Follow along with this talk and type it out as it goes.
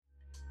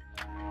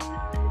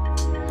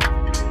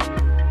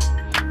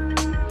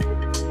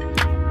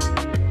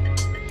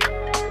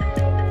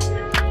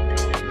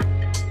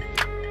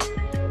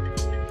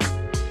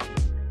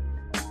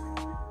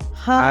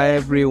Hi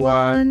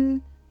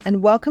everyone,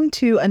 and welcome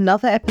to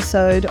another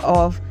episode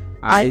of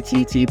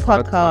ITT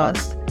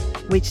Podcast,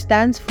 which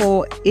stands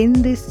for In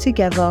This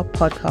Together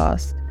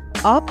Podcast.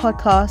 Our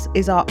podcast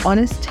is our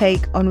honest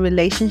take on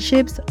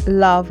relationships,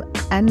 love,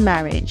 and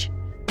marriage,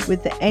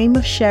 with the aim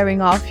of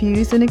sharing our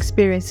views and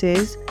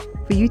experiences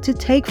for you to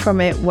take from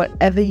it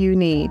whatever you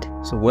need.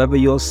 So whether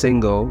you're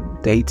single,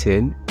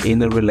 dating,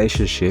 in a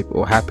relationship,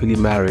 or happily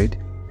married,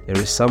 there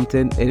is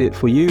something in it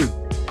for you.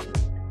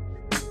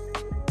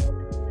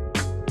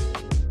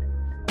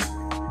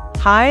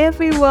 Hi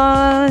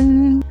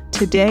everyone!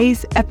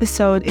 Today's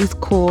episode is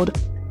called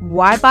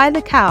Why Buy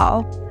the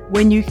Cow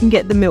When You Can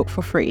Get the Milk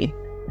for Free?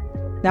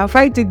 Now,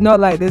 Frank did not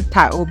like this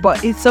title,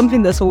 but it's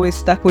something that's always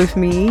stuck with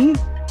me.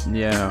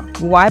 Yeah.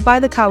 Why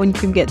buy the cow when you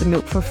can get the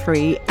milk for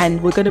free?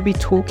 And we're going to be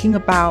talking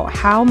about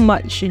how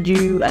much should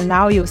you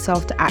allow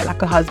yourself to act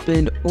like a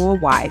husband or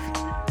wife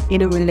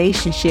in a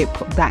relationship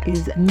that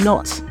is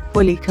not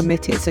fully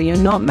committed. So you're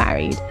not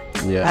married.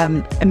 Yeah.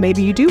 And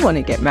maybe you do want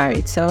to get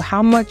married. So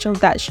how much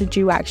of that should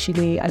you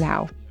actually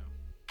allow?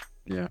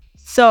 Yeah.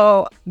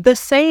 So the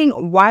saying,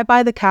 why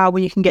buy the cow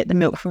when you can get the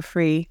milk for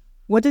free?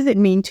 What does it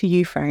mean to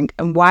you, Frank?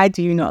 And why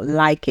do you not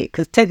like it?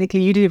 Because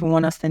technically you didn't even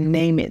want us to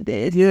name it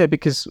this. Yeah,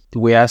 because the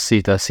way I see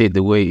it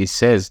the way it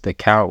says, the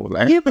cow.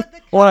 Like, Yeah, but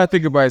all I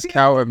think about is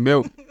cow and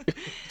milk.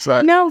 It's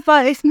like, no,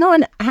 but it's not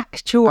an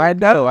actual... I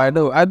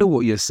know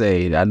what you're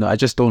saying. I know. I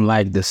just don't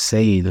like the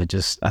saying.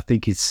 I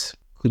think it's...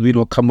 Could we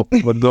not come up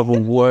with another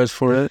words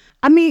for it?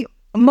 I mean,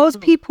 most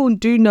people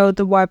do know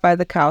the why buy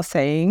the cow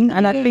saying.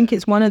 And I think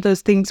it's one of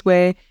those things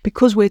where,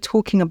 because we're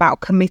talking about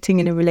committing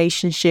in a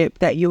relationship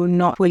that you're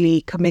not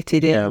fully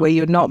committed in, where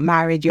you're not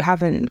married, you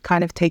haven't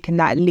kind of taken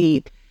that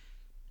leap.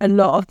 A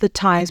lot of the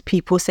times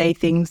people say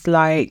things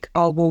like,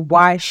 oh, well,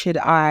 why should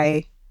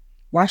I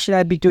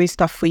be doing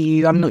stuff for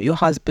you? I'm not your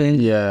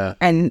husband. Yeah.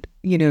 And,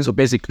 you know. So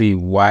basically,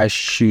 why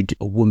should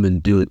a woman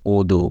do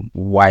all the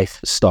wife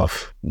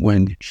stuff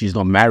when she's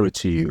not married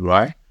to you,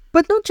 right?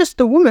 But not just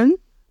the woman.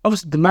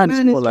 Obviously, the man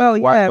is more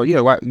like, why,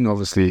 why,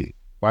 obviously,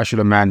 why should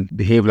a man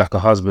behave like a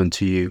husband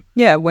to you?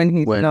 Yeah, when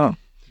he's not.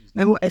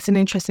 And it's an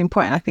interesting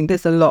point. I think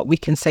there's a lot we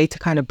can say to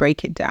kind of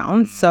break it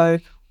down. So,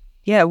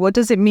 yeah, what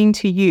does it mean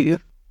to you?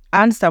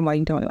 I understand why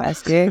you don't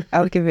like it.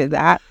 I'll give it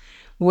that.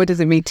 What does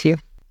it mean to you?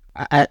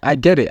 I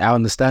get it. I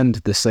understand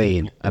the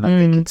saying, and I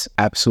think it's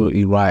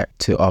absolutely right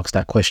to ask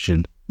that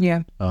question.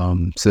 Yeah.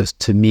 So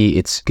to me,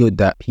 it's good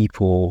that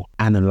people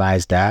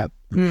analyze that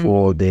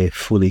before they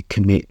fully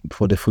commit,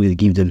 before they fully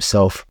give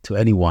themselves to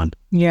anyone.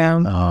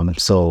 Yeah.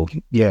 So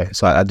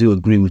I do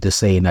agree with the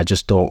saying. I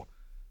just don't,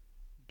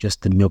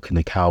 just the milk and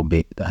the cow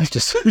bit. That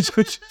just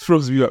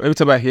throws me up every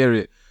time I hear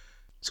it.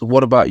 So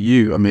what about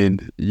you? I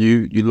mean,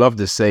 you love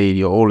the saying.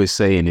 You're always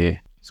saying it.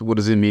 So what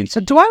does it mean?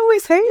 So do I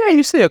always say that?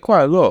 You say it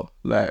quite a lot.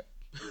 Like,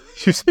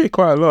 you say it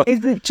quite a lot.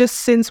 Is it just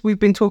since we've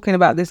been talking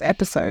about this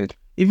episode?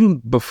 Even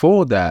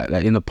before that,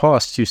 like in the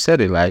past, you said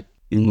it like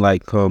in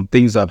like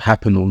things that have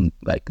happened on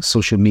like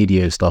social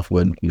media and stuff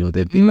when, you know,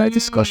 there'd be like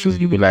discussions.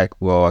 You'd be like,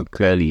 well, I'm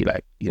clearly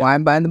like, why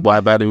buy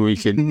the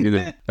weekend? You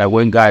know, like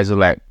when guys are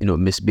like, you know,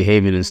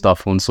 misbehaving and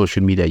stuff on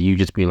social media, you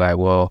just be like,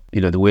 well, you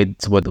know, the way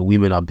what the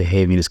women are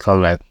behaving is kind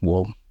of like,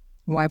 well,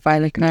 why buy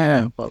the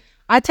cow? Yeah.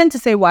 I tend to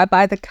say why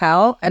buy the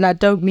cow, and I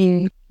don't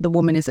mean the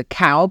woman is a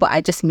cow, but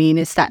I just mean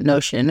it's that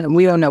notion, and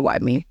we all know what I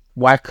mean.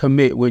 Why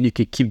commit when you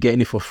could keep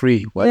getting it for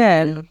free?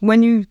 Yeah,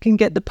 when you can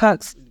get the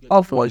perks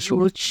of what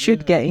you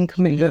should get in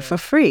commitment for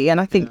free, and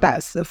I think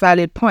that's a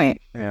valid point.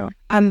 Yeah.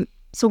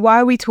 So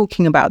why are we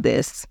talking about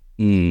this?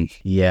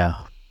 Yeah,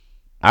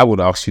 I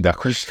would ask you that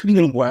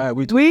question. Why are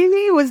we?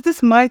 Really? Was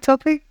this my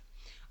topic?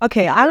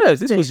 Okay,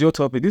 this was your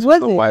topic. This was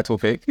not my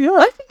topic. Yeah,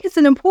 I think it's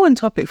an important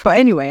topic. But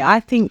anyway,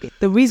 I think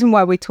the reason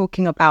why we're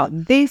talking about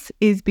this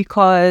is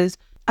because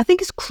I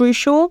think it's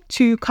crucial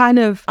to kind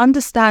of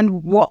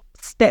understand what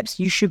steps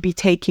you should be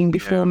taking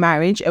before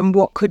marriage and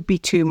what could be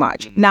too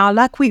much. Now,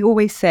 like we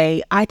always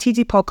say,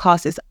 ITT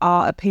Podcast is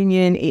our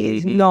opinion. It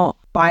is not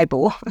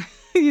Bible.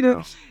 You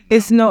know,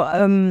 it's not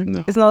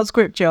it's not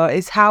scripture.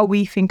 It's how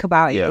we think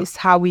about it. It's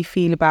how we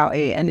feel about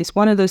it. And it's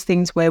one of those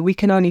things where we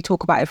can only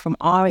talk about it from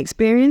our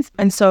experience.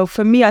 And so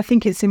for me, I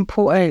think it's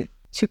important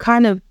to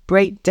kind of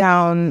break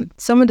down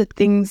some of the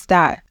things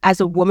that as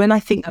a woman, I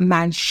think a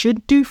man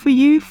should do for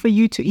you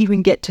to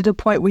even get to the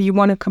point where you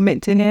want to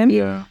commit to him.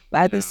 Yeah.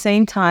 But at the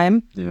same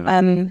time,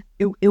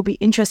 it'll be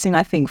interesting,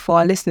 I think, for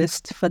our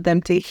listeners, for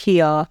them to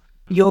hear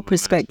your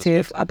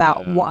perspective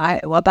about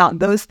about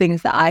those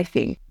things that I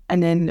think.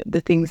 And then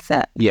the things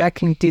that I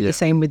can do the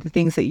same with the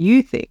things that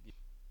you think.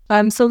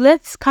 So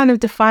let's kind of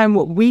define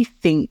what we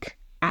think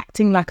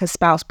acting like a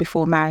spouse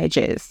before marriage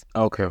is.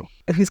 Okay.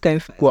 Who's going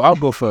first? Well, I'll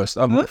go first.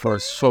 From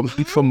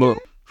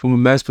a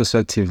man's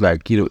perspective,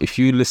 like, you know, if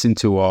you listen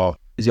to our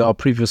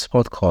previous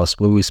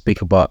podcast where we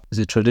speak about, is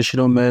it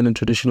traditional men and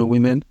traditional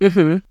women?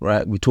 Mm-hmm.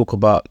 Right? We talk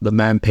about the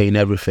man paying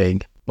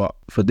everything. But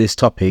for this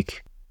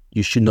topic,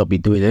 you should not be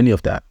doing any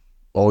of that.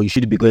 Or you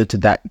shouldn't be going to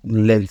that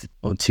length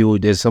until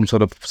there's some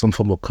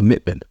form of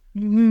commitment.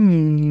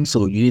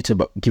 So you need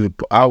to give it,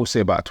 I would say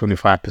about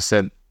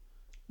 25%.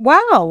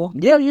 Wow.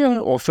 Yeah,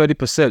 or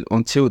 30%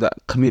 until that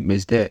commitment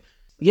is there.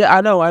 Yeah,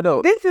 I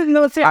know. This is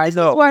not serious. I This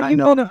know, is why I you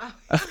know. wanna-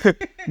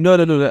 No.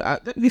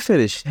 Let me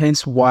finish.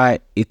 Hence why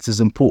it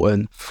is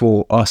important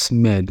for us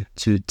men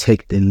to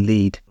take the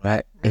lead,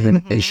 right?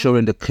 And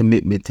ensuring the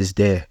commitment is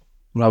there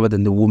rather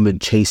than the woman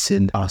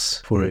chasing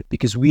us for it.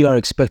 Because we are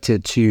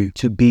expected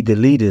to be the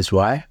leaders,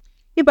 right?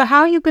 Yeah, but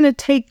how are you going to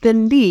take the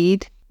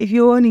lead if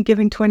you're only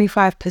giving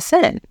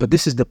 25%? But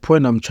this is the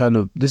point I'm trying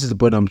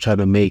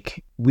to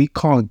make. We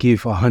can't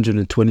give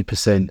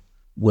 120%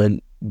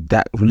 when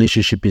that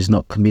relationship is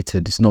not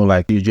committed. It's not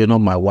like you're not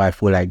my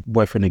wife, we're like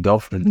boyfriend and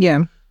girlfriend.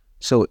 Yeah.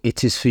 So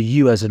it is for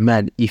you as a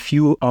man. If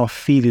you are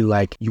feeling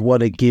like you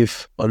want to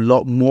give a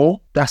lot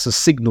more, that's a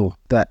signal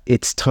that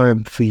it's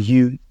time for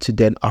you to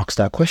then ask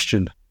that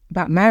question.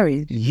 About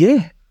marriage.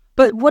 Yeah.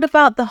 But what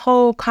about the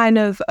whole kind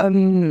of,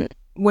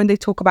 when they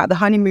talk about the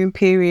honeymoon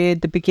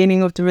period, the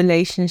beginning of the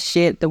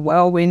relationship, the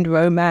whirlwind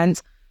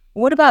romance,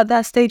 what about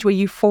that stage where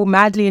you fall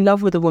madly in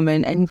love with a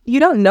woman and you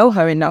don't know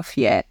her enough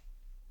yet?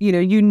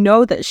 You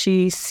know that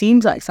she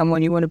seems like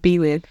someone you want to be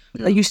with,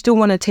 but you still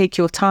want to take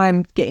your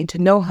time getting to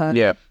know her.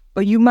 Yeah.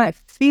 But you might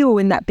feel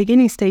in that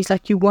beginning stage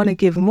like you want to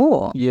give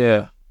more.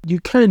 Yeah. You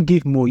can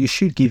give more. You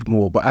should give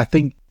more. But I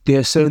think there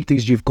are certain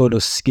things you've got to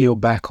scale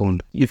back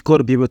on. You've got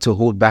to be able to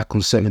hold back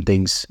on certain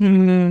things.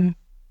 Mm-hmm.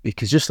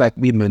 Because just like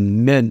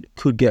women, men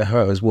could get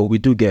hurt as well. We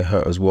do get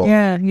hurt as well.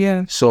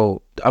 Yeah.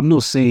 So I'm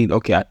not saying,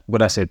 okay,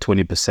 when I said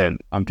 20%,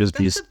 I'm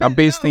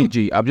being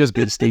stingy. I'm just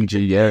being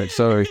stingy. Yeah,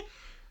 sorry.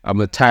 I'm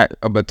a tight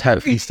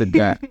feasted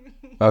guy.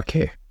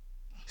 Okay.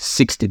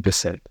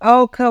 60%.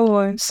 Oh, come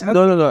on.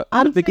 No.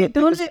 I'm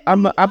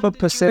a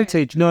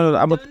percentage.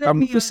 I'm a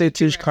me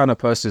percentage kind of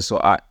person.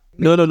 So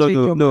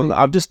no.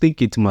 I'm just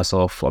thinking to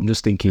myself. I'm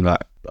just thinking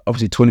like,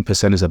 obviously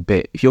 20% is a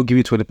bit. If you're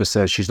giving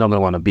 20%, she's not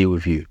gonna want to be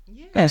with you.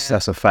 Yes,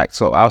 that's a fact.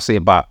 So I'll say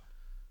about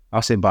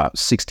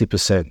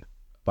 60%,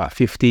 about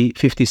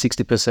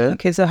 60%.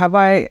 Okay, so have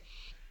I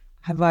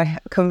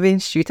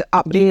convinced you to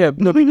up? Yeah,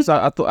 no, because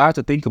I thought I had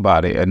to think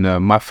about it, and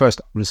my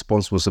first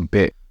response was a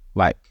bit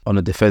like on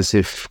a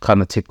defensive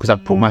kind of tip because I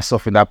put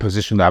myself in that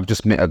position that I've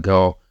just met a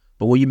girl.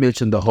 But when you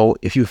mentioned the whole,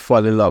 if you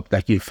fall in love,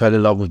 like you fell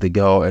in love with the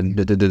girl, and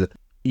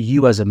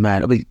you as a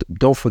man, I mean,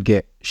 don't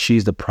forget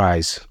she's the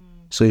prize.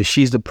 So if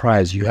she's the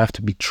prize, you have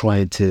to be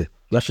trying to.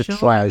 You have to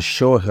try and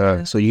show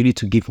her. So you need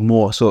to give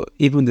more. So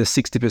even the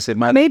 60%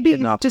 might maybe be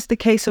enough. Just the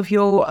case of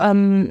your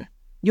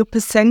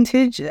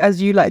percentage,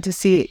 as you like to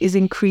see it, is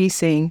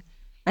increasing,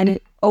 and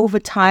over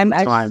time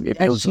as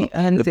she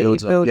earns it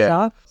builds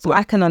up. So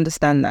I can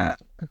understand that.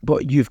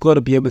 But you've got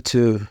to be able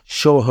to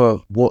show her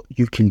what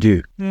you can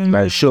do.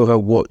 Like show her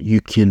what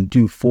you can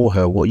do for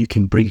her, what you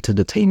can bring to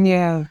the table.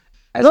 Yeah.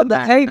 Not the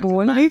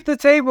table. Leave the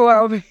table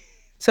out of it.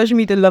 Social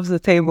media loves the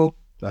table.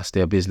 That's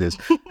their business.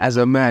 As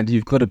a man,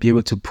 you've got to be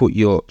able to put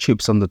your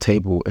chips on the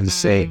table and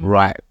say,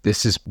 right,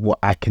 this is what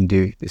I can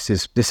do. This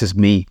is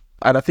me.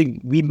 And I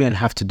think we men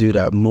have to do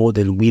that more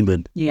than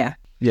women. Yeah.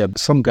 Yeah.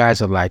 Some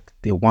guys are like,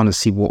 they want to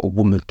see what a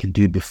woman can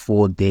do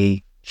before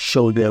they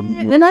show them.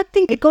 And I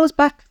think it goes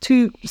back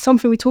to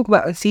something we talk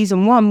about in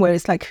season 1, where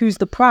it's like, who's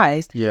the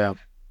prize? Yeah.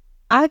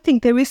 I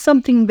think there is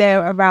something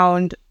there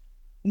around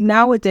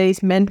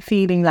nowadays men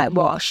feeling like,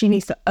 well, she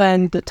needs to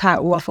earn the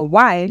title of a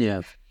wife.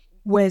 Yeah.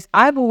 Whereas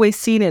I've always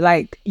seen it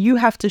like you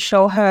have to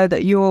show her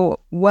that you're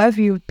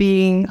worthy of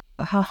being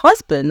her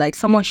husband, like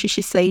someone she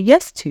should say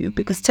yes to,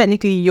 because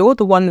technically you're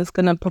the one that's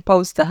going to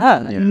propose to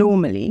her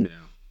normally.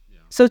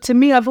 So to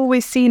me, I've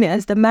always seen it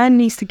as the man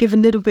needs to give a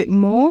little bit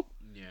more.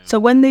 So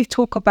when they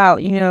talk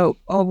about, oh,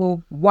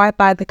 well, why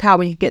buy the cow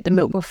when you get the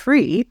milk for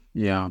free?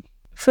 Yeah.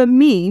 For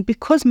me,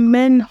 because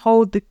men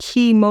hold the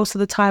key most of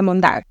the time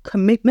on that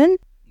commitment,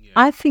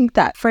 I think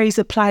that phrase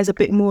applies a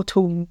bit more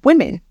to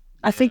women.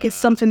 I think it's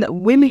something that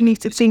women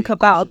need to think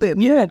about a bit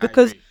more,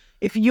 because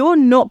if you're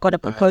not going to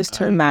propose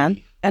to a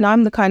man, and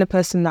I'm the kind of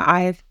person that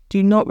I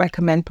do not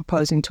recommend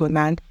proposing to a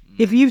man,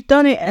 if you've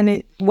done it and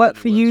it worked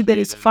for you, then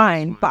it's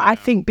fine. But I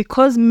think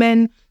because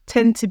men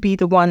tend to be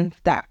the ones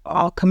that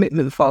are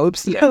commitment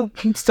phobes,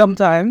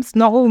 sometimes,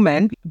 not all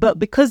men, but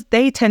because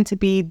they tend to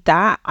be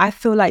that, I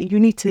feel like you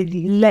need to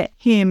let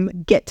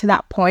him get to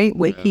that point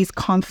where he's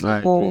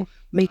comfortable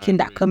making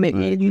that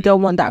commitment. You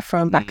don't want that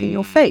thrown back in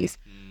your face.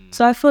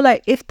 So I feel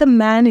like if the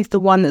man is the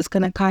one that's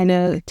going to kind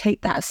of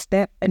take that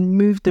step and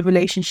move the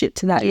relationship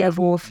to that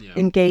level of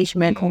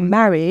engagement or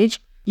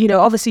marriage,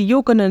 obviously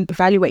you're going to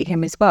evaluate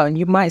him as well. And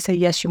you might say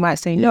yes, you might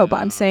say no. But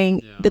I'm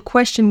saying the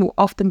question will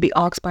often be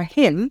asked by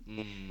him.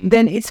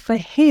 Then it's for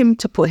him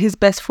to put his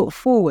best foot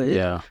forward.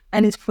 Yeah.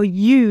 And it's for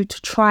you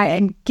to try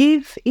and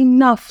give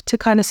enough to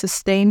kind of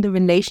sustain the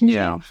relationship.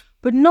 Yeah.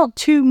 But not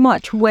too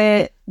much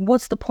where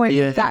what's the point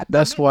of that?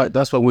 That's why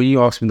when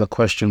you asked me the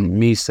question,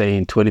 me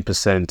saying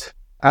 20%,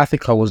 I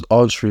think I was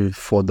answering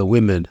for the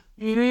women.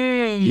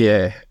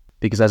 Yeah.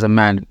 Because as a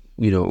man,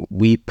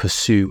 we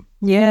pursue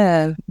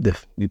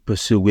we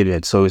pursue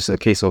women. So it's a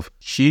case of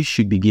she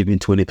should be giving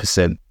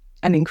 20%.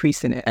 And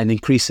increasing it.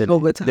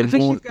 Over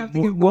time.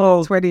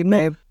 Well, 20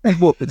 maybe.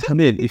 Well, I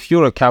mean, if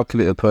you're a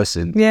calculated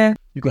person,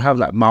 you can have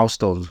like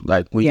milestones.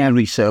 Like when you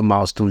reach certain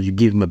milestones, you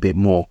give him a bit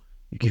more.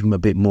 You give him a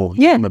bit more.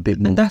 You give him a bit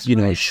more. That's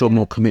show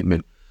more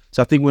commitment.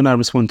 So I think when I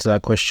responded to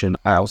that question,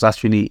 I was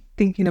actually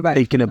thinking about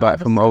it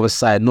from the other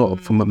side, not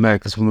from a man.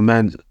 Because from a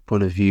man's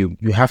point of view,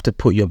 you have to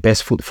put your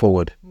best foot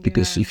forward.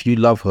 Because if you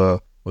love her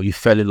or you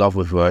fell in love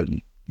with her,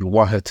 you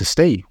want her to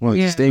stay. You want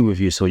her to stay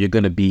with you. So you're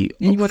going to be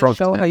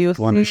upfront. You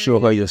want to show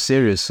her you're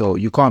serious. So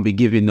you can't be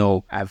giving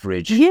no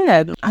average.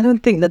 Yeah, I don't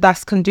think that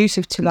that's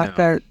conducive to like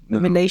a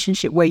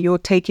relationship where you're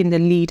taking the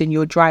lead and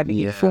you're driving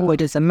it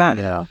forward as a man.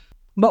 Yeah.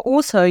 But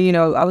also,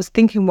 I was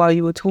thinking while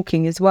you were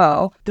talking as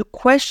well, the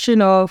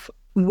question of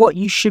what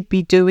you should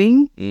be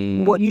doing,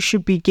 what you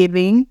should be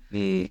giving.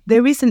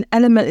 There is an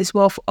element as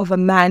well of a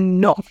man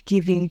not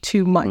giving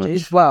too much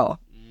as well.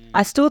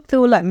 I still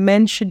feel like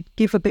men should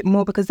give a bit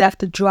more because they have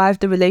to drive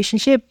the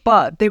relationship,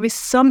 but there is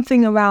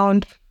something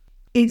around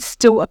it's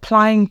still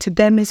applying to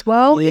them as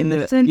well.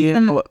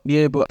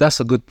 But that's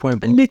a good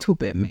point. A little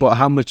bit. Maybe. But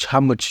how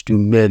much do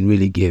men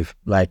really give?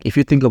 Like, if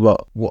you think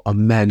about what a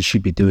man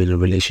should be doing in a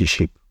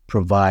relationship,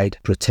 provide,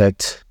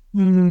 protect,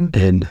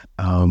 and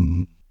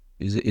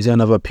is there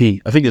another P?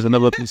 I think there's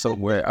another P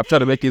somewhere. I'm trying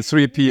to make it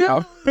 3P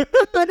out.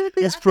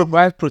 It's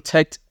provide,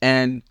 protect,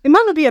 and it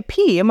might not be a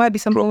P. It might be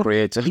something.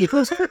 Procreate.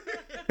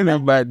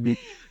 That might be.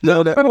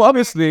 No, well,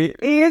 obviously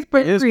it is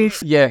pretty.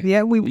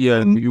 You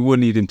wouldn't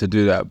need him to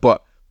do that,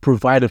 but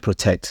provide and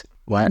protect,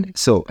 right?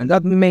 So, and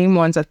that's the main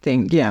ones, I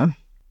think. Yeah.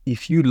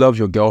 If you love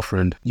your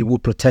girlfriend, you will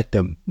protect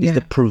them. It's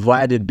the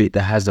provided bit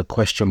that has a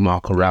question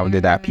mark around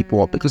it that people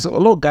are, because a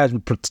lot of guys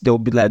they'll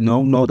be like,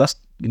 no,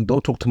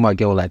 don't talk to my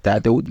girl like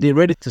that. They're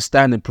ready to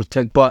stand and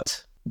protect,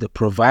 but the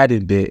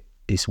provided bit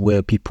is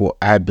where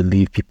I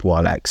believe people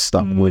are like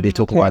stuck where they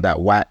talk about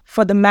that white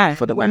for the man.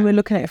 When we're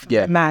looking at it from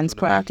the man's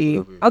point of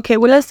view. Okay,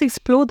 well, let's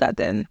explore that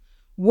then.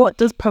 What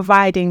does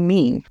providing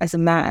mean as a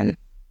man?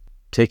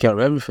 Take care of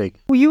everything.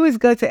 Well, you always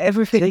go to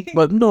everything. Take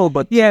care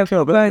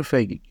of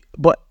everything.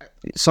 But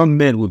some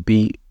men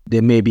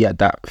they may be at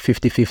that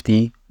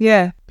 50-50.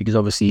 Yeah. Because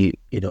obviously,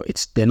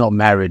 they're not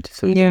married.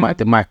 So they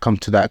might come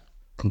to that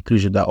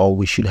conclusion that,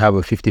 we should have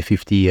a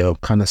 50-50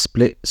 kind of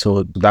split.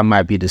 So that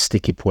might be the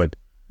sticky point.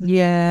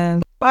 Yeah.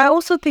 But I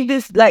also think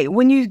there's like,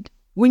 when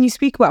you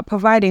speak about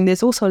providing,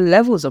 there's also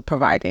levels of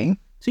providing.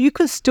 So you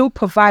could still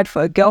provide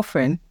for a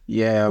girlfriend.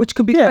 Yeah. Which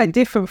could be quite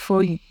different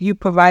for you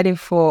providing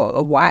for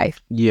a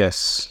wife.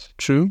 Yes.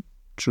 True.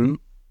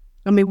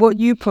 I mean, what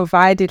you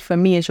provided for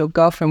me as your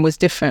girlfriend was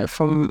different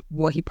from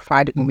what he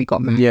provided when we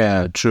got married.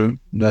 Yeah, true.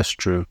 That's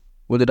true.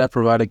 What did I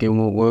provide again?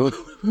 What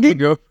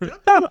girlfriend?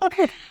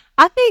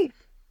 I think,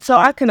 so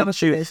I can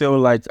actually feel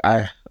like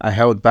I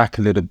held back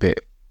a little bit.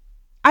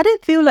 I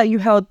didn't feel like you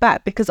held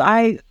back because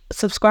I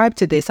subscribe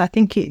to this. I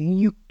think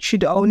you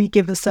should only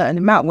give a certain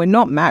amount. We're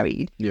not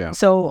married. Yeah.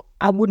 So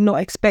I would not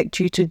expect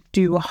you to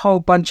do a whole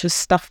bunch of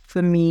stuff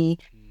for me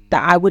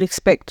that I would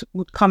expect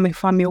would come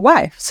if I'm your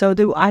wife. So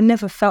I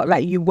never felt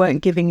like you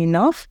weren't giving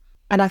enough.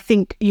 And I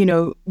think,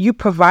 you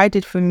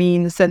provided for me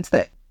in the sense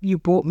that you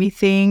bought me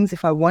things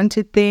if I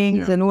wanted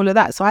things and all of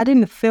that. So I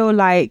didn't feel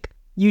like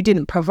you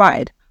didn't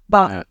provide.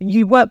 But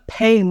you weren't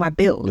paying my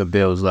bills. The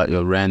bills, like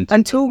your rent.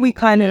 Until we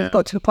kind of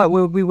got to the point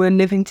where we were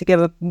living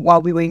together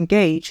while we were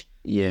engaged.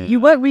 Yeah. You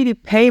weren't really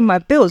paying my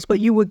bills,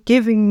 but you were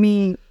giving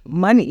me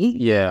money.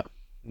 Yeah.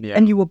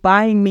 And you were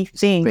buying me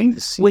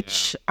things,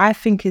 which I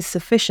think is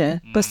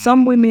sufficient. But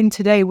some women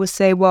today will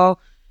say, well,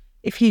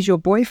 if he's your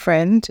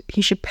boyfriend,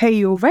 he should pay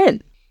your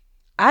rent.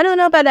 I don't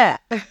know about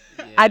that.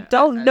 I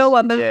don't know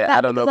about that. I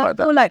don't know about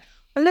that. Like,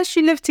 unless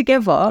you live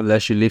together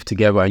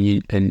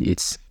and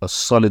it's a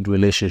solid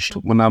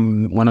relationship. When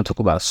I talk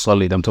about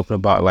solid, I'm talking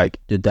about like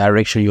the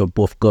direction you're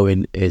both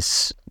going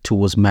is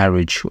towards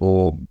marriage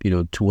or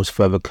towards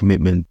further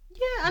commitment.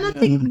 Yeah, and I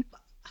think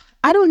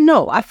I don't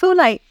know. I feel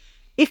like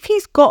if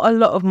he's got a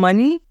lot of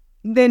money,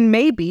 then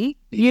maybe,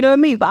 you know what I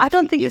mean? But I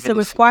don't think it's a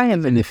requirement.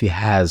 Even if he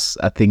has,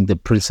 I think the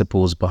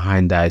principles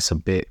behind that is a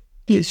bit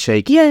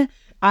shaky. Yeah.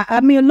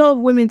 I mean, a lot of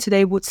women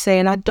today would say,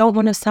 and I don't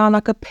want to sound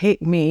like a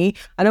pick-me,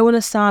 I don't want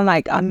to sound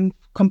like I'm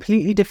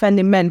completely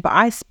defending men, but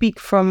I speak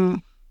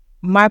from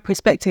my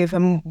perspective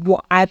and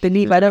what I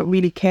believe. I don't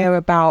really care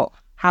about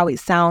how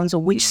it sounds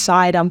or which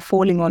side I'm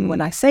falling on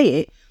when I say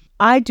it.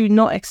 I do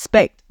not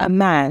expect a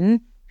man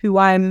who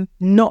I'm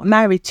not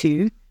married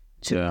to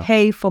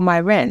pay for my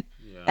rent.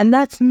 Yeah. And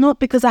that's not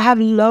because I have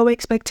low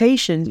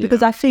expectations,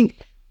 because I think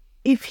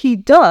if he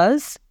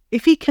does,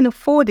 if he can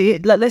afford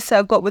it, like let's say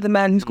I've got with a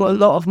man who's got a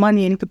lot of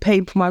money and he could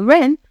pay for my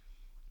rent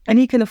and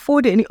he can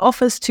afford it and he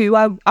offers to,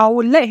 I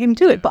will let him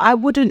do it, but I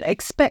wouldn't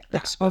expect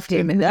that of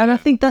him. And I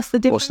think that's the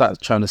difference. Or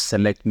start trying to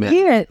select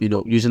men,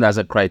 using it as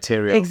a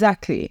criteria.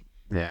 Exactly.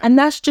 Yeah. And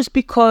that's just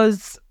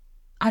because,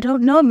 I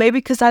don't know, maybe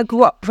because I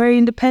grew up very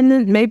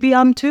independent. Maybe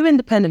I'm too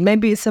independent.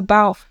 Maybe it's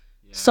about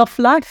soft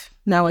life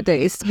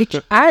nowadays, which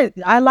I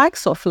like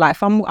soft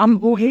life. I'm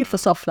all here for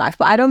soft life,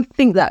 but I don't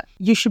think that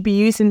you should be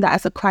using that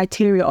as a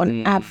criteria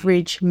on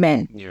average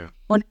men,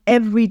 on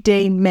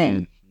everyday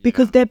men,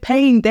 because they're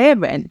paying their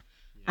rent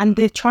and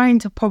they're trying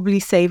to probably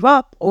save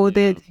up, or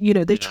they're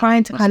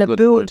trying to kind of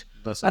build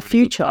a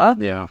future.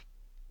 Yeah.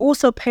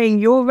 also paying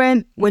your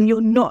rent when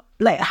you're not,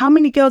 like, how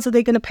many girls are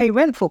they going to pay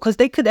rent for? Because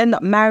they could end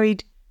up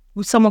married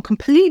with someone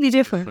completely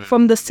different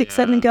from the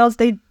 6-7 girls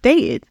they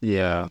dated.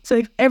 Yeah. So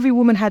if every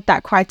woman had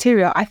that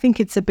criteria, I think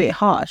it's a bit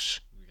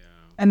harsh.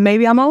 And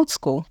maybe I'm old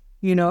school,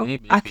 you know.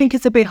 Maybe. I think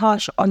it's a bit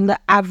harsh on the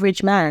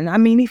average man. I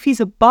mean, if he's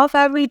above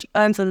average,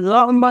 earns a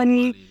lot of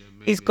money,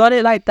 he's got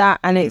it like that,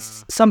 and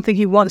it's something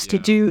he wants to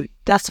do,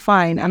 that's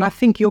fine. And I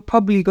think you're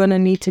probably going to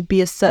need to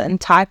be a certain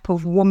type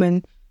of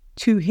woman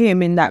to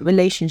him in that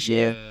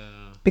relationship.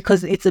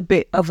 Because it's a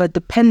bit of a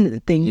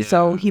dependent thing.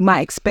 So he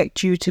might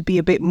expect you to be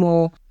a bit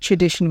more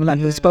traditional, like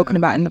we've spoken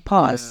about in the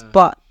past.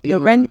 But the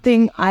rent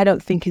thing, I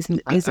don't think is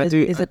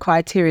a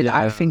criteria that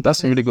I think.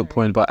 That's a really good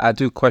point. But I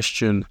do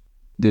question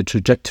the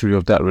trajectory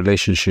of that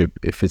relationship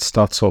if it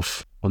starts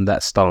off on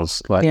that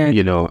stance. Like,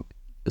 you know,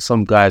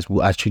 some guys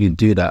will actually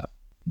do that.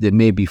 They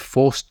may be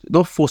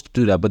not forced to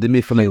do that, but they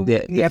may feel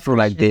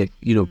like they're,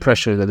 you know,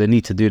 pressure that they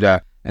need to do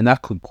that. And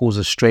that could cause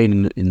a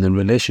strain in the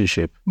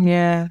relationship.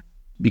 Yeah.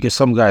 Because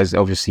some guys,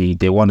 obviously,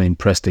 they want to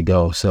impress the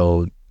girl,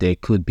 so they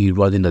could be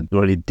running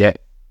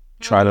debt,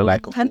 trying to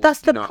like... And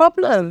that's the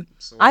problem.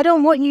 I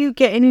don't want you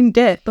getting in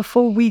debt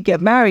before we get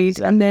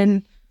married, and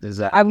then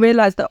I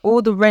realize that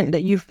all the rent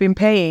that you've been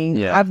paying,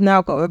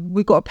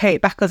 we've got to pay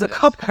it back as a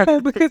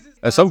couple. Because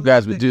some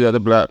guys would do that. They'll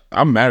be like,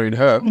 I'm marrying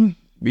her.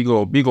 We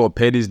go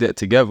pay this debt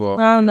together.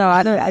 Well, no,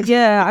 I don't.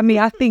 Yeah, I mean,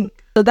 I think...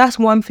 So that's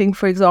one thing,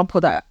 for example,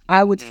 that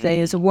I would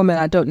say as a woman,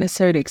 I don't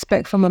necessarily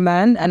expect from a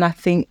man. And I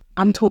think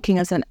I'm talking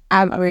as an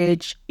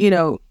average, you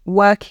know,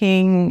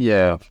 working,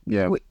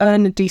 we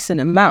earn a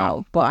decent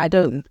amount, but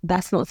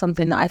that's not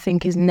something that I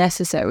think is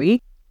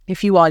necessary.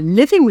 If you are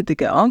living with the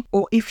girl,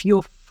 or if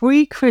you're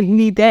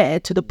frequently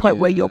there to the point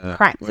where you're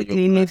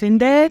practically living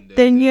there,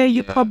 then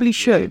you probably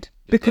should.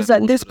 Because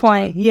at this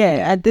point,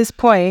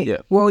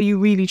 what are you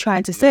really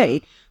trying to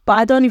say? But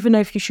I don't even know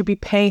if you should be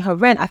paying her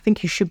rent. I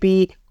think you should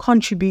be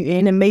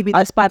contributing, and maybe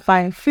that's by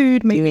buying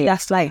food. Maybe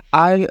that's like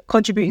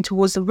contributing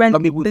towards the rent. I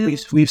mean,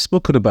 we've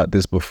spoken about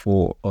this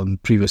before on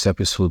previous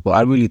episodes, but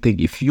I really think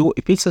if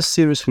it's a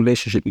serious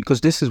relationship, because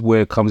this is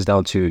where it comes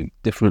down to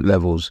different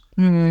levels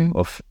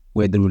of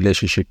where the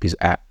relationship is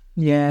at.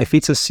 Yeah. If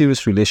it's a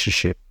serious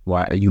relationship,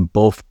 right, and you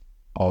both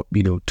are,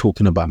 you know,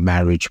 talking about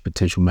marriage,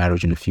 potential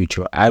marriage in the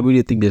future, I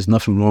really think there's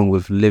nothing wrong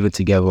with living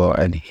together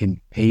and him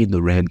paying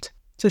the rent.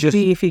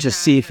 See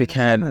if he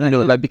can, you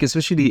know, like, because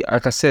especially,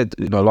 like I said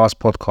in our last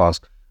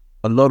podcast,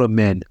 a lot of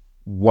men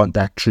want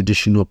that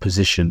traditional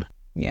position.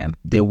 Yeah.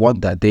 They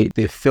want that. They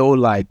feel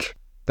like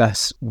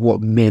that's what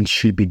men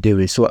should be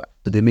doing. So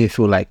they may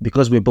feel like,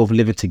 because we're both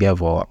living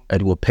together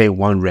and we're paying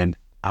one rent,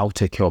 I'll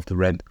take care of the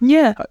rent.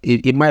 Yeah.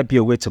 It might be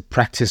a way to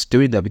practice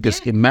doing that,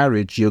 because in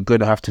marriage, you're going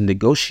to have to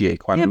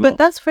negotiate quite a lot. But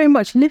that's very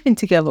much living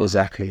together.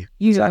 Exactly.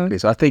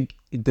 So I think,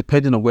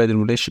 depending on where the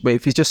relationship, but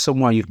if it's just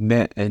someone you've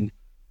met and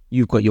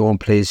you've got your own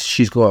place,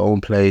 she's got her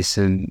own place,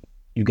 and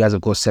you guys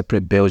have got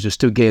separate bills, you're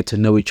still getting to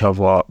know each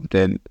other,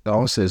 then the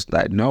answer is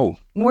like, no.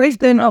 What if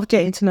they're not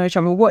getting to know each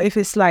other? What if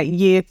it's like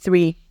year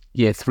 3?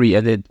 Year 3,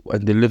 and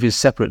they're living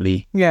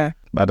separately. Yeah.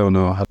 I don't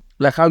know.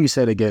 Like how you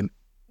said again,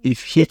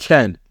 if he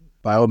can,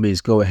 by all means,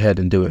 go ahead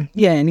and do it.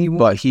 Yeah,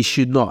 but he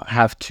should not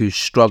have to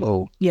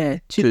struggle. To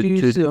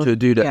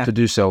do that. To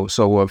do so.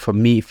 So for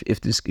me,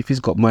 if he's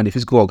got money, if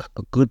he's got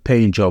a good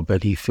paying job,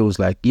 and he feels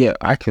like,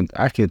 I can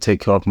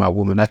take care of my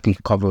woman, I can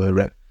cover her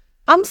rent.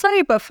 I'm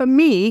sorry, but for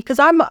me, because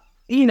I'm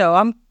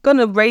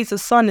gonna raise a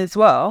son as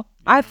well.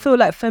 I feel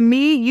like for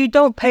me, you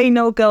don't pay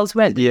no girl's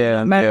rent.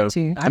 Yeah, married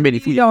to. I mean,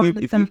 if we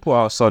put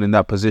our son in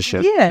that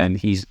position, and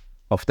he's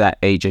of that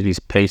age and he's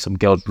paying some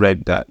girl's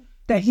rent that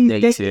he's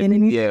dating,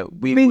 and he's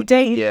been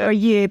dating for a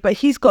year, but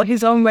he's got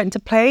his own rent to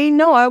pay.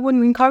 No, I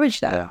wouldn't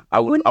encourage that. Yeah,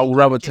 I would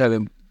rather tell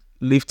him,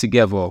 live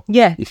together.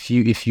 Yeah. If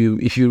you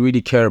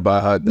really care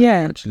about her,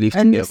 live together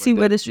and see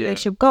where this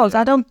relationship goes.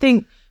 I don't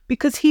think,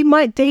 because he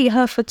might date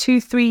her for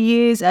 2-3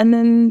 years and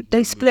then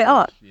they split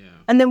up. Yeah.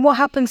 And then what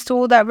happens to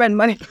all that rent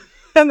money?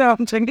 No,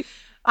 I'm joking.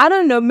 I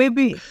don't know.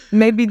 Maybe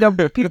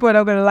the people are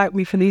not going to like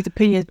me for these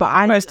opinions,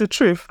 but it's the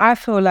truth. I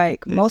feel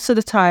like most of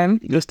the time,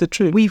 it's the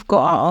truth. We've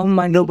got our own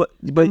money. No, but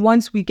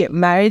once we get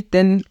married,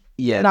 then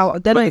now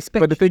they don't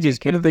expect. But the thing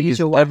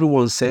is,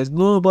 everyone says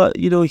no, but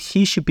you know,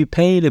 he should be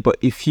paying it. But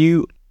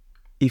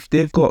if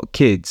they've got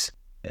kids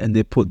and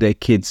they put their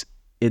kids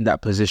in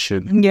that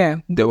position,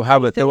 they will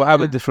have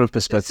a different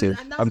perspective.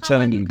 I'm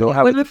telling you, they'll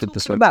have a different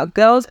perspective. About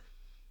girls.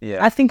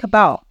 Yeah. I think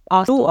about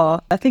our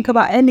daughter. I think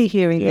about Ellie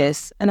hearing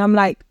this, and I'm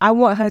like, I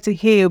want her to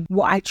hear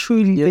what I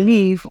truly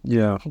believe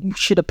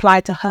should apply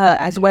to her,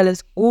 as well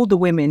as all the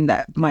women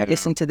that might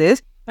listen to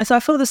this. And so I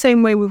feel the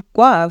same way with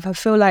Guav. I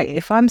feel like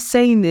if I'm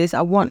saying this,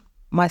 I want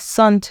my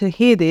son to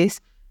hear this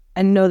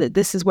and know that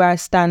this is where I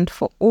stand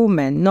for all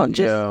men, not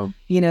just,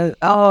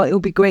 it'll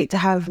be great to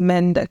have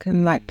men that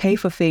can like pay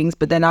for things,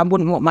 but then I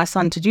wouldn't want my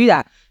son to do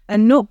that.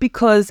 And not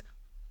because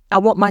I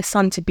want my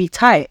son to be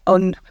tight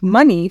on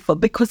money, but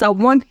because I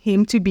want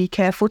him to be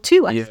careful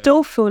too. I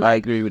still feel like I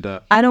agree with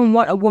that. I don't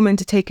want a woman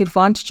to take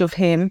advantage of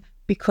him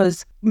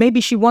because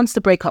maybe she wants to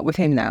break up with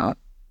him now.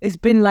 it's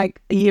been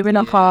like a year and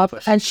a half,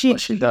 and she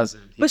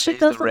doesn't. But she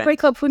doesn't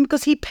break up with him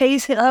because he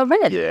pays her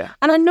rent. Yeah.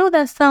 And I know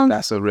that sounds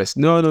That's a risk.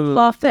 No.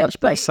 far-fetched,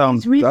 but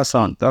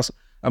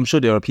I'm sure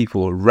there are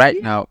people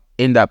right now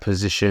in that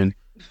position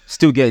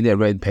still getting their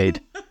rent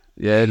paid.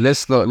 Yeah,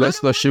 let's not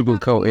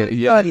sugarcoat it.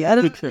 Yeah. I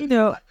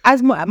don't,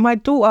 as my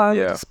daughter,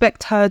 I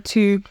expect her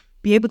to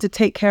be able to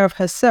take care of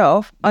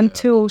herself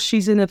until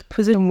she's in a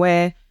position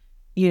where,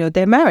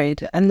 they're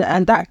married. And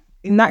that,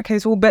 in that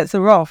case, all bets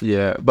are off.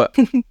 Yeah, but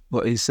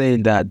in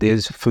saying that,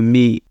 there's, for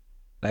me,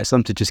 like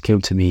something just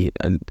came to me,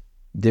 and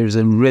there's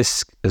a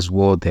risk as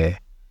well there,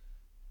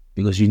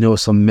 because there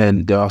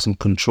are some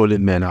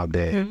controlling men out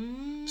there.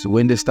 So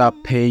when they start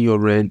paying your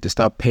rent, they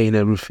start paying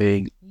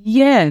everything.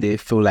 Yeah, they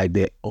feel like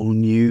they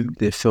own you.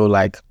 They feel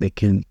like they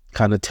can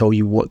kind of tell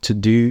you what to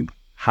do,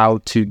 how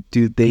to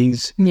do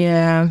things.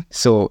 Yeah.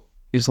 So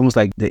it's almost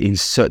like they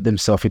insert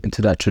themselves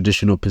into that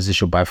traditional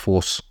position by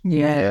force.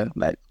 Yeah.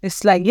 Like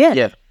it's like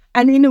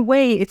and in a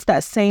way, it's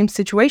that same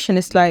situation.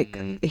 It's like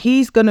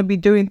he's going to be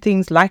doing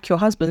things like your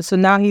husband. So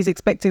now he's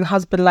expecting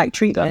husband-like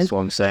treatment. That's what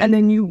I'm saying. And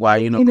then why are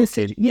you not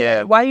cooking?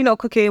 Why are you not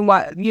cooking?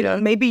 Why,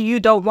 maybe you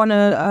don't want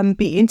to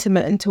be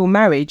intimate until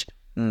marriage.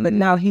 But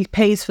now he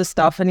pays for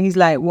stuff and he's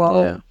like,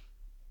 well,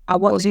 I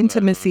want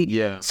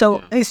intimacy.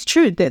 So it's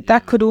true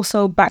that could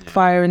also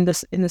backfire in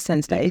the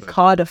sense that it's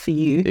harder for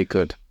you. It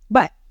could.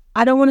 But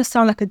I don't want to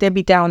sound like a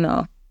Debbie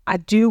Downer. I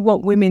do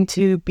want women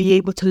to be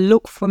able to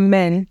look for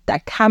men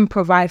that can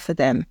provide for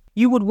them.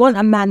 You would want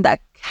a man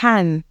that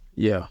can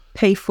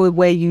pay for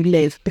where you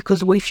live,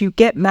 because if you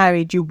get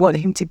married, you want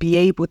him to be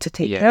able to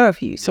take care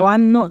of you. So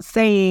I'm not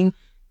saying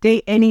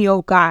date any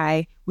old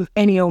guy with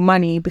any old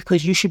money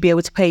because you should be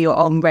able to pay your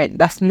own rent.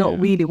 That's not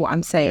really what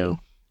I'm saying.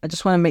 I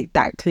just want to make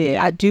that clear.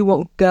 I do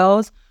want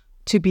girls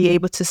to be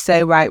able to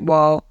say, right,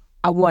 well,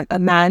 I want a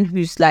man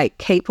who's like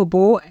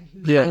capable and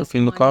who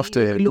can look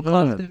after him. Look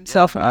after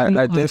himself. I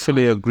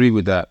definitely agree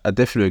with that. I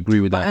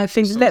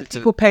think let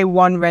people pay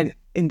one rent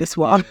in this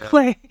one.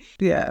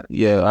 Yeah,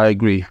 I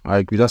agree.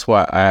 That's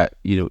why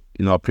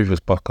in our previous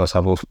podcast,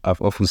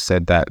 I've often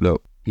said that,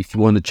 look, if you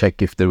want to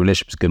check if the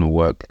relationship's going to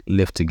work,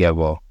 live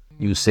together.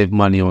 You save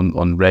money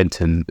on rent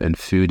and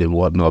food and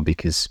whatnot,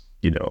 because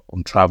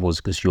on travels,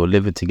 because you're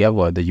living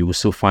together. That you will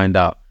still find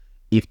out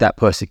if that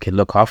person can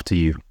look after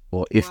you,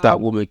 or if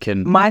that woman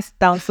can. My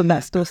stance on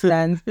that still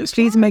stands.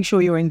 Please make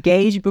sure you're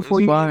engaged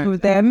before you live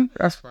with them,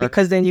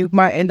 because then you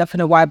might end up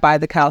in a why buy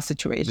the cow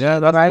situation. Yeah,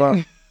 that's right.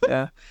 Fine.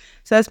 Yeah,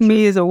 so that's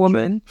me as a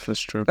woman. That's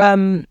true.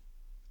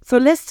 So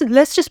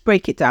let's just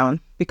break it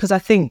down, because I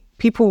think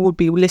people would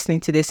be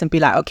listening to this and be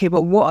like, okay,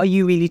 but what are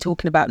you really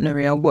talking about,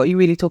 Nuria? What are you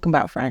really talking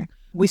about, Frank?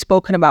 We've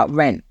spoken about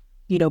rent,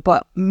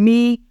 but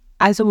me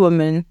as a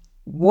woman,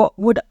 what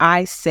would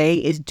I say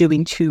is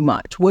doing too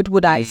much? What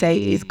would I say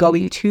is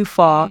going too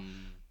far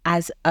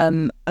as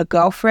a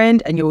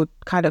girlfriend, and you're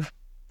kind of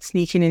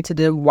sneaking into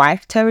the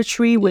wife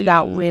territory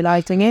without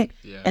realizing it?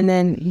 And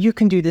then you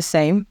can do the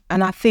same.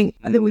 And I think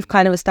we've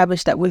kind of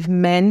established that with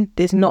men,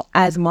 there's not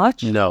as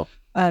much. No.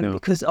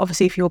 Because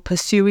obviously if you're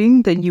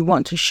pursuing, then you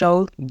want to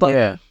show, but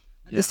at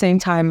the same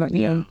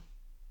time,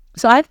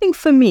 So I think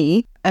for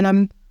me,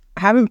 and I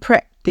haven't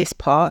prepped this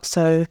part,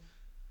 so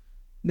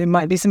there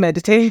might be some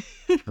editing.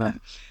 But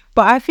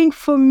I think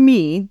for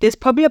me, there's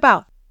probably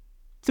about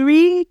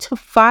 3 to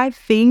 5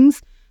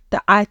 things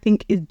that I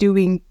think is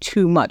doing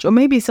too much. Or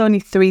maybe it's only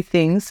 3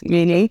 things,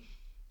 really.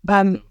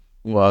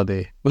 What are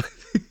they?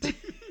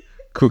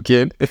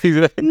 Cooking?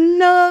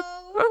 No.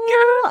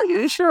 Are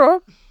you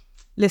sure?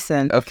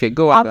 Listen. Okay,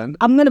 go on then.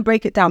 I'm going to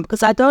break it down,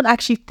 because I don't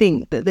actually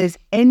think that there's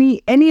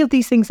any of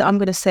these things that I'm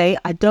going to say,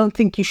 I don't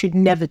think you should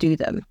never do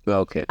them.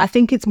 Okay. I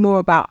think it's more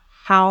about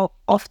how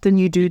often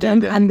you do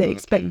them and the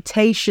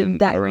expectation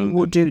that you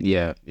will do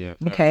them. Yeah.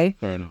 Okay.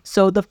 Fair enough.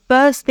 So the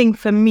first thing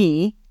for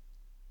me,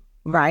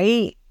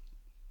 right?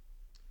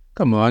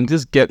 Come on,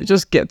 just get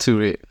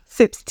to it.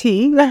 Sips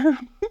tea.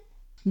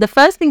 The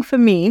first thing for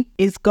me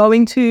is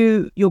going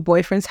to your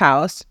boyfriend's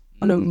house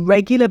on a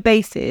regular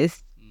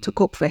basis to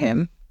cook for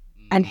him,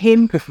 and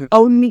him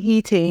only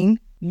eating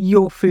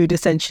your food,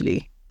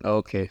 essentially.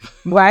 Okay.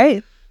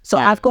 Right? So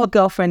I've got a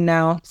girlfriend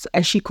now,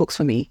 and she cooks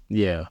for me.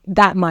 Yeah.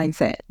 That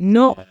mindset.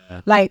 Not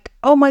like,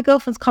 oh, my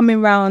girlfriend's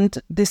coming round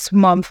this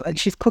month and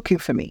she's cooking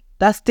for me.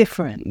 That's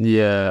different.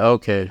 Yeah,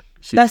 okay.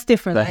 That's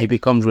different. That he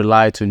becomes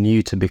reliant on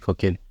you to be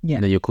cooking. Yeah.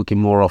 And then you're cooking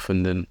more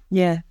often than...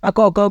 Yeah. I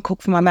got to go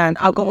cook for my man.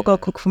 I got to go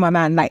cook for my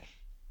man. Like,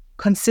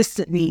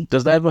 consistently.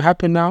 Does that ever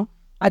happen now?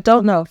 I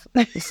don't know.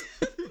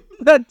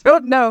 I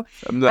don't know.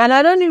 And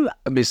I don't even...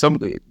 I mean,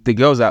 the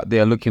girls out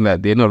there are looking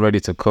like they're not ready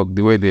to cook,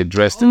 the way they're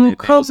dressed. Leave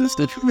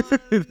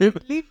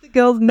the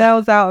girls'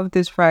 nails out of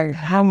this, Frank.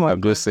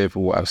 I'm just saying for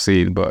what I've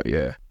seen, but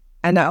yeah.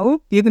 I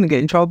know. You're going to get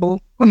in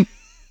trouble. I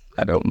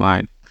don't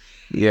mind.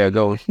 Yeah,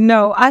 go.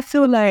 No, I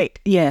feel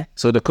like,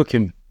 So the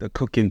cooking The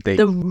cooking thing.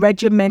 The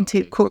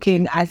regimented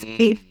cooking, as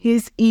if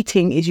his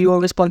eating is your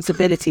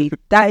responsibility.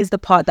 That is the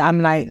part that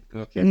I'm like,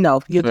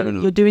 no, you're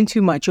doing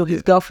too much. You're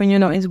his girlfriend, you're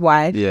not his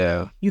wife.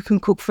 Yeah. You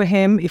can cook for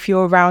him if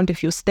you're around.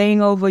 If you're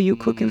staying over, you're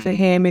cooking for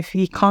him. If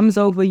he comes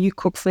over, you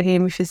cook for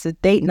him. If it's a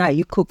date night,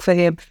 you cook for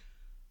him.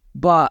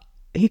 But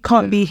he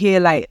can't be here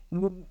like,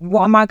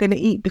 what am I going to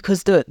eat?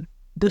 Because the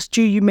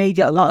stew you made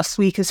last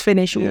week is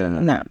finished. Yeah.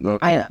 No.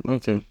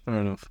 Okay,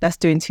 fair enough. That's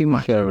doing too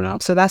much. Fair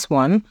enough. So that's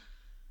one.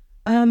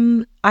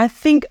 I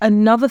think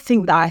another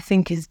thing that I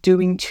think is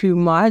doing too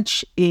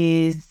much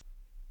is,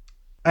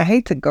 I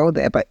hate to go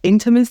there, but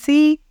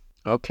intimacy.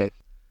 Okay.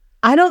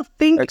 I don't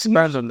think...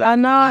 Expand on that. I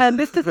know, and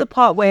this is the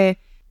part where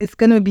it's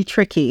going to be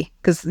tricky,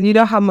 because you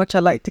know how much I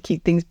like to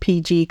keep things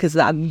PG, because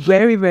I'm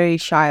very, very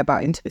shy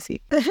about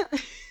intimacy.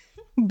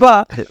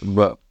 But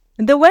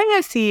the way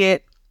I see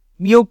it,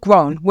 you're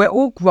grown. We're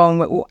all grown.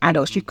 We're all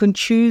adults. You can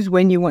choose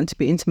when you want to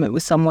be intimate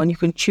with someone. You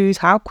can choose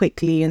how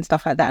quickly and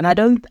stuff like that. And I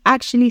don't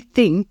actually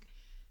think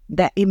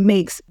that it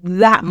makes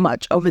that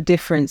much of a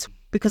difference,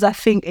 because I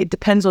think it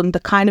depends on the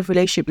kind of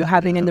relationship you're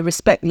having and the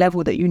respect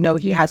level that you know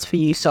he has for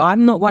you. So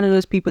I'm not one of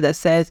those people that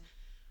says,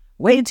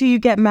 wait until you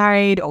get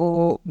married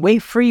or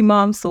wait 3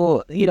 months,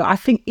 or, you know, I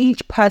think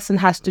each person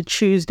has to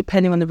choose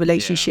depending on the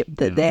relationship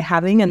that they're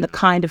having and the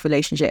kind of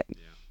relationship.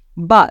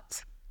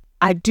 But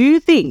I do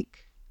think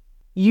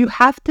you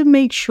have to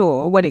make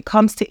sure when it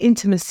comes to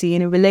intimacy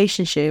in a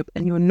relationship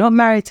and you're not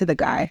married to the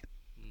guy,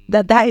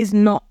 that is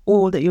not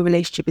all that your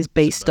relationship is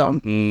based on.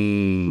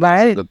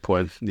 Right? That's a good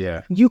point.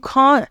 Yeah.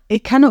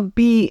 It cannot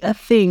be a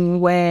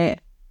thing where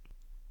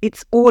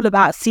it's all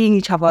about seeing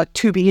each other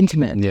to be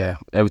intimate. Yeah.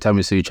 Every time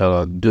we see each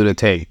other, do the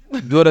thing.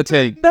 Do the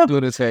thing. No. Do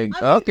the thing.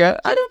 I'm not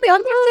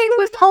saying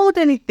withhold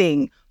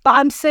anything, but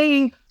I'm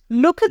saying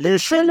look at the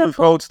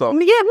withhold stuff.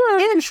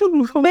 Yeah, you should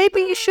withhold.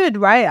 Maybe you should,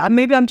 right?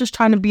 Maybe I'm just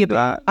trying to be a bit...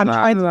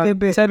 trying to be a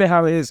bit... Tell me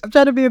how it is. I'm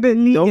trying to be a bit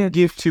lenient. Don't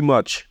give too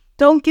much.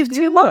 Don't give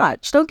too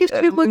much. Don't give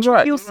too much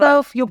of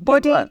yourself, your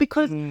body,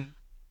 because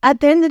at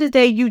the end of the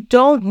day, you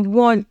don't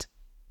want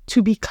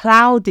to be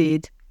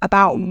clouded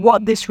about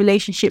what this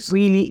relationship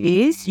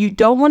really is. You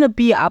don't want to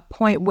be at a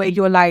point where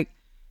you're like,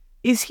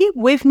 is he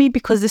with me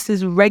because this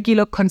is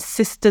regular,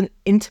 consistent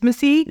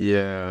intimacy?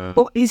 Yeah.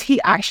 Or is he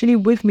actually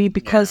with me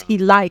because he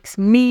likes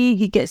me,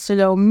 he gets to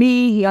know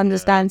me, he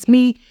understands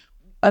me?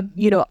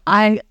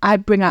 I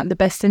bring out the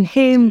best in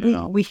him.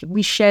 Yeah.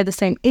 We share the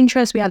same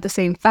interests. We have the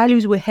same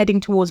values. We're heading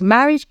towards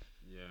marriage.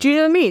 Yeah. Do you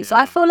know what I mean? Yeah. So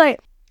I feel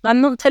like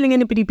I'm not telling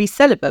anybody to be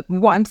celibate.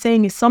 What I'm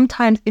saying is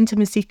sometimes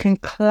intimacy can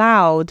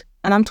cloud,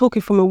 and I'm talking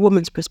from a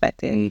woman's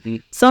perspective. Mm-hmm.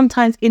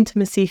 Sometimes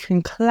intimacy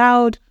can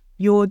cloud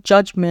your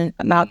judgment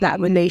about that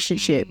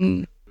relationship.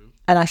 Mm-hmm.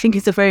 And I think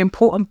it's a very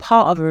important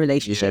part of a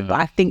relationship, but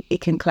I think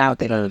it can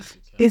cloud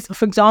it.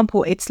 For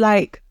example, it's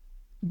like,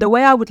 the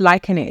way I would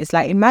liken it is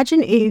like,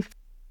 imagine if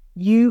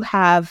you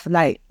have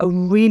like a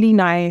really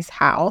nice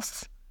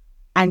house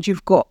and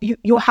you've got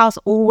your house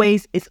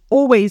is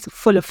always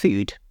full of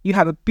food. You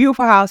have a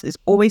beautiful house, it's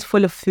always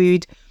full of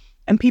food,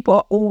 and people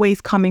are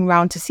always coming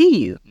round to see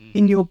you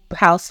in your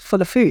house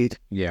full of food.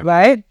 Yeah.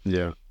 Right?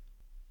 Yeah.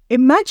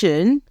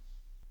 Imagine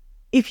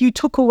if you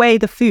took away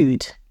the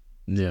food.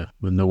 Yeah,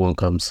 when no one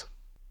comes.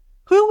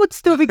 Who would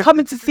still be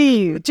coming to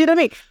see you? Do you know what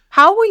I mean?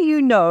 How will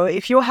you know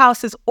if your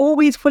house is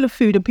always full of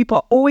food and people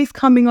are always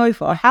coming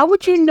over? How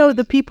would you know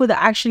the people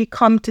that actually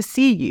come to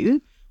see you,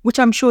 which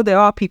I'm sure there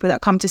are people that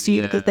come to see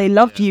you because they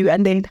love you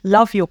and they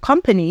love your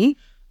company,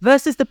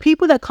 versus the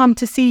people that come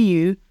to see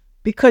you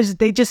because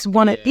they just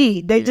want to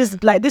eat. They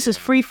just like, this is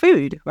free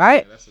food,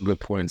 right? That's a good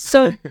point.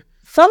 So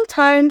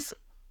sometimes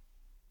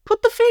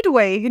put the food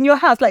away in your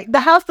house. Like, the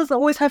house doesn't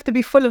always have to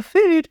be full of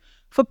food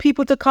for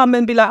people to come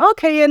and be like,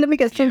 okay, yeah, let me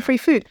get some free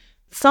food.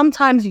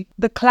 Sometimes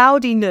the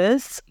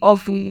cloudiness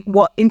of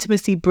what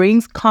intimacy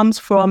brings comes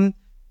from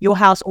your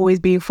house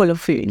always being full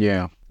of food.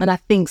 Yeah. And I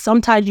think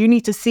sometimes you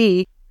need to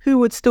see who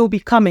would still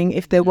be coming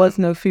if there was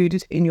no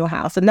food in your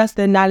house. And that's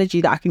the analogy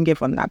that I can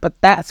give on that. But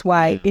that's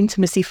why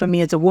intimacy for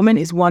me as a woman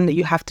is one that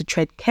you have to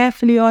tread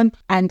carefully on.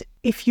 And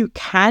if you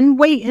can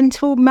wait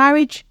until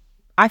marriage,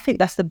 I think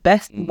that's the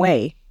best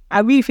way. I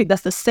really think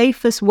that's the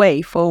safest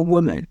way for a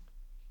woman.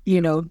 You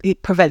know,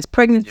 it prevents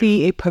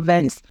pregnancy, it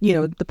prevents,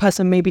 the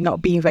person maybe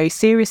not being very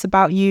serious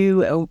about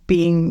you or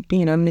being,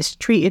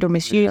 mistreated or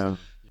misused. Yeah.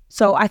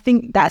 So I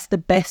think that's the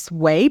best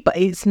way, but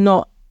it's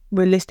not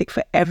realistic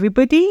for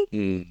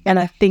everybody. And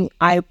I think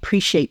I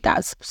appreciate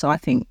that. So I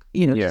think,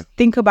 just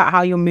think about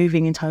how you're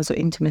moving in terms of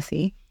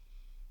intimacy.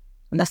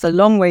 And that's a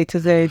long way to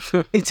say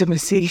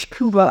intimacy,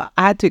 but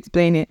I had to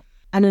explain it.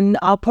 And then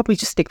I'll probably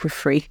just stick with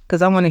 3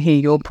 because I want to hear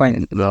your point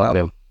as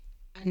well.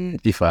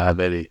 If I have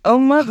any. Oh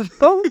my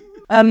God.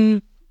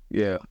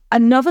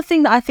 Another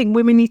thing that I think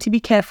women need to be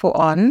careful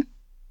on,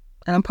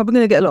 and I'm probably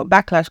going to get a lot of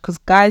backlash because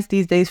guys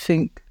these days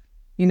think,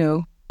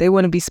 they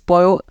want to be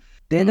spoiled,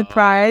 they're the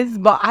prize,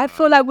 but I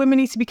feel like women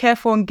need to be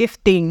careful on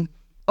gifting,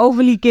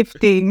 overly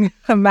gifting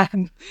a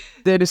man.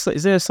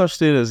 Is there such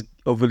thing as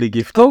overly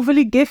gifting?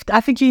 Overly gift,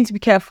 I think you need to be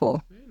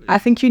careful. Really? I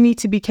think you need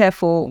to be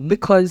careful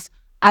because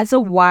as a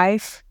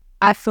wife,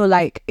 I feel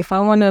like if I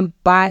want to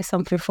buy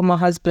something for my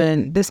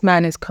husband, this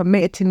man is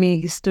committed to me.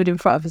 He stood in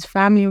front of his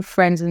family and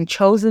friends and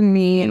chosen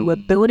me, and we're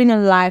building a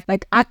life.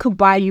 Like, I could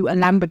buy you a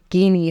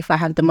Lamborghini if I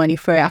had the money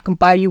for it. I can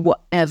buy you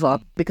whatever,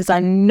 because I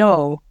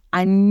know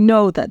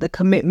that the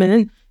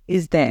commitment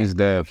is there. Is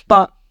there.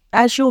 But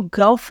as your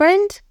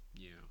girlfriend,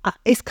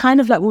 it's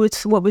kind of like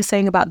what we're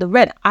saying about the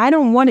rent. I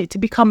don't want it to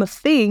become a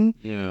thing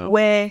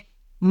where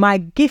my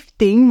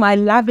gifting, my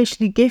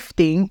lavishly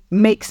gifting,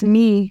 makes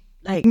me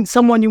like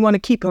someone you want to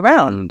keep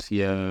around.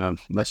 Yeah,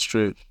 that's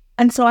true.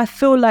 And so I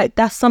feel like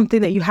that's something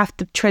that you have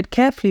to tread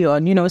carefully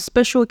on. You know,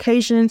 special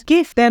occasions,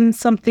 give them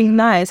something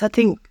nice. I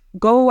think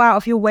go out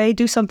of your way,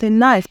 do something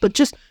nice, but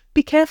just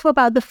be careful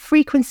about the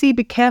frequency.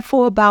 Be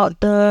careful about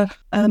the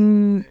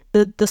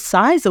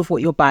size of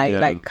what you're buying,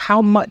 like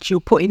how much you're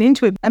putting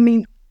into it. I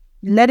mean,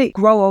 let it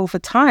grow over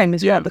time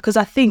as well, because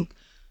I think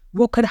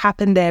what could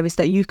happen there is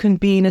that you can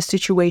be in a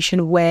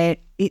situation where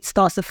it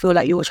starts to feel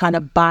like you're trying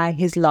to buy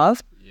his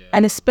love.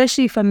 And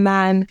especially if a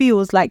man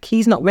feels like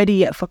he's not ready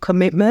yet for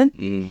commitment,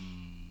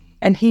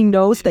 and he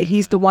knows that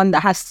he's the one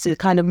that has to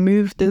kind of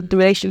move the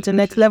relation to the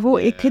next level,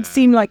 it could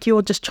seem like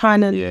you're just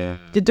trying to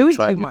do it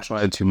too much.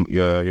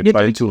 You're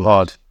trying too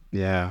hard.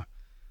 Yeah,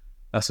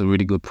 that's a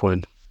really good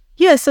point.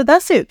 Yeah, so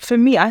that's it for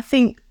me. I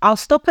think I'll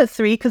stop at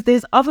 3, because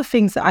there's other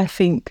things that I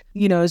think,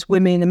 you know, as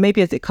women, and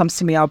maybe as it comes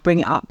to me, I'll bring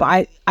it up.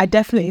 But I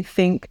definitely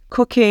think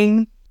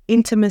cooking,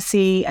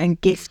 intimacy, and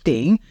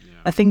gifting,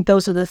 I think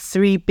those are the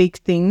 3 big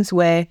things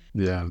where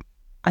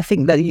I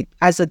think that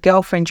as a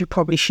girlfriend, you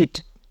probably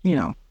should, you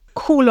know,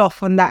 cool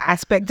off on that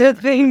aspect of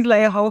things,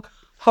 like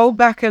hold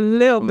back a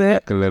little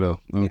bit.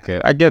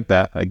 Okay, I get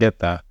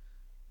that.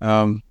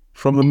 From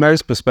a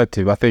marriage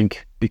perspective, I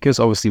think because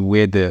obviously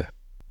we're the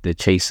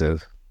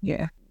chasers.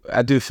 Yeah.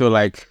 I do feel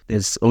like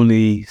there's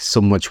only so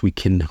much we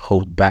can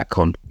hold back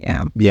on.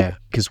 Yeah,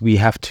 because we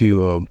have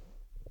to.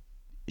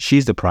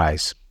 She's the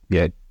prize.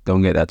 Yeah,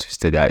 don't get that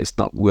twisted. It's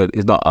not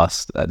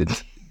us.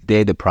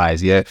 They're the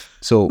prize. Yeah.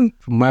 So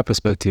from my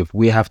perspective,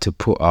 we have to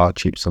put our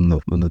chips on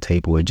the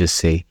table and just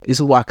say, this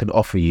is what I can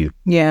offer you.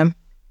 Yeah.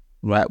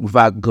 Right,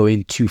 without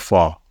going too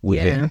far with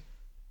it.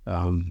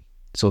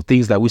 So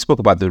things that we spoke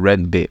about the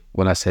rent bit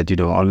when I said, you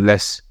know,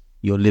 unless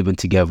you're living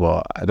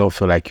together, I don't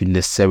feel like you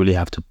necessarily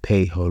have to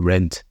pay her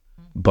rent,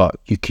 but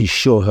you can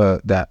show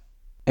her that.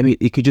 I mean,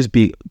 it could just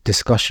be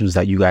discussions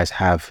that you guys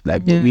have.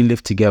 Like, we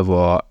live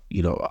together,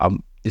 you know,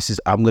 I'm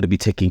going to be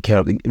taking care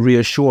of it.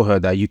 Reassure her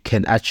that you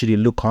can actually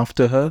look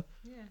after her.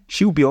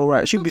 She'll be all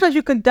right. Sometimes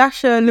you can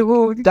dash her a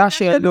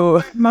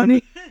little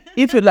money.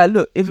 If it like,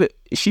 look,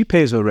 she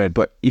pays her rent,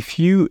 but if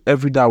you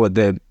every now and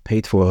then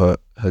paid for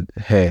her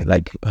hair,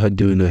 like her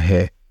doing her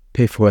hair,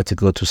 pay for her to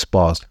go to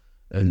spas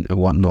and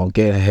whatnot,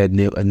 get her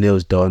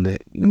nails done,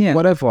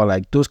 whatever,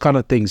 like those kind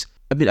of things.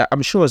 I mean,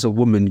 I'm sure as a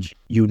woman,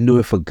 you know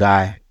if a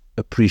guy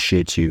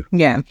appreciates you.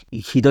 Yeah.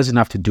 He doesn't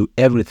have to do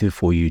everything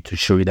for you to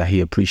show you that he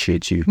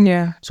appreciates you.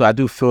 Yeah. So I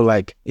do feel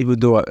like, even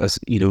though as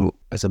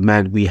a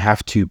man, we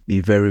have to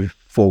be very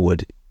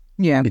forward.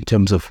 Yeah. In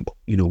terms of,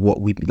 you know,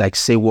 what we like,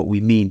 say what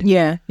we mean.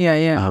 Yeah.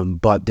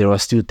 But there are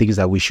still things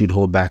that we should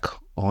hold back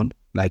on.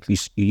 Like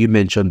you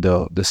mentioned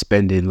the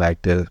spending,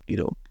 like the, you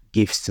know,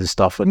 gifts and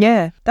stuff.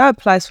 Yeah, that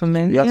applies for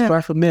men. Yeah,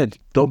 applies for men.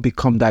 Don't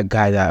become that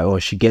guy that,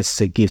 she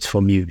gets a gift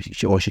from you,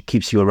 or she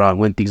keeps you around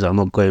when things are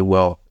not going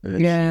well.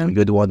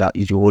 You're the one that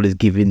you're always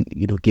giving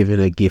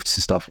her gifts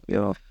and stuff.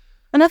 Yeah.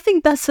 And I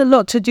think that's a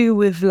lot to do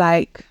with,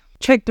 like,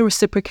 check the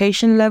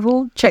reciprocation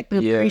level, check the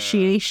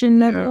appreciation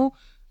level.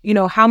 You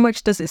know, how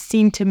much does it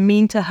seem to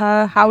mean to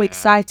her? How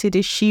excited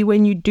is she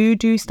when you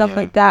do stuff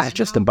like that? It's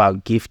just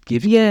about gift.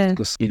 Yeah.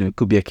 Because, you know, it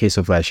could be a case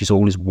of like she's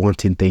always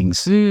wanting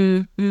things.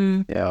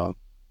 Yeah.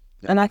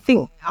 And I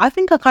think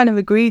I kind of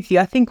agree with you.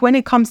 I think when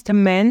it comes to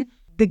men,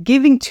 the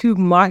giving too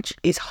much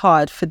is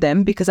hard for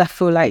them, because I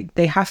feel like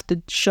they have to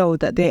show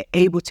that they're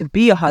able to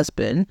be a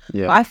husband.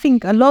 Yeah. But I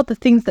think a lot of the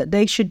things that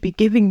they should be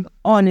giving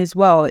on as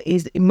well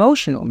is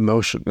emotional.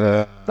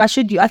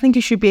 I think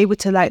you should be able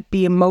to, like,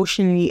 be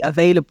emotionally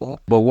available.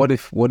 But what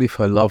if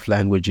her love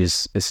language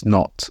is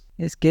not?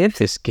 It's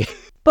gifts. It's gift.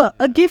 But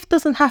a gift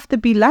doesn't have to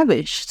be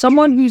lavish.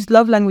 Someone whose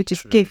love language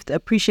is gift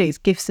appreciates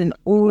gifts in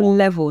all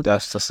levels.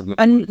 That's a good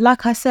And point.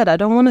 like I said, I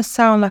don't want to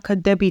sound like a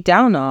Debbie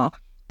Downer.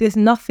 There's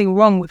nothing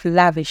wrong with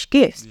lavish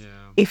gifts.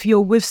 If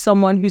you're with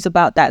someone who's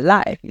about that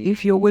life,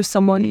 if you're with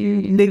someone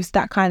who lives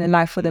that kind of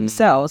life for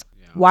themselves,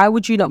 why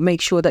would you not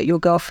make sure that your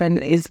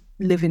girlfriend is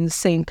living the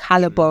same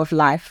caliber of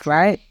life,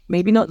 right?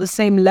 Maybe not the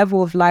same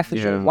level of life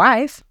as your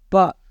wife,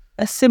 but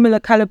a similar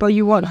caliber.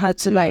 You want her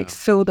to like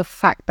feel the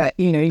fact that,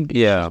 you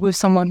know, with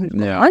someone who's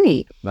got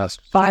money. But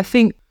I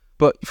think,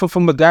 but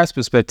from a guy's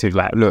perspective,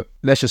 like, look,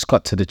 let's just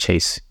cut to the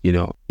chase. You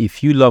know,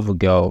 if you love a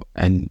girl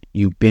and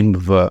you've been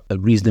with her a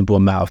reasonable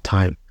amount of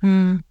time,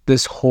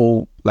 this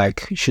whole,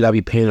 like, should I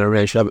be paying her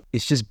rent?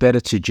 It's just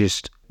better to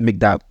just make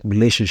that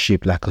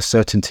relationship like a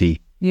certainty.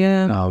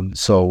 Yeah.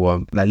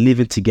 So like,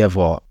 living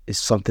together is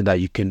something that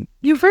you can.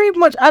 You're very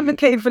much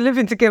advocating for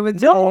living together.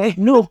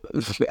 No.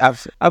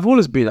 I've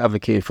always been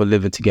advocating for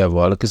living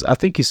together because I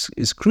think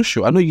it's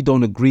crucial. I know you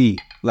don't agree.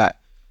 Like,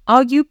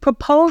 Are you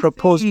proposing?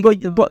 Propose,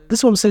 but this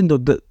is what I'm saying though.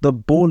 The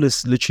ball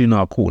is literally in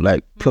our court.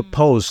 Like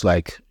propose,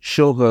 like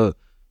show her,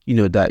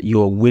 that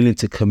you're willing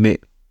to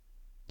commit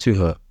to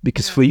her.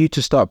 Because for you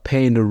to start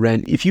paying the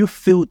rent, if you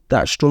feel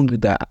that strongly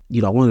that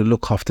I want to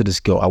look after this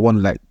girl, I want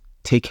to like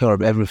take care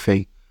of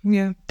everything.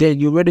 Yeah. Then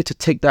you're ready to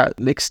take that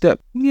next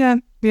step. Yeah.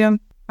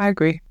 I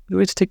agree. You're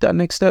ready to take that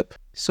next step.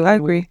 So I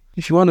agree.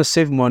 If you want to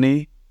save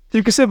money,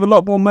 you can save a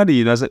lot more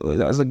money. As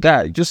a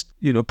guy, just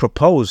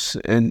propose,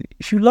 and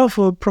if you love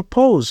her,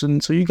 propose,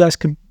 and so you guys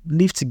can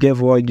live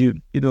together,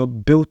 and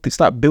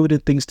start building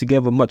things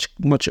together much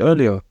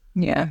earlier.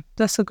 Yeah,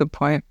 that's a good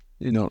point.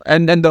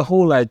 And then the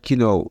whole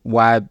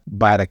why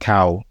buy the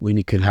cow when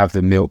you can have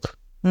the milk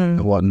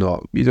and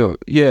whatnot.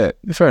 Yeah,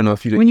 fair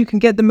enough. When you can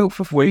get the milk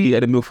for free. When you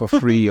get the milk for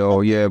free,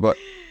 but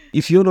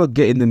if you're not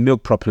getting the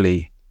milk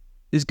properly,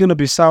 it's gonna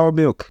be sour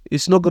milk.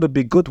 It's not gonna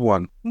be good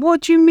one. What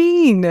do you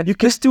mean? You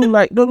can still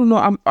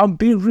no. I'm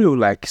being real.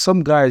 Like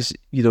some guys,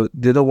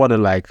 they don't want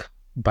to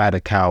buy the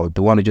cow.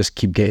 They want to just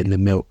keep getting the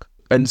milk.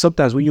 And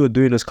sometimes when you're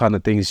doing those kind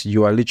of things,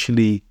 you are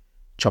literally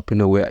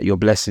chopping away at your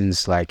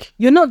blessings. Like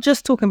you're not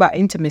just talking about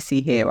intimacy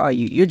here, are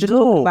you? You're just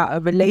talking about a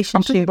relationship.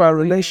 I'm talking about a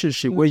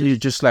relationship where you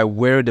just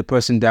wear the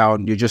person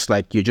down. You're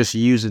just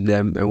using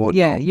them and what.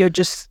 Yeah, you're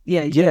just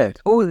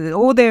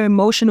all their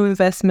emotional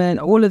investment,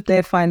 all of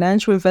their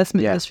financial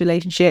investment in this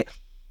relationship,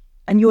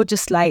 and you're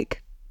just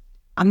like,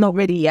 I'm not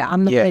ready yet.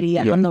 I'm not ready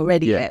yet. I'm not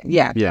ready yet.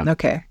 Yeah.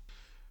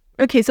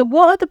 Okay. So,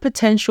 what are the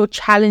potential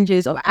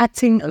challenges of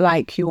acting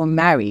like you're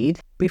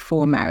married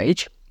before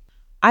marriage?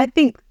 I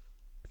think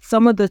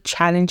some of the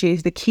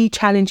key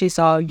challenges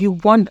are you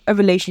want a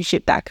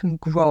relationship that can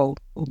grow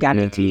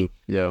organically.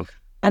 Yeah.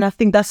 And I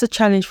think that's a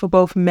challenge for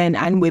both men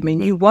and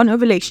women. You want a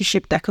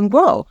relationship that can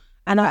grow.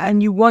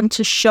 And you want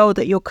to show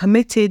that you're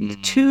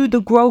committed to the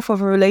growth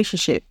of a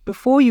relationship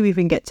before you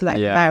even get to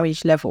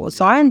marriage level.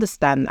 So I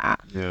understand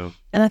that. Yeah.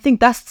 And I think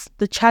that's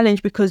the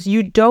challenge because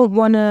you don't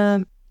want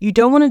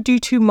to do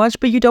too much,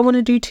 but you don't want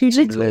to do too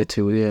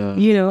little.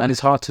 Yeah. And it's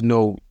hard to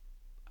know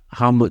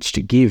how much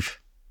to give.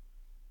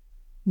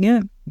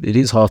 Yeah. It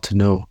is hard to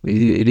know.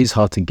 It is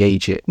hard to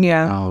gauge it.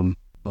 Yeah.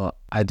 But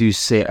I do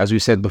say, as we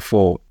said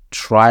before,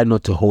 try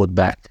not to hold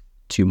back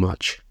too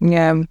much.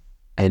 Yeah.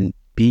 And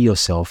be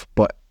yourself.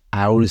 But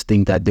I always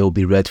think that there will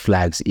be red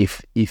flags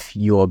if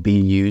you're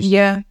being used.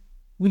 Yeah.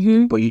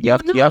 Mm-hmm. But you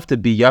have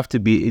to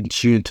be in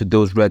tune to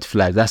those red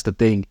flags. That's the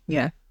thing.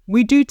 Yeah.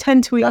 We do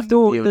tend to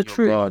ignore the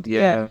truth. God,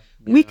 yeah.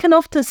 We can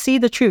often see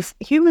the truth.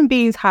 Human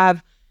beings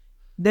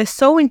they're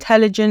so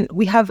intelligent.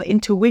 We have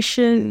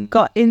intuition,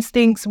 gut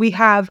instincts. We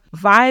have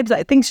vibes.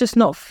 Like things just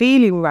not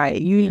feeling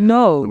right.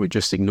 We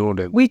just ignore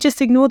them.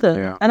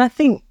 Yeah. And I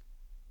think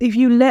if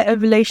you let a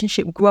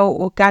relationship grow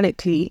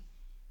organically,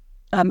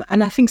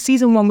 and I think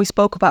season 1 we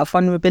spoke about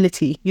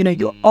vulnerability.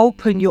 You're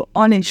open, you're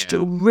honest,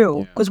 you're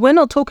real. Because we're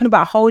not talking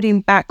about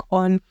holding back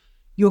on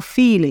your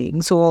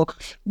feelings or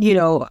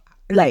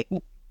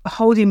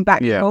holding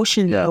back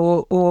emotion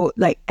or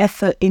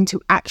effort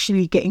into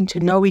actually getting to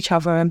know each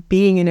other and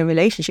being in a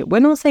relationship. We're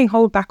not saying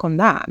hold back on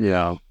that.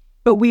 Yeah.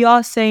 But we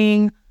are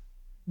saying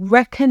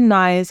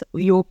recognize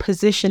your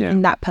position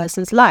in that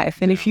person's life.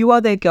 And if you are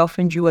their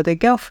girlfriend, you are their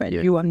girlfriend.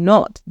 You are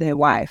not their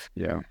wife.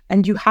 Yeah.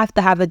 And you have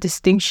to have a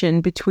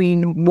distinction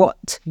between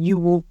what you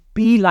will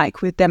be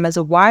like with them as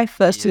a wife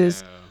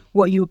versus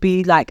what you'll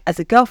be like as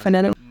a girlfriend.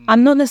 And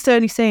I'm not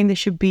necessarily saying there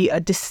should be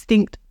a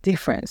distinct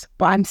difference,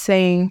 but I'm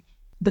saying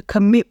the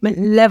commitment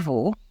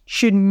level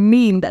should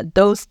mean that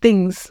those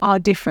things are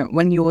different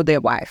when you're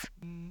their wife.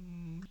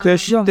 There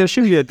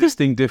should be a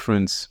distinct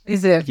difference.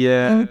 Is it?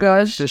 Yeah. Oh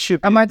gosh. There should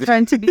be. Am I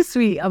trying to be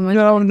sweet?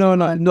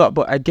 No.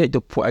 But I get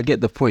the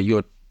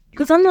point.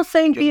 Because I'm not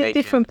saying be a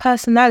different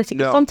personality.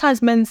 No.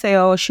 Sometimes men say,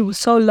 "Oh, she was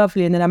so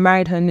lovely, and then I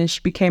married her, and then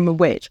she became a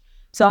witch."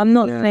 So I'm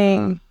not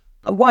saying.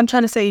 What I'm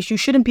trying to say is you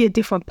shouldn't be a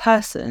different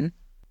person.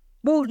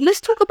 Well,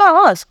 let's talk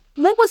about us.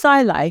 What was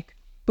I like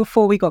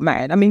before we got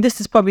married? I mean,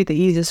 this is probably the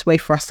easiest way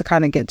for us to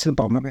kind of get to the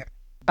bottom of it.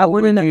 I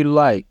wouldn't know. You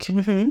like?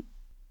 Mm-hmm.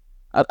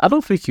 I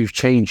don't think you've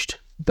changed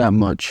that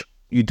much.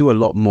 You do a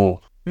lot more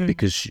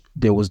because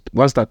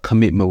once that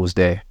commitment was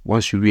there,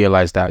 once you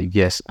realized that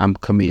yes, I'm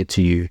committed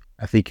to you,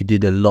 I think you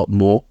did a lot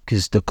more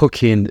because the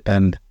cooking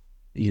and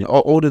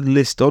all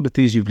the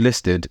things you've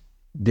listed,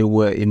 they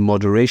were in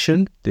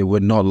moderation. They were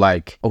not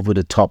like over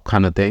the top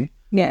kind of thing.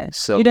 Yeah.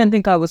 So you don't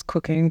think I was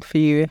cooking for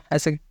you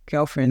as a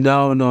girlfriend?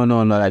 No.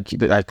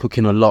 Like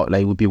cooking a lot.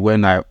 Like it would be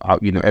when I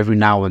every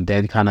now and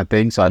then kind of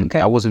thing. So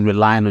I wasn't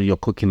relying on your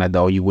cooking like that,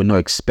 or you were not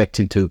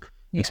expected to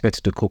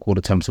cook all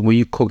the time. So when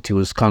you cooked, it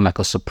was kind of like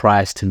a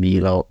surprise to me,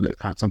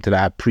 like something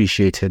that I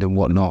appreciated and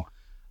whatnot.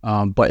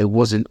 But it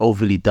wasn't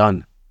overly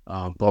done.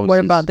 But what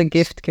about the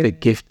gift giving?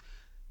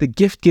 The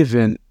gift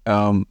giving.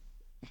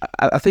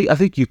 I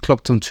think you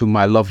clocked onto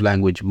my love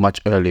language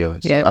much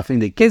earlier. So yeah, I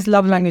think his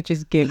love language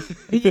is give.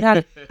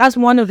 That's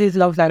one of his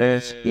love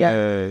languages.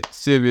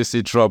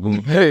 Seriously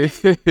trouble. Hey,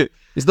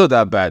 it's not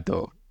that bad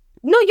though.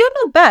 No, you're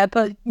not bad,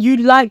 but you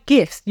like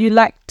gifts. You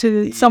like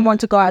someone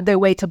to go out their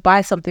way to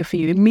buy something for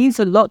you. It means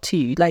a lot to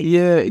you. Like,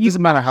 Yeah, it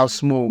doesn't matter how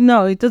small.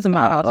 no, it doesn't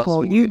matter how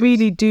small. You it is.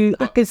 really do.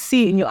 I can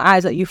see it in your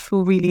eyes that you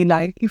feel really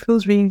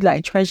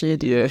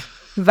treasured, Yeah.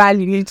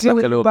 valued.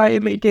 Like a little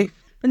baby.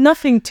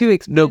 Nothing too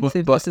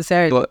expensive but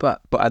necessarily,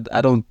 but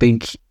I don't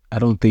think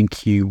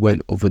you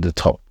went over the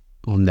top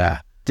on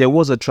that. There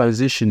was a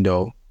transition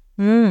though.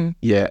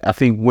 Yeah, I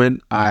think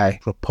when I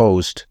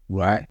proposed,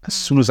 right? As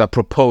soon as I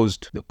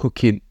proposed, the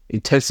cooking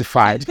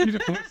intensified.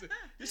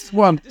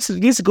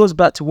 This goes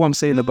back to what I'm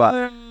saying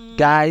about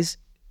guys,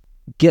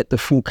 get the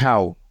full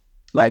cow.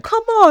 Like,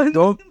 come on,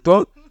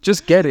 don't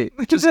just get it.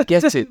 Just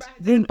get it.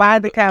 Didn't buy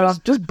the cow.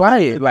 Just buy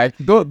it. Like,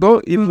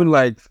 don't even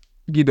like,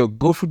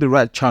 go through the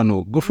right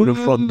channel, go through the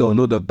front door,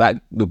 not the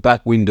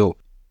back window.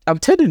 I'm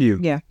telling you.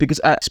 Yeah. Because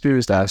I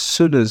experienced that as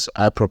soon as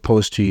I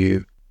proposed to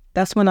you.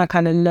 That's when I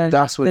kind of learned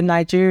the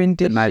Nigerian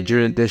dishes. The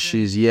Nigerian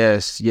dishes,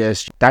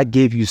 yes. That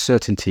gave you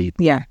certainty.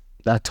 Yeah.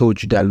 That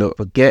told you that, look,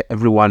 forget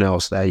everyone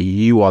else, that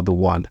you are the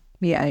one.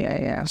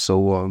 Yeah.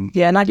 So,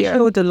 and I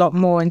chilled a lot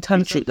more in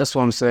terms of... That's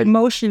what I'm saying.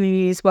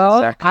 Emotionally as well.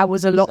 Exactly. I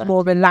was a lot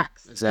more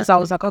relaxed. Because I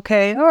was like,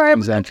 okay, all right.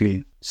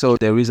 Exactly. So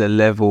there is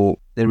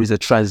a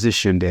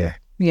transition there.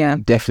 Yeah.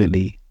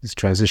 Definitely, it's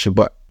transition.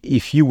 But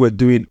if you were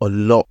doing a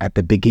lot at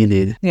the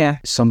beginning,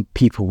 some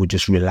people would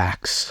just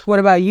relax. What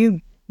about you?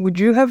 Would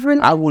you have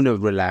relaxed? I wouldn't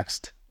have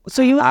relaxed.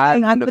 So you were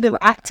saying I could have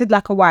acted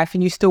like a wife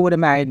and you still would have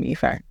married me,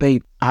 fair?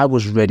 Babe, I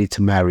was ready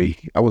to marry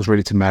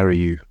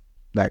you.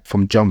 Like,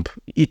 from jump.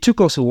 It took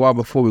us a while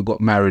before we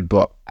got married,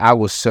 but I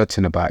was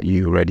certain about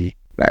you already.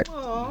 Like,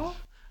 aww.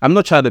 I'm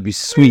not trying to be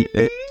sweet.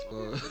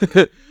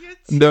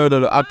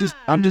 No.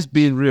 I'm just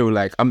being real.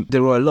 Like,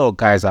 there are a lot of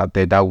guys out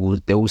there that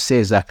will say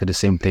exactly the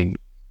same thing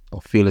or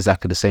feel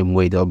exactly the same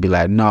way. They'll be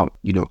like, no,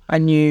 I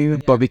knew.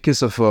 But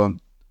because of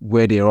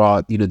where they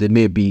are, they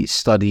may be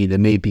studying, they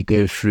may be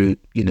going through,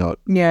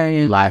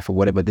 life or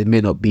whatever. They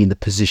may not be in the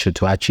position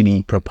to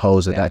actually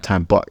propose at that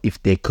time. But if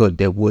they could,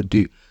 they would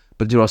do.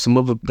 But there are some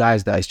other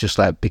guys that it's just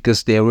like,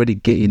 because they're already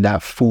getting the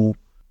full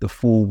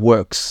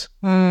works.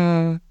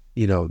 They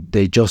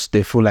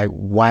feel like,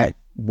 why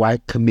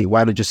commit?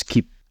 Why not just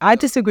keep? I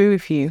disagree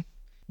with you.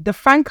 The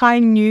Frank I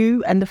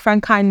knew and the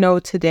Frank I know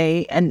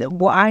today, and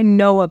what I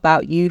know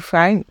about you,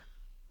 Frank,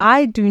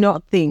 I do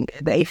not think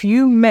that if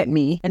you met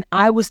me and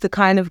I was the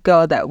kind of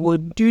girl that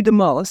would do the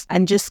most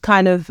and just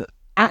kind of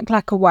act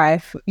like a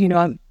wife,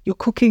 you're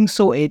cooking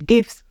sorted,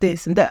 gifts,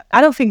 this and that,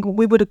 I don't think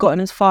we would have gotten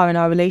as far in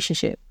our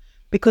relationship.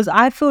 Because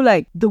I feel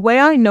like the way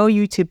I know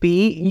you to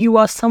be, you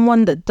are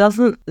someone that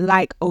doesn't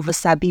like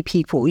over-savvy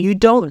people. You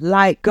don't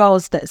like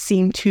girls that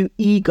seem too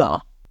eager.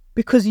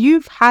 Because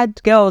you've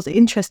had girls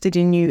interested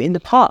in you in the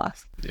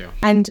past. Yeah.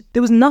 And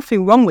there was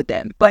nothing wrong with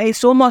them. But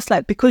it's almost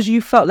like because you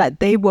felt like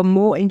they were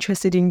more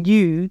interested in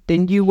you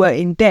than you were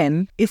in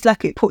them, it's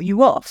like it put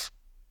you off.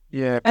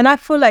 Yeah. And I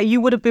feel like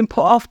you would have been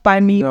put off by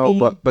me. No,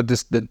 but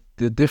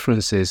the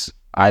difference is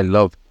I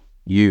love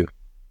you.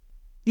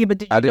 Yeah,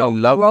 but I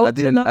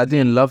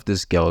didn't love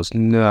these girls.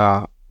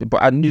 Nah.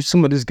 But I knew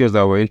some of these girls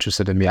that were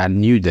interested in me. I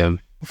knew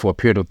them for a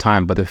period of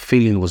time, but the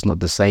feeling was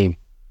not the same.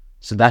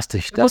 So that's the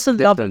It wasn't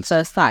love at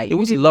first sight. It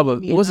wasn't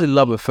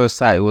love at first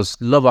sight. It was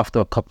love after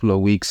a couple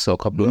of weeks or a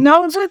couple of...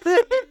 No,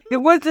 it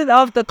wasn't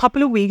after a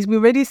couple of weeks. We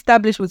already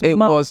established it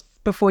was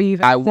before you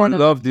even... I would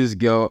love this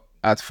girl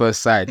at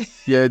first sight.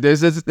 Yeah,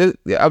 there's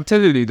I'm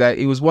telling you that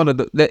it was one of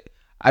the...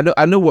 I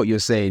know what you're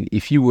saying.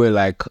 If you were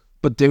like...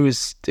 But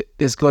there's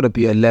got to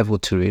be a level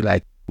to it.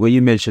 Like, when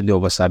you mentioned the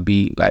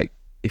wasabi, like,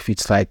 if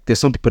it's like... There's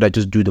some people that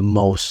just do the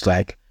most,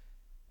 like...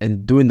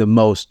 And doing the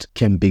most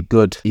can be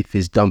good if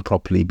it's done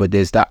properly. But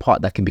there's that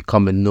part that can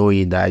become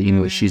annoying that,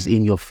 she's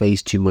in your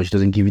face too much,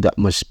 doesn't give you that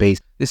much space.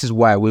 This is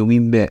why when we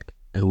met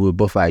and we were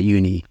both at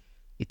uni,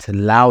 it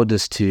allowed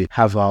us to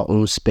have our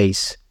own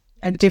space.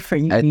 At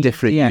different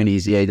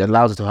unis. Yeah, it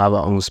allows us to have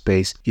our own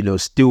space,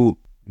 still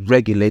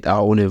regulate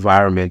our own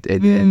environment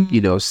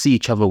and see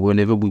each other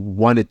whenever we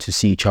wanted to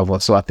see each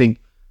other. So I think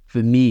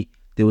for me,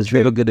 there was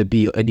never going to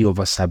be any of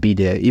us be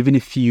there. Even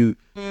if you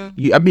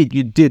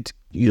did,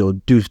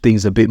 do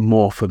things a bit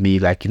more for me.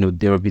 Like,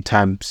 there will be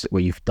times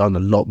where you've done a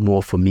lot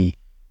more for me.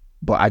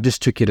 But I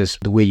just took it as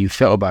the way you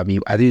felt about me.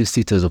 I didn't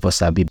see it as a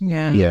wasabi.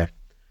 Yeah.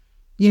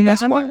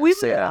 That's why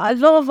a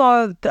lot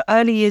of the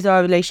early years of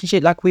our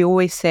relationship, like we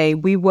always say,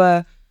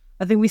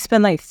 I think we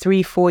spent like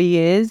 3-4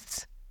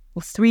 years,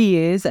 or 3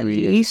 years at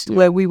least,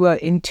 where we were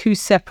in two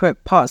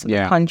separate parts of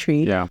the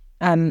country. Yeah.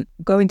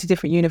 Going to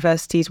different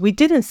universities. We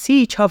didn't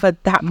see each other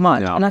that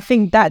much. No. And I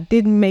think that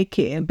did make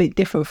it a bit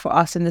different for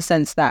us in the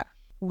sense that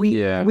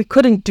we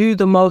couldn't do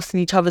the most in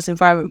each other's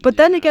environment. But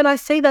then again, I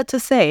say that to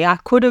say I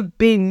could have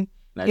been,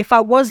 like, if I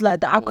was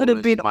like that, I could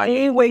have been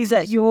always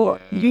at your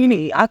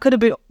uni. I could have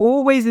been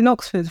always in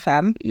Oxford,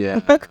 fam. Yeah.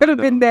 I could have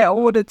been there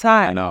all the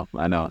time.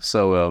 I know.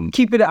 So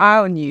keeping an eye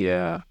on you.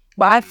 Yeah.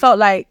 But I felt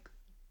like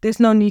there's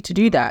no need to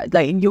do that.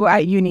 Like, you're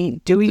at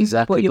uni doing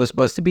what you're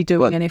supposed to be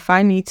doing, and if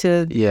I need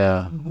to,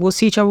 we'll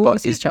see each other. We'll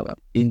see each other.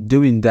 In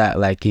doing that,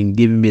 like in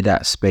giving me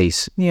that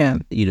space,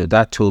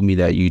 that told me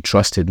that you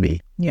trusted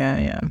me.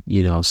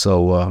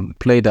 So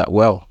play that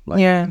well.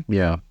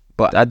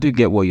 But I do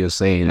get what you're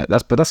saying.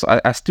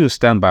 I still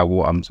stand by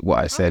what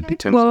I said in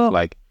terms of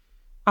like,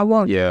 I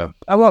won't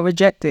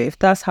reject it if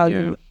that's how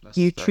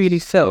you truly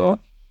feel.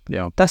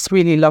 That's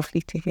really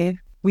lovely to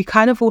hear. We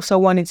kind of also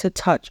wanted to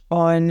touch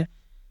on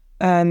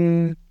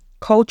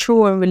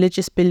cultural and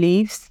religious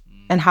beliefs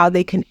and how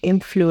they can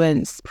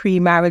influence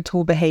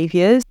premarital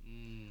behaviors.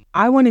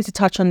 I wanted to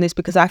touch on this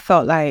because I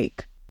felt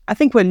like I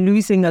think we're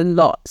losing a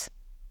lot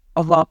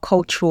of our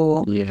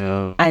cultural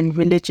and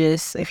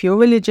religious. If you're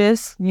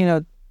religious,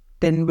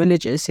 then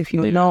religious. If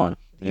you're not,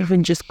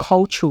 even just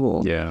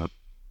cultural.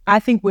 I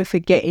think we're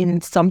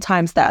forgetting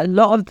sometimes that a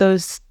lot of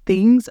those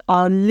things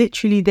are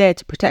literally there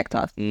to protect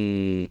us.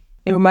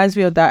 It reminds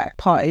me of that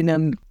part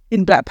in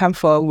Black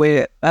Panther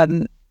where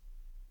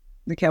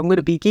okay, I'm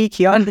gonna be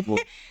geeky on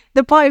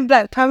the part in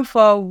Black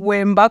Panther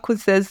where M'Baku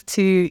says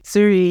to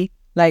Suri,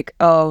 like,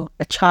 oh,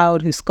 a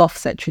child who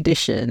scoffs at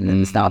tradition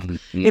and stuff.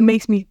 It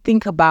makes me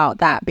think about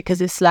that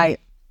because it's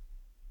like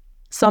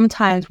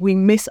sometimes we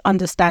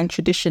misunderstand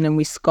tradition and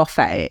we scoff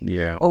at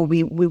it, or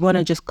we want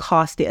to just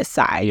cast it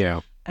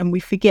aside. And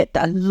we forget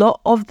that a lot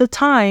of the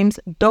times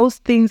those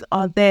things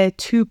are there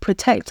to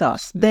protect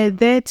us. They're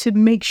there to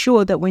make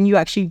sure that when you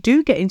actually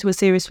do get into a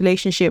serious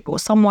relationship or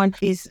someone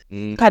is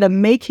kind of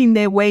making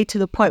their way to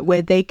the point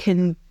where they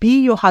can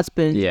be your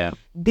husband,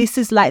 this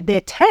is like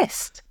their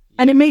test.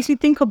 And it makes me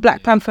think of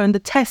Black Panther and the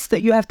tests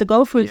that you have to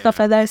go through and stuff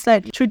like that. It's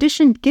like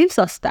tradition gives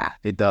us that.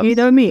 It does. You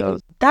know what I mean?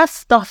 That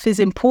stuff is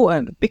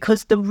important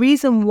because the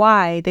reason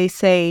why they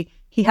say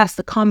he has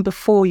to come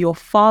before your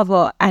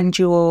father and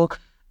your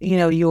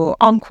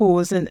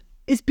uncles, and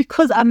it's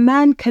because a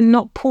man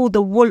cannot pull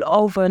the wool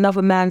over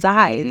another man's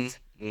eyes,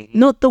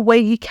 not the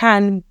way he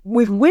can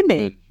with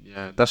women.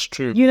 That's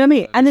true. You know what I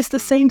mean? And it's the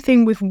same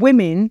thing with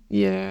women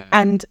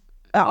and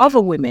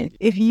other women.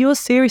 If you're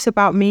serious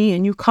about me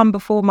and you come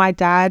before my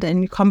dad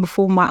and you come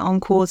before my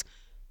uncles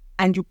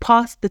and you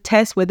pass the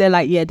test where they're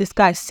like, yeah, this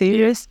guy's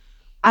serious,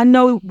 I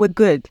know we're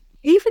good.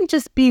 Even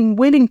just being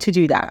willing to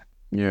do that,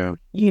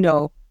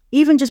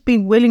 even just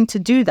being willing to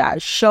do that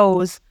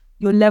shows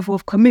your level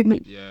of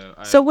commitment.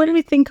 So when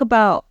we think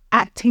about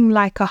acting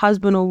like a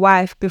husband or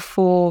wife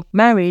before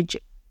marriage,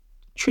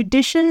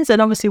 traditions,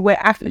 and obviously we're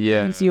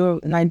Africans, you're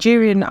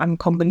Nigerian, I'm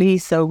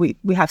Congolese, so we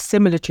have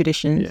similar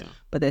traditions,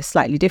 but they're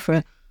slightly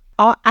different.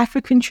 Our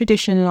African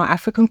tradition and our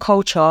African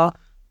culture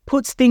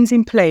puts things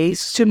in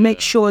place to make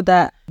sure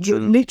that you're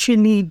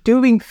literally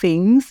doing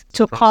things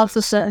to pass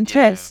a certain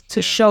test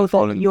to show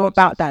that you're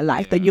about that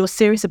life, that you're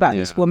serious about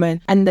this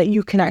woman and that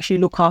you can actually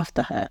look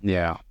after her.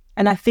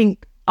 And I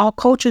think our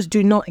cultures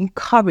do not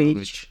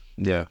encourage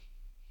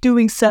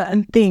doing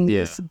certain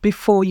things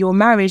before your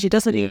marriage. It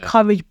doesn't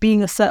encourage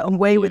being a certain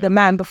way with a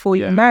man before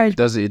your marriage.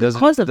 It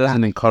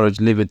doesn't encourage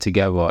living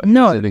together.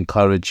 No. It doesn't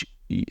encourage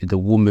the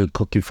woman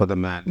cooking for the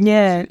man.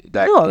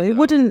 It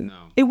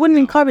wouldn't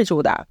encourage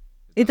all that.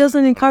 It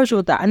doesn't encourage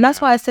all that. And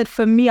that's why I said,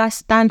 for me, I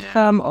stand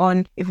firm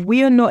on, if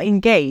we are not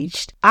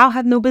engaged, I'll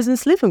have no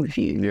business living with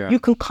you. You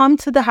can come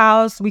to the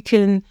house, we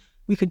can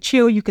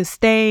chill, you can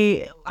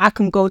stay, I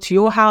can go to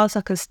your house,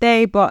 I can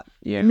stay, but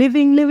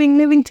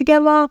living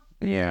together,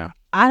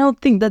 I don't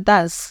think that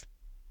that's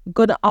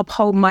gonna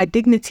uphold my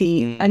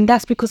dignity. And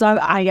that's because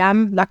I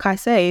am, like I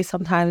say,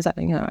 sometimes I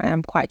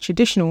am quite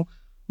traditional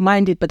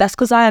minded, but that's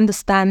because I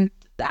understand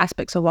the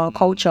aspects of our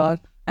culture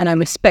and I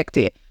respect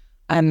it.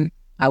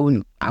 I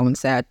wouldn't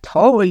say I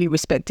totally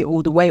respect it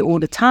all the way, all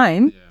the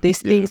time. There's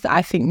things that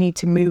I think need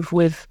to move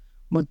with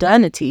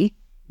modernity.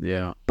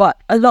 But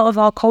a lot of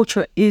our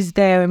culture is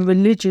there, and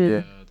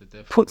religion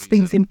puts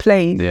things in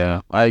place.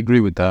 I agree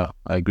with that.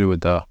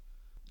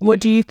 What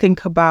do you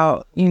think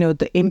about,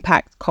 the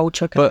impact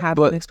culture can have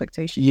on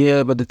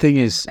expectations? But the thing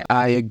is,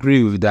 I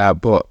agree with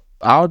that, but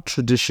our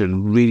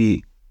tradition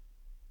really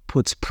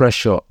puts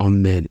pressure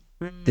on men.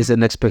 There's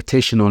an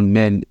expectation on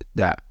men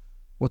that,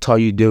 what are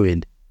you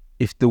doing?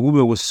 If the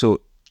woman was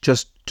so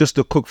just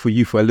to cook for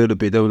you for a little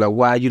bit, they were like,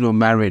 why are you not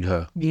marrying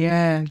her? Do you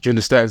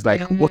understand? It's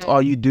like, what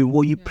are you doing?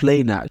 What are you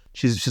playing at?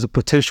 She's a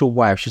potential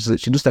wife. She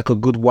looks like a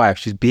good wife.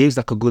 She behaves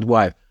like a good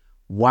wife.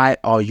 Why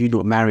are you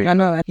not marrying her? I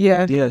know.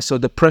 Yeah. So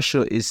the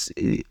pressure is,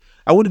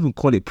 I wouldn't even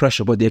call it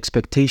pressure, but the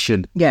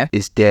expectation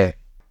is there.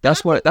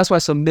 That's why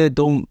some men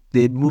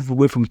they move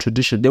away from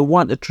tradition. They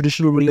want a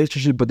traditional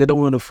relationship, but they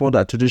don't want to follow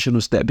that traditional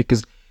step,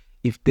 because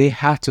if they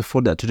have to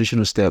follow that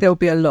traditional step, there'll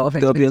be a lot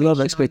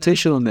of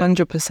expectation on them.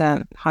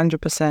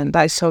 100%.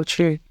 That is so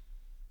true.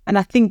 And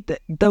I think that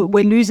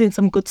we're losing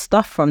some good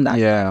stuff from that.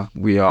 Yeah,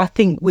 we are. I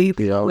think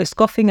we're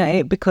scoffing at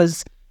it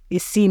because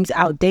it seems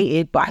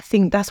outdated, but I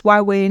think that's why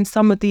we're in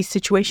some of these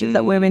situations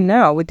that we're in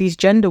now with these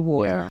gender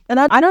wars. And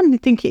I don't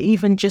think it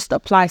even just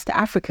applies to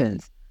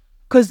Africans.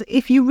 Because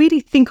if you really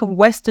think of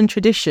Western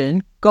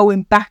tradition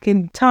going back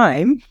in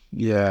time,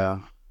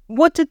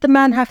 what did the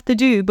man have to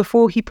do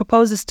before he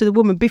proposes to the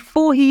woman?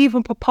 Before he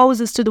even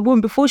proposes to the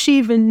woman, before she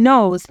even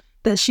knows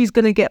that she's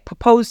going to get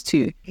proposed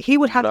to, he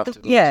would have to, go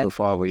to the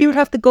father, he would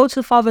have to go to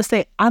the father and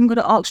say, I'm going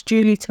to ask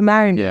Julie to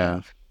marry me.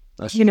 Yeah.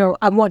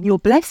 I want your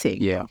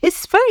blessing. Yeah.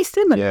 It's very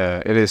similar.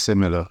 Yeah, it is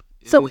similar.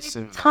 So it's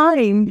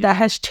time that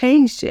has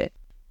changed it.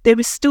 There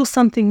is still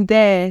something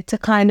there to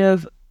kind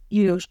of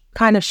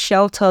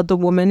shelter the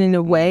woman in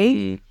a way.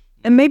 Mm-hmm.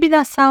 And maybe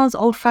that sounds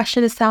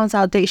old-fashioned, it sounds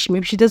outdated.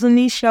 Maybe she doesn't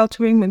need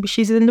sheltering. Maybe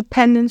she's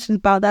independent. She's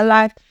about that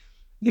life.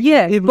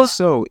 Yeah, Even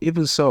so,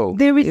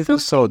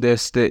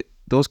 there's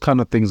those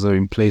kind of things are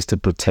in place to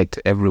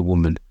protect every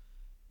woman,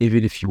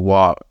 even if you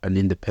are an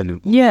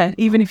independent woman. Yeah,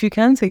 even if you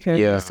can take care of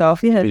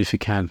yourself. Yeah, even if you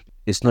can.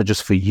 It's not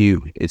just for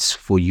you, it's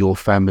for your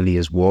family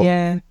as well.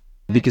 Yeah.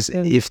 Because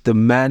if the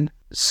man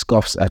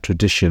scoffs at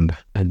tradition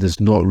and does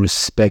not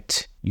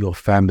respect your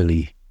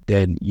family,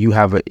 then you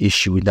have an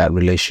issue in that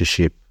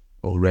relationship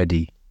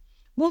already.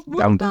 Well,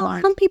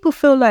 some people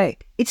feel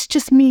like it's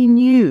just me and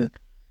you.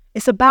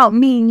 It's about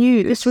me and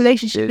you. This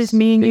relationship is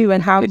me and you,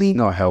 and how it's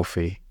not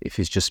healthy if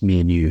it's just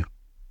me and you.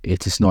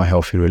 It is not a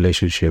healthy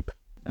relationship.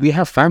 We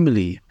have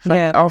family.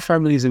 Our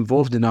family is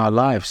involved in our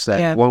lives,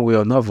 one way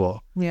or another.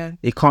 Yeah.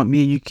 It can't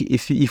mean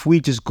if we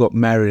just got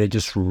married and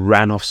just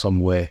ran off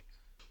somewhere,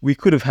 we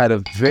could have had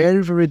a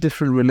very, very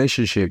different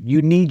relationship.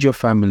 You need your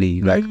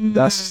family. Like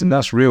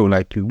that's real.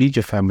 Like you need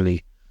your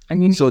family.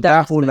 And you need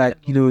that whole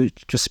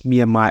just me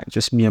and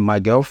my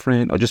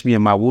girlfriend or just me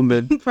and my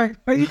woman. Why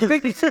are you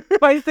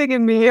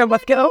thinking me and my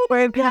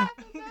girlfriend?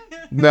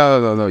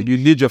 No. You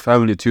need your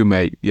family too,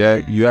 mate. Yeah,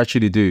 you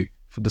actually do,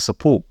 for the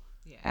support.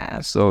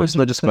 Yeah. So it's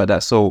not just about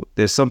that. So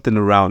there's something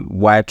around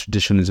why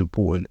tradition is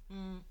important,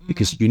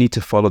 because you need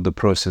to follow the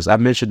process. I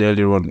mentioned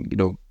earlier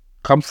on,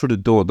 come through the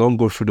door, don't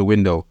go through the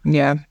window.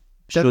 Yeah.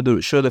 Show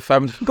the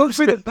family. Go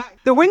through the back.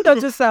 The window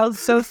just sounds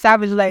so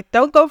savage. Like,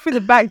 don't go through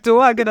the back door.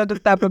 I can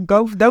understand, but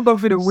don't go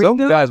through the window.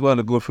 Some guys want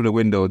to go through the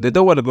window. They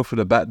don't want to go through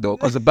the back door,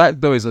 because the back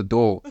door is a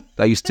door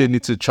that you still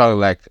need to try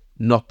to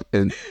knock,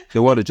 and they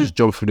want to just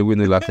jump through the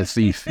window like a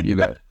thief. You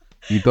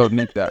don't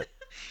need that.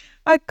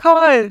 I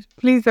can't.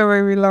 Please don't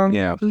make me long.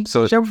 Yeah.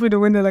 So jump through the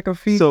window like a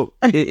thief. So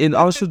in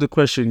answer to the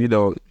question,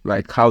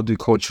 how do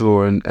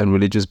cultural and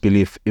religious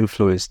belief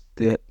influence?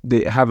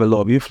 They have a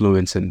lot of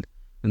influence in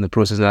the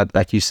process. And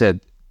like you said,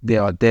 they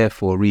are there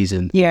for a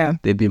reason. Yeah.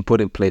 They've been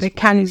put in place. They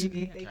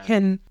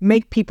can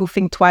make people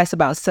think twice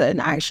about certain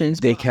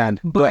actions. They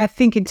can. But I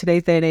think in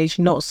today's day and age,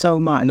 not so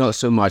much. Not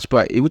so much,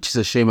 but which is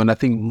a shame. And I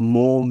think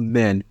more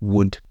men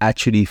would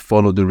actually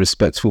follow the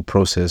respectful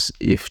process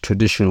if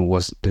tradition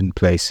was in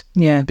place.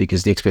 Yeah.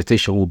 Because the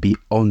expectation will be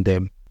on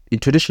them. In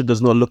tradition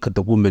does not look at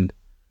the woman.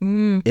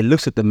 It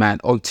looks at the man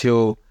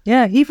until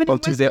they're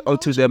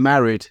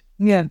married.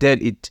 Yeah.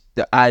 Then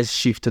the eyes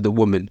shift to the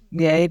woman.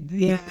 Yeah.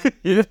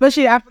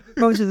 Especially African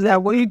cultures.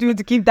 What are you doing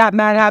to keep that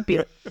man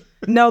happy?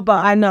 No,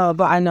 but I know.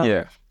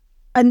 Yeah.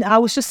 And I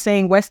was just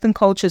saying Western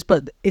cultures,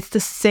 but it's the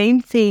same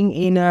thing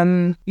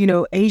in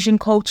Asian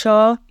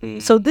culture.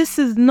 So this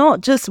is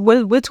not just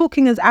we're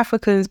talking as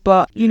Africans,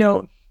 but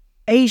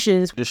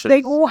Asians,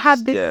 they all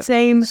have the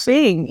same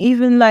thing.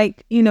 Even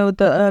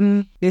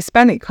the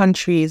Hispanic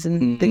countries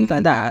and things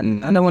like that.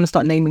 And I don't want to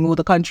start naming all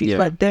the countries,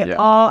 but there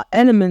are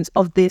elements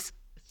of this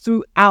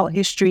throughout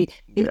history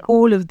in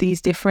all of these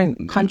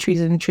different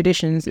countries and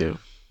traditions. Yeah.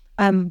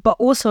 But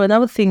also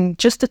another thing,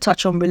 just to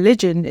touch on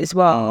religion as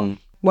well.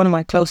 One of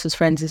my closest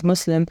friends is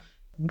Muslim.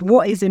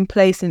 What is in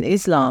place in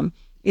Islam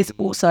is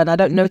also, and I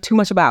don't know too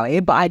much about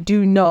it, but I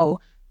do know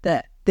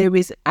that there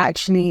is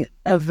actually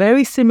a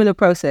very similar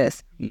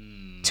process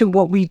to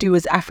what we do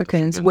as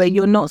Africans, where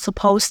you're not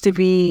supposed to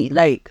be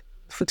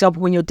for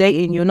example, when you're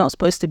dating, you're not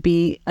supposed to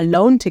be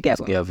alone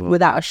together.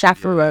 Without a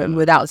chaperone,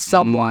 without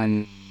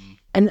someone.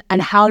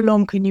 And how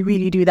long can you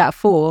really do that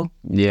for?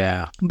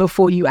 Yeah.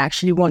 Before you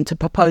actually want to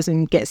propose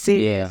and get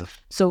serious. Yeah.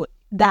 So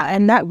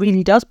that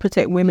really does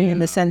protect women in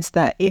the sense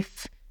that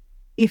if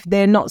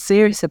they're not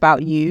serious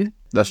about you,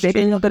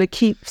 they're not going to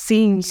keep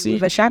seeing you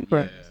with a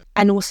chaperone. Yeah.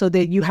 And also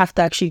that you have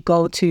to actually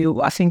go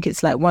to, I think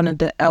it's one of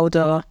the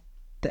elder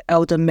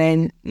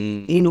men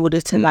in order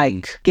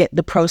to get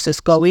the process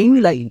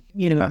going.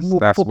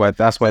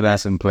 That's why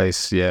that's in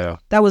place. Yeah.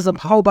 That was a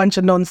whole bunch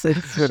of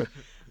nonsense.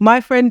 My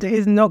friend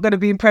is not going to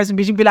be impressed with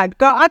me. She'd be like,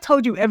 girl, I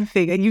told you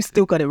everything and you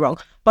still got it wrong.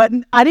 But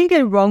I didn't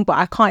get it wrong, but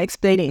I can't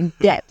explain it in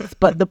depth.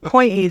 But the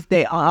point is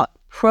there are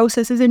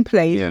processes in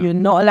place. Yeah. You're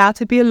not allowed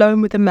to be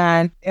alone with a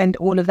man and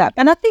all of that.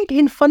 And I think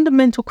in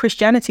fundamental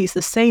Christianity, it's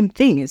the same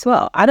thing as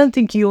well. I don't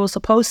think you're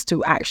supposed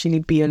to actually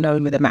be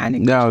alone with a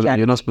man. No,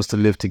 you're not supposed to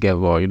live together.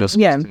 You're not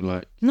supposed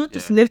to not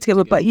just live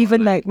together, but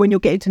even when you're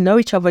getting to know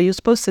each other, you're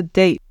supposed to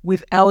date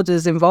with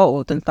elders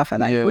involved and stuff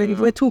like that. Yeah.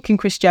 We're talking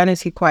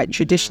Christianity quite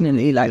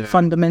traditionally,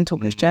 fundamental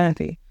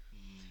Christianity.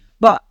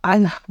 But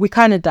we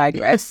kind of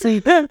digress.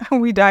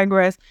 We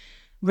digress.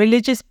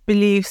 Religious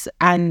beliefs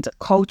and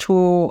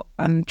cultural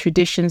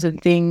traditions and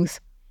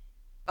things,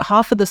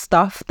 half of the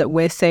stuff that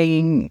we're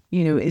saying,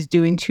 is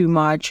doing too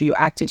much, or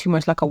you're acting too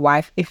much like a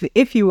wife.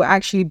 If you were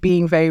actually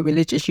being very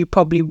religious, you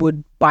probably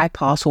would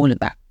bypass all of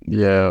that.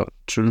 Yeah,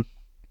 True.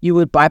 you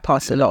would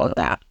bypass a lot of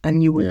that,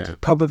 and you would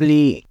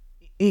probably,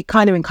 it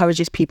kind of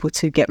encourages people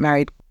to get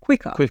married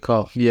quicker.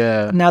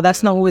 Yeah. Now,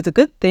 that's not always a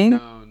good thing,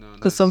 No,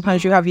 because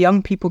sometimes you have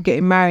young people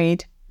getting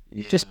married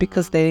just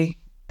because they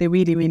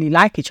really, really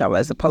like each other,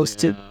 as opposed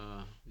to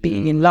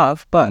being in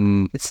love. But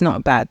it's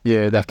not bad.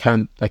 Yeah, that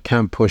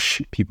can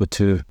push people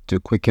to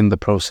quicken the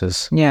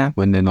process. Yeah.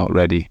 When they're not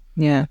ready.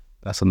 Yeah.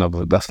 That's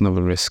another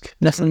risk.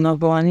 That's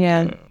another one.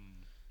 Yeah.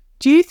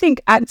 Do you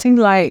think acting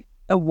like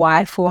a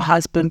wife or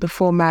husband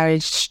before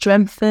marriage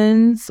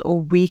strengthens or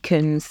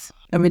weakens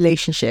a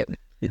relationship?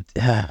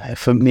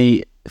 For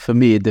me,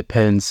 it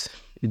depends.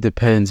 It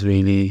depends,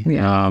 really.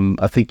 Yeah.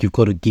 I think you've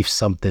got to give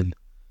something.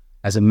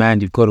 As a man,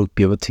 you've got to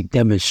be able to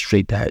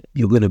demonstrate that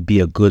you're going to be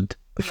a good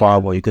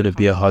father, you're going to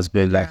be a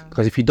husband. Like,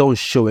 because if you don't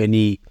show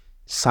any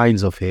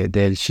signs of it,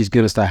 then she's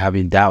going to start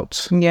having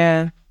doubts.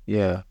 Yeah.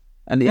 Yeah.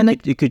 And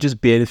it could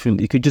just be anything.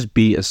 It could just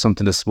be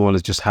something as small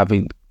as just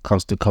having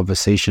constant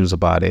conversations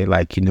about it.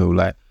 Like,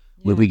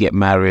 when we get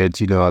married,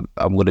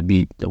 I'm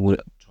going to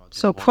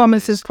So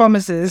promises.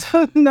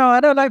 No, I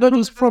don't like not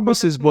just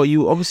promises, but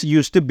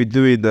you'll still be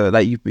doing the,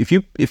 like,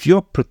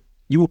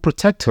 you will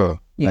protect her,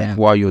 like,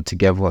 while you're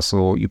together.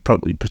 So you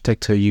probably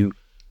protect her.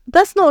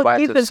 That's not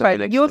even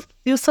right.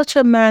 You're such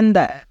a man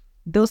that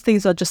those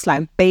things are just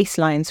like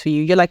baselines for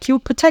you. You're like, you'll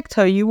protect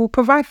her, you will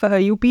provide for her,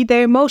 you'll be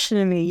there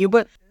emotionally.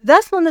 But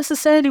that's not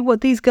necessarily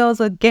what these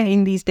girls are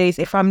getting these days.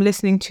 If I'm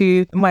listening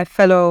to my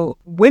fellow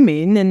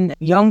women and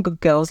younger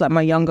girls, like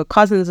my younger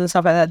cousins and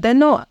stuff like that,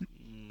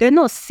 they're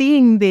not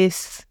seeing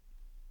this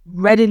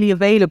readily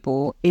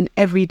available in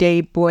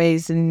everyday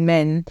boys and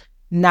men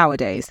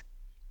nowadays.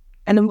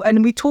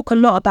 And we talk a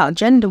lot about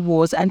gender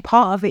wars, and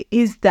part of it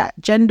is that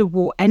gender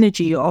war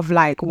energy of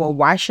like, well,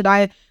 why should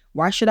I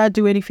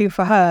do anything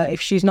for her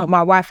if she's not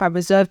my wife? I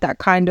reserve that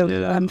kind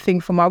of thing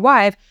for my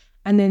wife.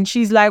 And then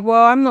she's like,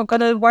 well, I'm not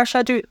gonna, why should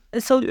I do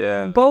it?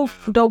 So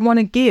both don't want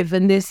to give,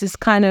 and there's this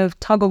kind of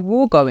tug of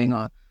war going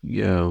on.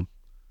 Yeah.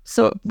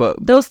 So but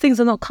those things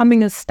are not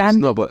coming as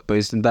standard. No, but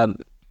isn't that,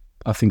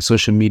 I think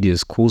social media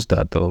has caused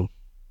that though.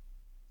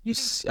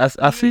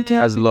 I think it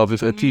has love.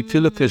 If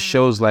you look at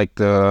shows like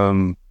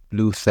the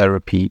Blue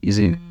Therapy, is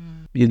it?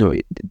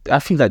 I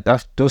feel like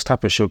those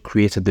type of shows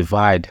create a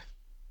divide.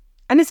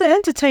 And it's an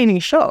entertaining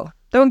show.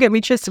 Don't get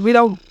me twisted. We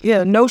don't,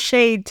 no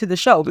shade to the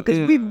show, because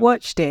we've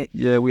watched it.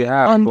 Yeah, we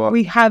have.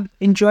 We have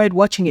enjoyed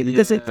watching it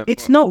because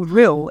it's not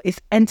real.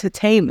 It's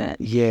entertainment.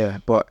 Yeah,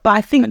 but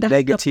I think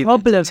that's the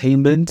problem.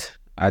 Entertainment,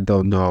 I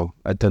don't know,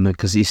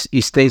 because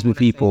it stays with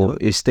people.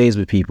 It stays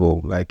with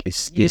people. Like it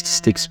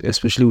sticks,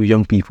 especially with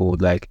young people.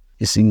 Like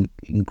it's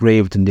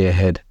engraved in their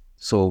head.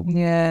 So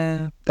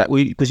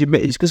because you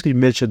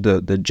mentioned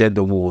the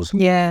gender wars.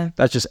 Yeah,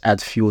 that just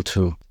adds fuel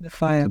to the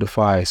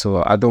fire.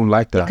 So I don't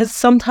like that, because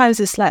sometimes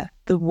it's like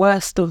the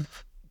worst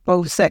of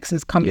both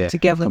sexes coming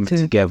together.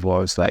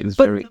 It's like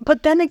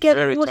but then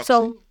again,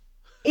 also,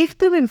 if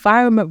the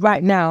environment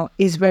right now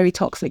is very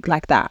toxic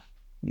like that,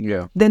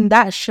 then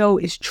that show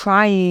is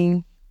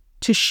trying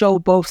to show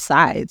both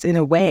sides in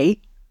a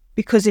way.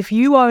 Because if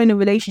you are in a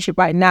relationship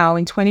right now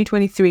in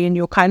 2023 and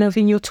you're kind of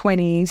in your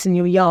 20s and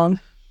you're young,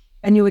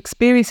 and you're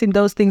experiencing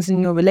those things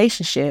in your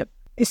relationship,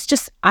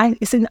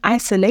 it's in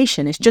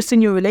isolation. It's just in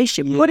your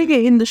relationship. Putting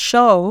it in the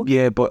show,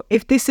 but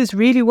if this is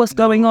really what's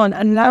going on,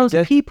 allows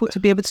people to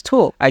be able to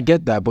talk. I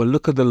get that, but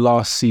look at the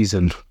last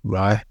season,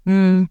 right?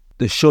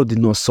 The show did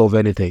not solve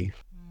anything.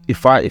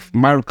 If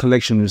my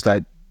recollection was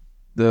like,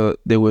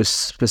 there were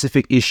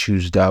specific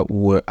issues that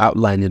were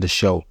outlined in the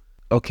show.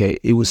 Okay,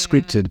 it was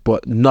scripted,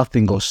 but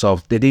nothing got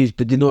solved. They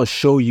did not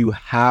show you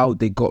how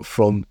they got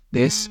from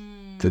this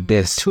to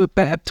a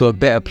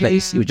better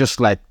place. It was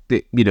just like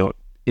it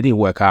didn't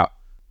work out.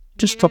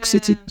 Just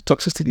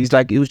toxicity is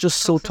like, it was just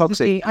so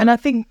toxic. And I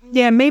think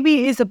maybe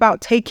it is about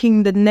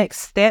taking the next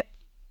step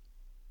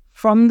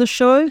from the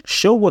show.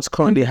 Show what's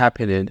currently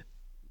happening,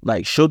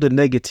 like show the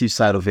negative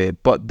side of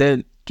it, but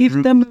then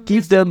give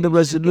them the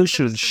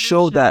resolution.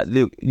 Show that,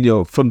 look,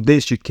 from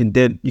this you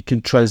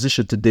can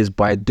transition to this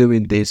by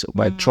doing this,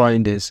 by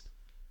trying this.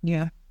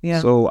 Yeah.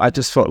 So I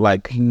just felt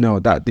like, no,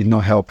 that did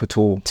not help at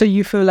all. So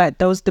you feel like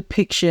those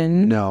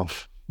depictions?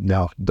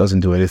 No,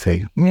 doesn't do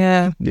anything.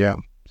 Yeah. So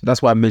that's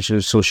why I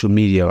mentioned social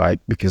media, right?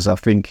 Because I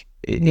think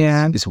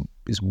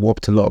it's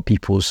warped a lot of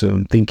people's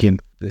thinking.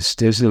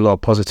 There's a lot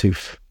of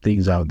positive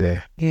things out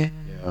there. Yeah.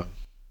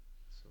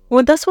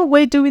 Well, that's what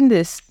we're doing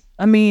this.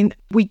 I mean,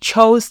 we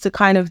chose to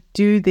kind of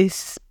do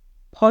this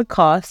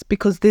podcast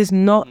because there's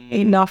not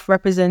enough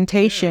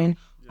representation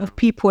of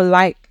people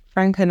like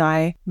Frank and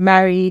I,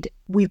 married.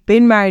 We've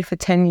been married for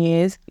 10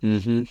 years.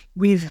 Mm-hmm.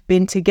 We've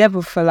been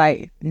together for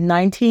like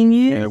 19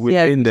 years. Yeah, we've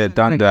been there,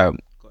 done that.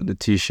 Got the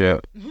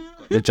t-shirt,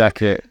 the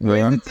jacket.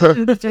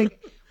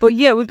 But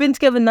we've been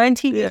together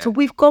 19 years. So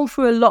we've gone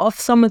through a lot of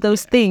some of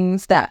those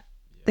things that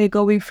they're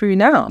going through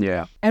now.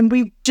 Yeah. And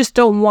we just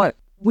don't want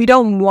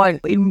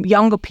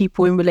younger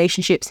people in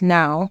relationships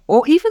now,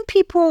 or even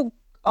people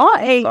our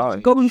age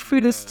going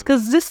through this,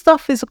 because this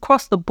stuff is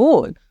across the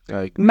board.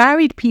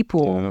 married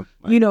people,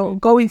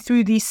 going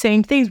through these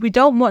same things. We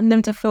don't want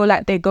them to feel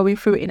like they're going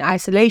through it in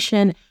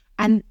isolation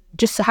and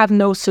just to have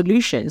no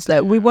solutions.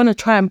 Like, we want to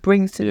try and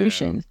bring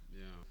solutions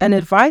and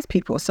advise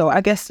people. So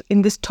I guess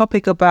in this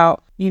topic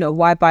about,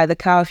 why buy the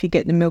cow if you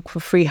get the milk for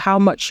free? How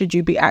much should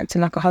you be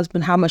acting like a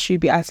husband? How much should you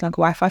be acting like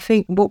a wife? I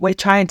think what we're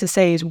trying to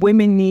say is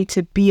women need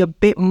to be a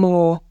bit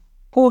more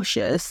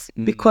cautious,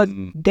 because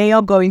they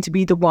are going to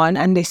be the one,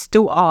 and they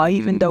still are,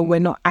 even though we're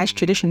not as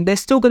traditional, they're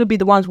still going to be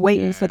the ones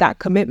waiting for that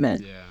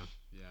commitment.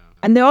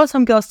 And there are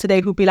some girls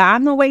today who'll be like,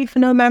 I'm not waiting for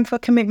no man for a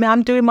commitment,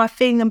 I'm doing my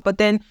thing. But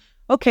then,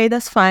 okay,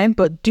 that's fine,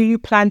 but do you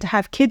plan to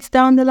have kids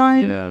down the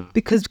line?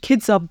 Because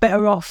kids are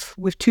better off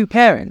with two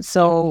parents.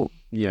 So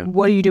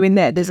what are you doing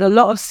there? There's a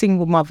lot of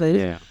single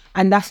mothers,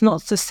 and that's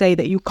not to say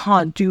that you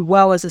can't do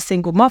well as a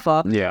single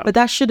mother, but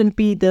that shouldn't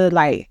be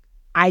the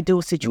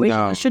ideal situation.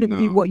 That shouldn't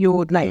be what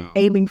you're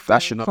aiming for.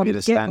 That should not be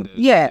the standard.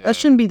 That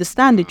shouldn't be the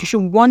standard. You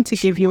should want to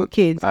give your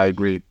kids, I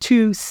agree,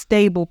 two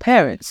stable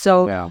parents.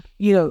 So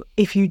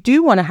if you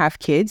do want to have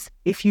kids,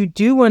 if you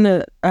do want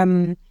to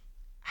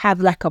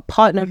have a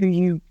partner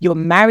who you're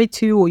married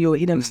to, or you're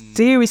in a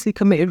seriously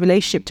committed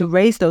relationship to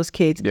raise those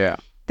kids,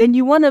 then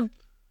you want to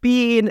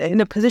be in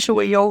a position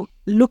where you're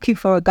looking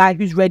for a guy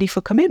who's ready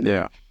for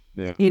commitment.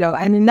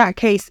 And in that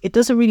case, it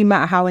doesn't really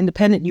matter how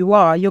independent you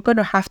are. You're going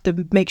to have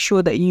to make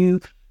sure that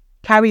you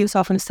carry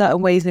yourself in certain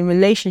ways in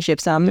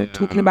relationships. I'm not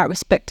talking about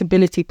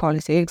respectability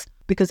politics,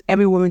 because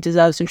every woman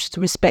deserves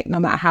respect no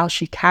matter how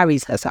she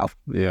carries herself.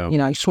 I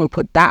just want to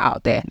put that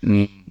out there.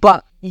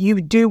 But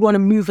you do want to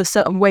move a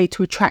certain way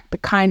to attract the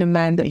kind of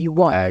man that you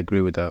want. I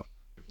agree with that.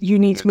 You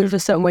need to move a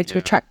certain way to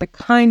attract the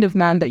kind of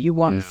man that you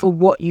want for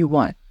what you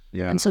want.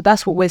 And so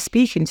that's what we're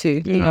speaking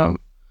to,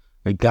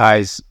 And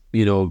guys,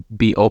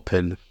 be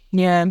open.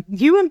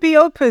 You and be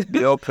open.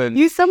 Be open.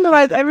 You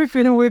summarize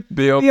everything with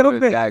be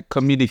open.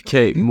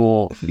 Communicate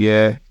more.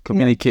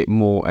 Communicate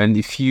more. And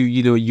if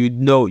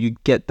you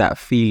get that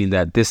feeling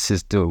that this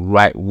is the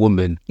right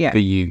woman for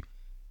you,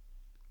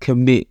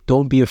 commit.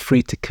 Don't be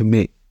afraid to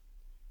commit.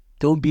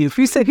 Don't be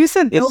afraid. Who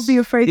said don't be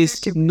afraid?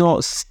 It's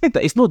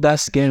not that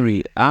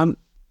scary.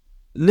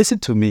 Listen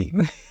to me.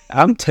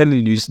 I'm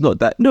telling you, it's not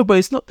that. No, but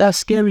it's not that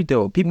scary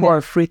though. People are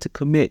afraid to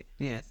commit.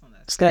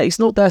 It's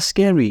not that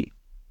scary.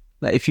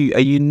 If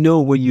you know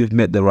when you've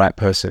met the right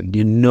person,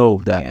 you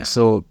know that.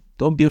 So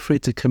don't be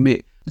afraid to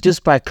commit.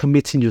 Just by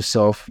committing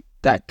yourself,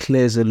 that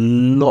clears a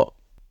lot.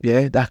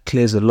 That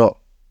clears a lot.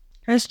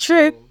 That's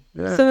true.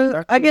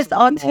 So I guess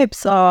our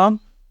tips are,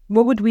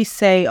 what would we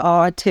say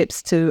are our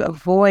tips to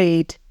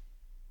avoid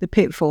the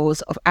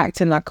pitfalls of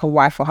acting like a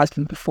wife or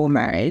husband before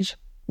marriage?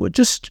 Well,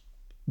 just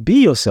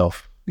be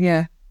yourself.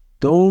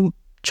 Don't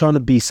try to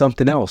be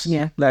something else.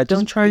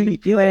 Don't try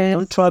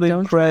to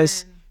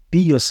impress. Be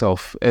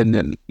yourself, and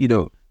then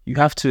you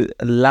have to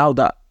allow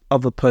that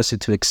other person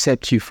to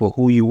accept you for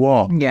who you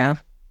are.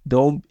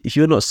 Don't, if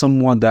you're not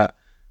someone that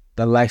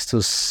likes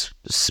to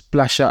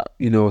splurge a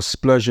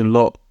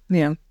lot.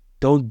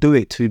 Don't do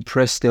it to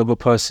impress the other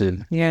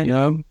person.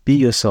 Be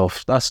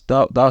yourself.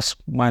 That's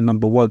my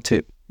number one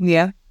tip.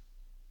 What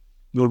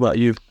about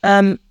you?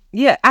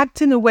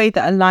 Act in a way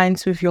that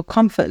aligns with your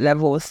comfort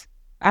levels.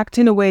 Act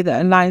in a way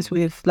that aligns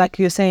with, like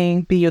you're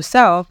saying, be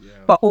yourself,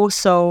 but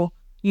also,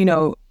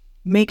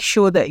 make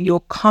sure that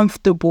you're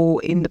comfortable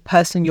in the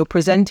person you're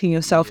presenting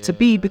yourself to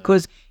be,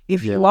 because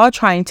if you are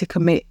trying to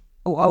commit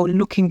or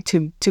looking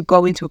to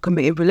go into a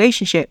committed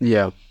relationship,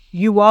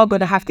 you are going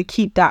to have to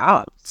keep that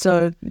up.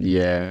 So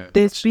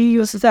there's be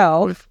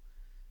yourself,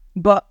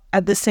 but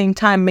at the same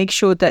time, make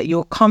sure that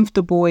you're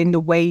comfortable in the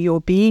way you're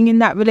being in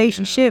that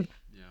relationship,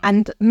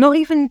 and not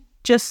even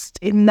just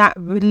in that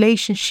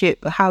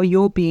relationship, how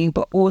you're being,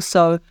 but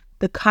also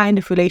the kind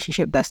of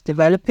relationship that's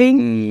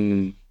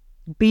developing.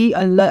 Be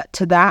alert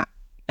to that,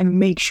 and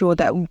make sure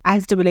that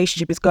as the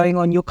relationship is going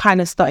on, you're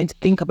kind of starting to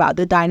think about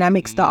the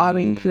dynamics that are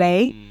in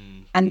play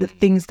and the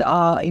things that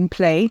are in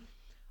play.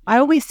 I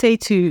always say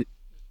to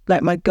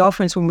my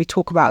girlfriends when we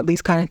talk about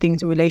these kind of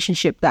things in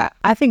relationship, that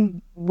I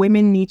think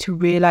women need to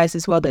realize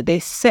as well that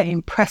they're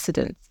setting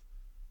precedents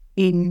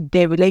in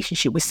their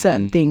relationship with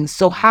certain things.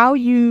 So how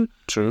you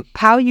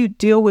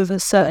deal with a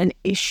certain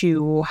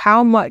issue, or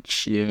how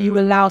much you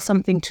allow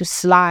something to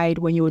slide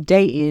when you're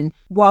dating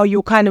while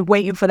you're kind of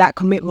waiting for that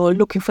commitment or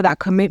looking for that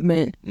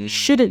commitment,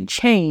 shouldn't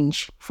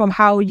change from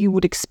how you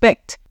would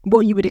expect,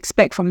 what you would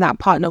expect from that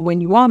partner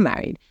when you are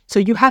married. So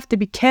you have to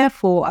be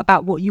careful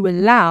about what you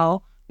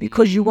allow,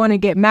 because you want to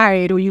get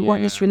married, or you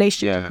want this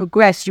relationship to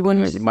progress. You want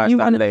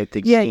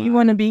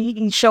to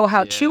be show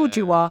how chilled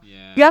you are.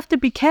 You have to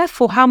be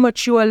careful how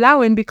much you're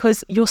allowing,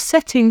 because you're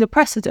setting the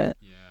precedent.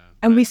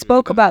 And we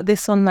spoke about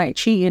this on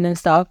cheating and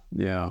stuff.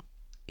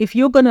 If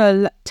you're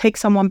gonna take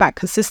someone back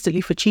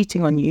consistently for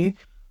cheating on you,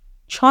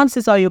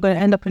 chances are you're gonna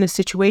end up in a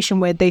situation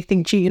where they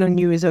think cheating on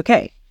you is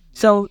okay.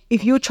 So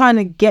if you're trying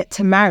to get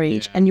to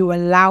marriage and you're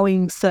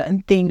allowing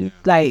certain things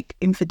like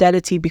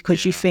infidelity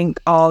because you think,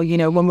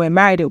 when we're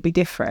married, it'll be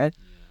different.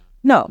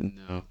 No,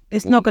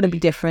 it's not going to be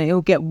different.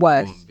 It'll get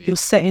worse. You're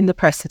setting the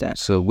precedent.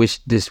 So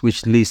which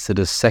leads to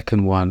the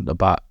second one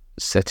about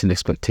setting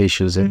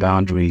expectations and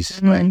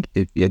boundaries. Like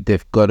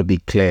they've got to be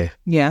clear.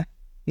 Yeah.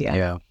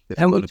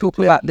 And we talk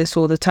about this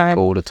all the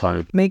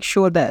time. Make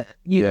sure that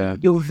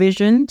your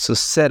vision. So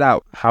set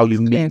out how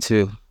you mean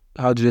to.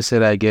 How do they say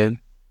that again?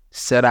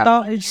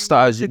 Start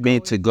as you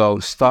mean to go.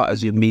 Start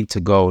as you mean to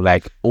go.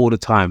 Like all the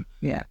time.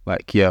 Yeah.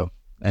 Like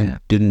and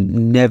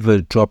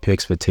never drop your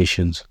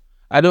expectations.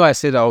 I know I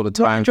say that all the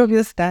time. Drop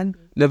your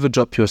standards. Never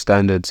drop your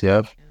standards.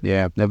 Yeah.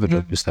 Never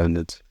drop your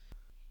standards.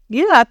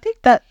 Yeah, I think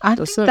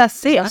that's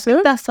it. I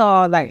think that's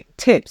our like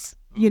tips.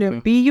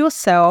 Be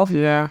yourself.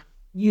 Yeah.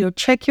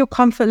 Check your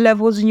comfort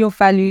levels and your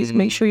values.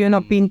 Make sure you're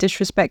not being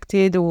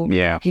disrespected or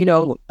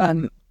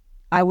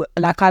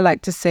I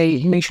like to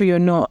say, make sure you're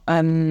not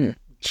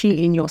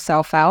cheating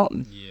yourself out.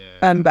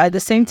 Yeah. But at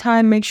the same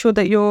time, make sure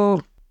that you're,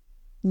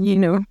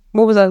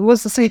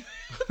 what's the saying?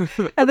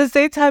 At the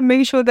same time,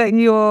 make sure that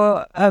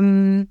you're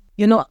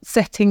not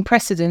setting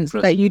precedents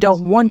that you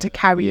don't want to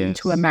carry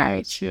into a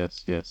marriage.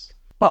 Yes.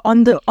 But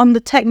on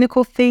the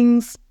technical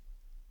things,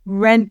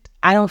 rent,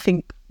 I don't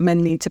think men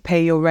need to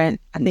pay your rent.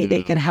 I think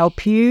they can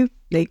help you.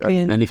 They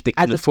can, and if they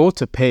can afford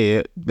to pay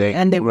it, they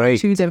want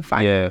to, then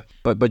fine. Yeah,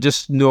 but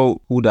just know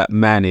who that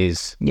man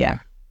is. Yeah.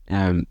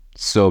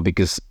 So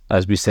because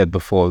as we said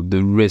before,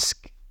 the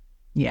risk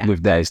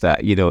with that is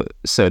that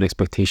certain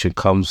expectation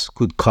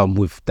could come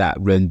with that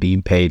rent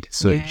being paid.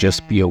 So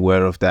just be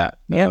aware of that.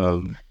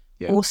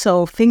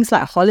 Also, things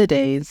like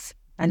holidays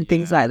and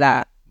things like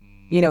that.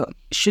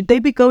 Should they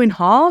be going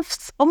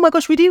halves? Oh my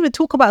gosh, we didn't even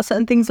talk about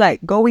certain things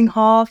like going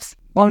halves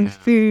on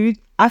food.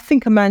 I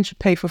think a man should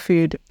pay for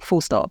food,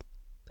 full stop.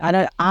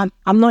 I'm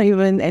not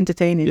even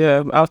entertaining.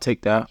 Yeah, I'll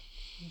take that.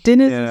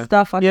 Dinners and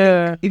stuff. I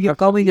think if you're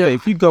going,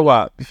 if you go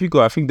out,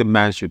 I think the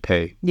man should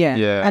pay.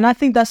 Yeah. And I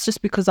think that's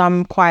just because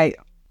I'm quite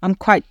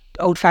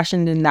old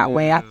fashioned in that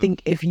way. I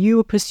think if you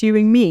were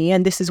pursuing me,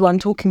 and this is what I'm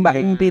talking about,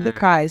 in Be the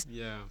Christ.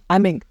 I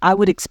mean, I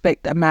would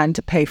expect a man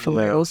to pay for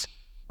meals.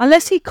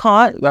 Unless he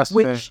can't,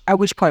 at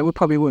which point we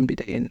probably wouldn't be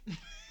dating.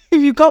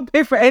 If you can't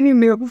pay for any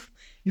meals,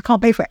 you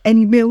can't pay for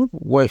any meal.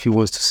 What if he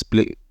wants to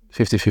split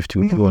 50-50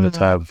 with you all the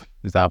time?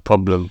 Is that a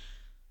problem?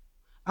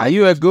 Are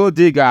you a gold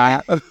digger?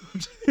 I'm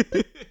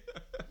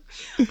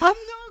not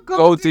a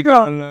gold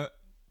digger.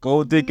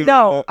 Gold digger?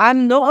 No,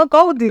 I'm not a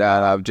gold digger.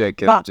 Nah, I'm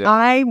joking. But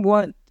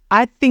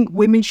I think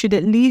women should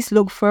at least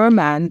look for a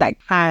man that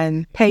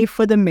can pay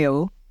for the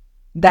meal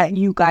that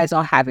you guys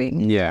are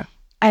having. Yeah.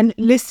 And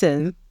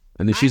listen.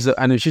 And if she's a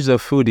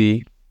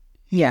foodie,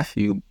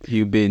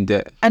 you be in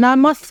debt. And I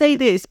must say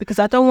this because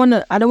I don't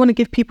want to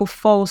give people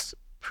false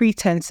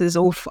pretenses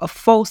or a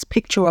false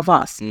picture of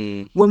us.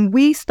 When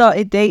we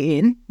started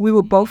dating, we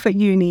were both at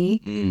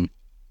uni.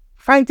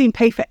 Frank didn't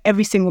pay for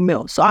every single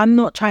meal, so I'm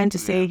not trying to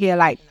say here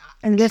like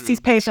unless he's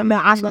paid for a meal,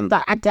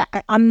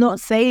 I'm not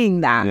saying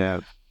that.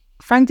 Yeah.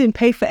 Frank didn't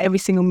pay for every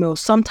single meal.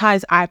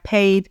 Sometimes I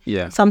paid,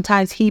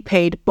 sometimes he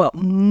paid, but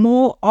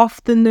more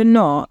often than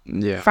not,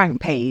 Frank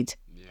paid.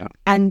 Yeah.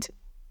 And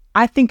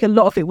I think a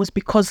lot of it was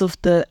because of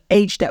the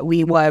age that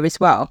we were as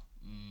well.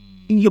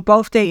 You're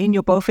both dating,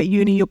 you're both at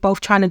uni, you're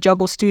both trying to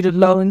juggle student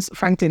loans.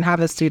 Frank didn't have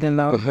a student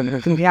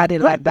loan. He had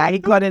it like that. He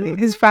got it,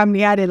 his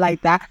family had it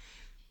like that.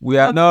 We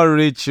are not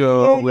rich, we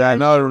are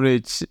not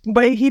rich.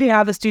 But he didn't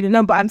have a student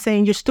loan. But I'm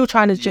saying you're still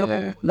trying to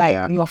juggle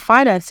your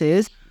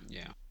finances.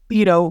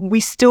 We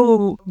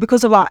still,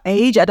 because of our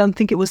age, I don't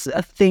think it was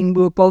a thing.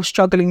 We were both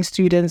struggling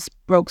students,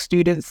 broke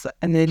students,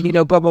 and then,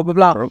 blah, blah, blah,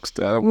 blah.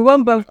 We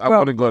weren't both broke. I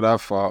wouldn't go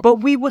that far. But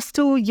we were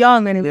still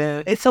young, and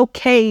it's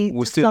okay.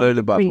 We're still learning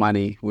about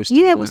money. We're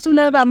still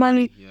learning about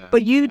money. Yeah.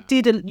 But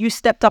you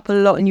stepped up a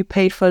lot, and you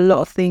paid for a lot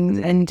of things,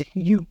 and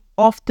you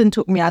often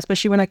took me out,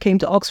 especially when I came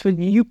to Oxford,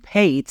 you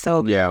paid.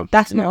 So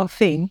that's not a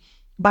thing.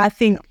 But I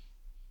think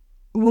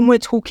when we're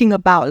talking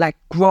about like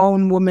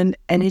grown woman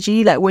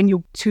energy, like when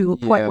you're to a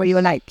point where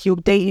you're like, you're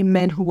dating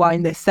men who are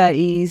in their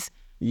 30s,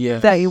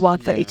 31,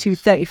 32,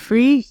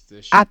 33,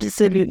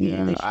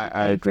 absolutely.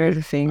 I agree with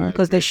the thing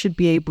because they should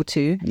be able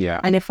to.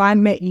 Yeah. And if I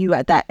met you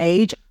at that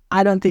age,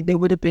 I don't think there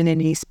would have been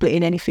any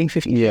splitting anything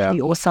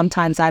 50-50 or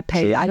sometimes I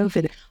pay. I don't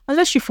think,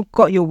 unless you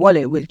forgot your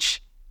wallet,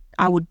 which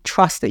I would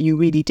trust that you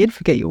really did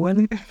forget your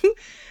wallet.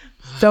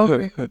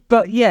 So,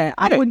 but even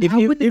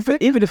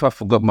if I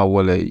forgot my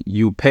wallet,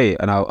 you pay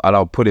and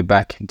I'll put it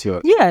back into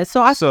it. Yeah,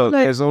 so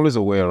there's always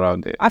a way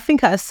around it. I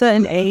think at a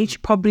certain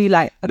age, probably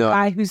like a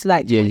guy who's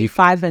like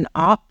 25 and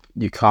up,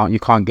 you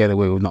can't get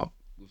away with not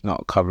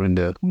covering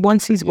the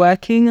once he's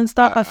working and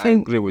stuff. I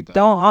think agree with that.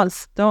 Don't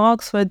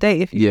ask for a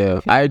date if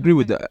you I agree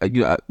with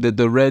that.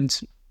 The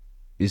rent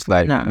is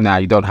like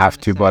you don't have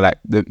to, but like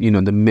the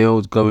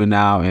meals going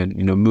out and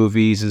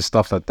movies and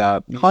stuff like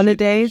that.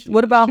 Holidays.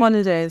 What about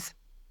holidays?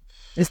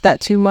 Is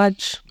that too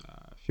much?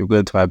 If you're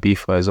going to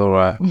Ibiza, it's all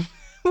right. If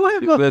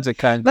you're going to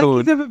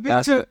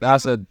Cancun,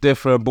 that's a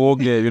different ball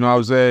game. You know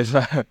what I'm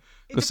saying?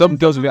 Because some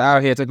girls will be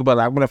out here talking about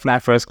like, I'm going to fly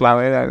first class.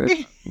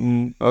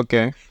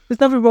 Okay. There's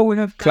nothing wrong with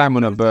her. Climb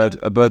on a bird.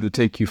 A bird will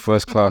take you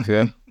first class,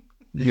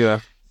 yeah?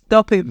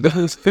 Stop it.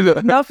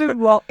 Nothing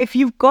wrong. If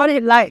you've got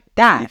it like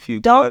that,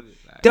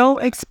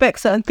 don't expect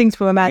certain things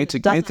from a man. I need to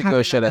go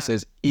a show that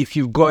says, if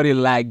you've got it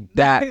like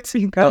that.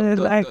 You got it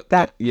like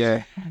that.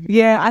 Yeah.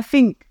 Yeah, I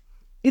think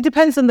it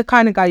depends on the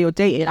kind of guy you're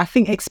dating. I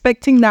think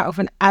expecting that of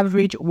an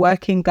average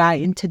working guy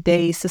in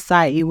today's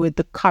society with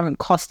the current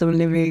cost of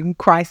living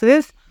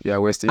crisis, Yeah,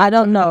 Westy. I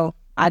don't know.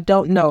 I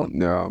don't know.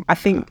 No.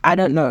 I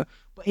don't know.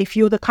 But if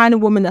you're the kind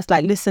of woman that's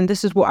like, listen,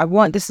 this is what I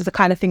want. This is the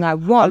kind of thing I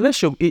want.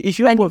 Unless if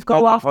you're And both go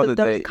going on after those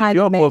holiday, kind if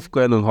you're of men. both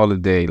going on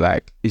holiday,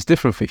 like, it's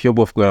different if you're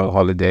both going on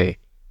holiday.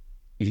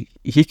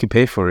 He can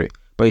pay for it.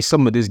 But it's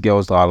some of these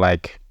girls that are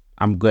like,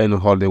 I'm going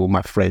on holiday with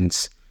my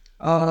friends.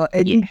 And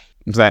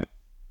It's like,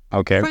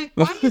 okay.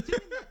 Why are you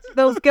doing that to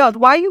those girls?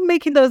 Why are you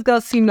making those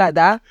girls seem like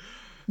that?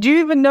 Do you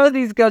even know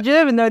these girls? Do you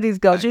even know these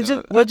girls?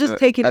 We're just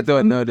taking. I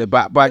don't know that,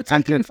 but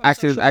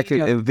I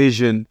can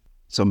envision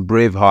some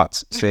brave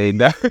hearts saying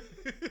that,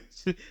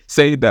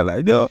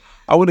 like, no,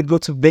 I want to go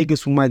to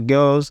Vegas with my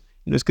girls.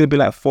 You know, it's gonna be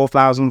like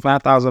 4,000,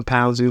 5,000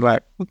 pounds. You're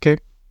like, okay,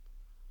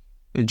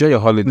 enjoy your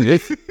holiday.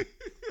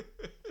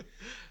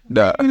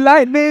 No, You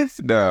like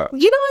this? no.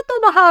 You know, I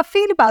don't know how I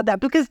feel about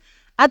that because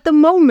at the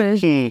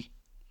moment,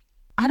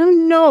 I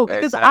don't know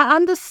because I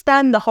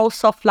understand the whole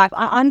soft life.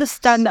 I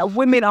understand that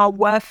women are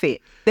worth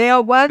it. They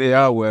are worth it. They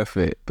are worth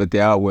it, but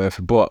they are worth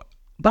it. But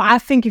I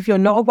think if you're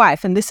not a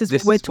wife, and this is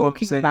what we're is what I'm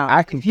talking saying, about,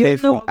 I can if you're pay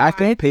for. not a I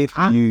can wife, pay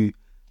for you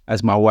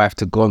as my wife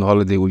to go on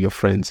holiday with your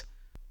friends.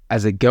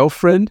 As a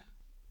girlfriend,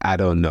 I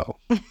don't know.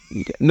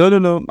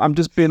 No. I'm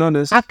just being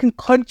honest. I can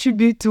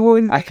contribute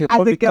towards. I can as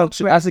probably a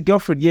girlfriend. as a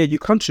girlfriend. Yeah, you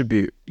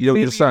contribute. You know,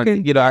 Maybe your son.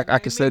 you can- I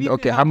can say,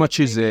 okay, how much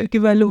is it?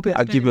 Give her a little bit.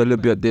 I'll give you a little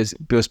bit of this,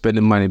 bill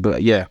spending money.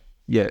 But yeah.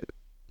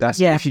 That's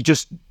Yeah. if you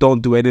just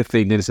don't do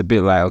anything, then it's a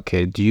bit like,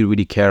 okay, do you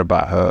really care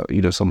about her?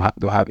 You know, some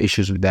they'll have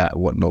issues with that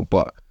and whatnot.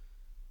 But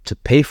to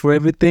pay for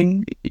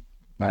everything,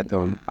 I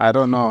don't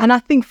know. And I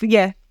think,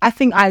 I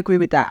think I agree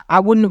with that. I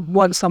wouldn't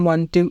want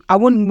I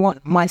wouldn't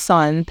want my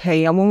son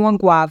I wouldn't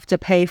want Guav to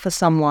pay for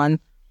someone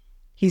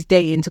he's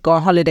dating to go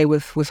on holiday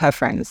with her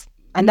friends.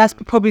 And that's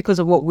probably because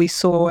of what we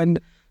saw and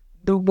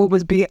what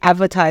was being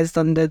advertised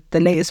on the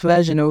latest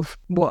version of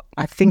what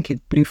I think is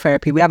Blue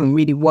Therapy. We haven't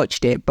really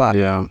watched it, but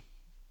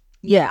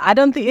yeah, I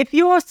don't think if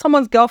you're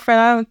someone's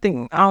girlfriend, I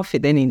don't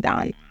think they need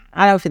that.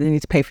 I don't think they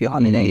need to pay for your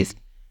holidays.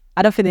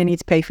 I don't think they need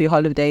to pay for your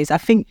holidays. I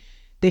think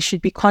they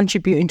should be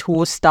contributing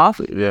towards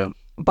stuff. Yeah.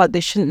 But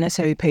they shouldn't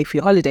necessarily pay for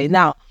your holiday.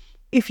 Now,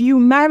 if you're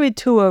married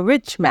to a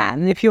rich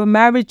man, if you're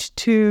married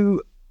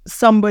to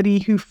somebody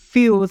who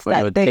feels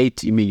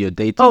But you mean you're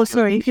dating? Oh,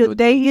 sorry. If you're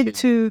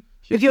dating,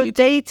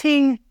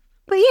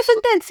 but even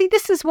then, see,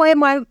 this is why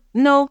I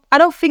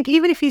don't think,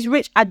 even if he's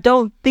rich, I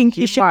don't think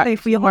he should pay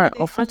for your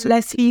holiday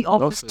unless he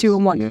offers to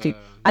and wants to.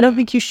 I don't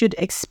think you should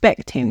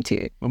expect him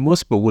to. Well,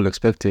 most people will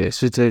expect it,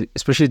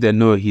 especially if they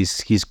know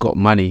he's got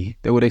money.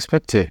 They would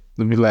expect it.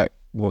 They'll be like,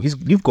 well,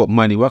 you've got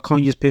money. Why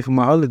can't you just pay for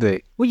my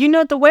holiday? Well, you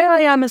know, the way I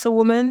am as a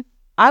woman,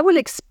 I will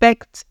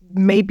expect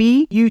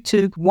maybe you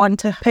to want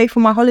to pay for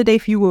my holiday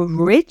if you were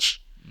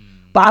rich,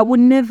 but I would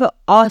never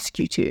ask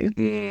you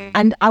to.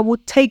 And I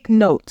would take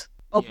note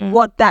of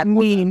what that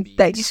means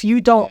that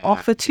you don't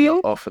offer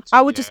to. I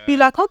would just be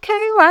like, okay,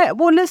 right,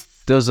 well,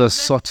 those are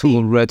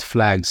subtle red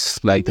flags,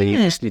 like that you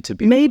just need to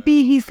be.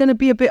 Maybe he's going to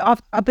be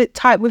a bit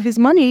tight with his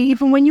money,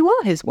 even when you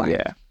are his wife.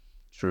 Yeah,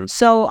 true.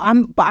 So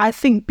but I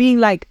think being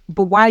like,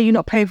 but why are you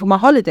not paying for my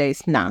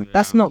holidays? Nah,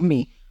 that's not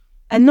me.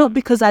 And not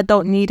because I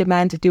don't need a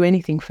man to do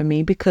anything for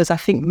me, because I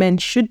think men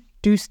should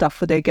do stuff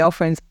for their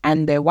girlfriends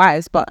and their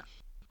wives, but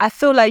I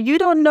feel like you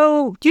don't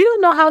know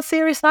how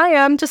serious I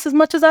am just as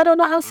much as I don't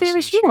know how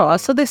serious you are.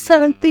 So there's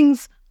certain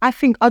things I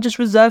think are just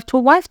reserved to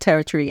a wife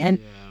territory. And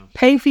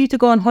paying for you to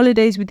go on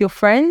holidays with your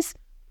friends,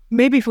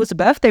 maybe if it was a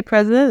birthday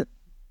present,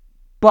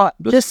 but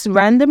just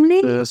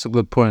randomly. That's a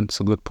good point.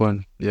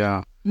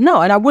 Yeah.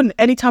 No, and I wouldn't,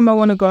 anytime I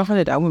want to go on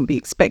holiday, I wouldn't be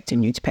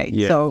expecting you to pay.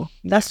 Yeah. So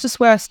that's just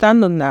where I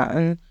stand on that.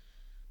 And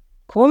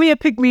call me a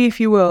pick-me if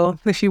you will,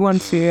 if you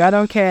want to. I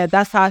don't care.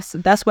 That's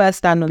where I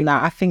stand on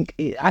that. I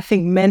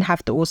think men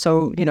have to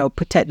also,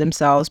 protect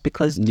themselves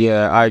because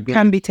I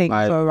can be taken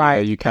for a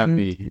ride. Yeah,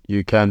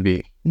 you can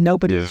be.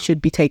 Nobody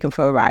should be taken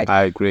for a ride.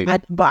 I agree.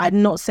 But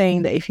I'm not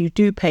saying that if you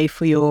do pay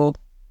for your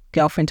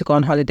girlfriend to go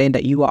on holiday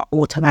that you are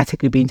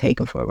automatically being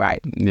taken for a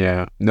ride.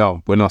 Yeah.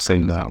 No, we're not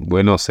saying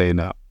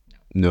that.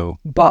 No.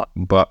 But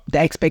the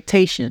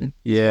expectation.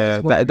 Yeah,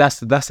 that's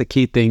the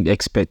key thing. The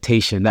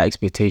expectation.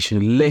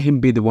 Let him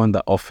be the one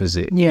that offers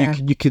it. Yeah.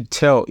 You could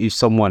tell if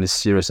someone is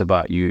serious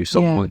about you,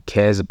 someone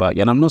cares about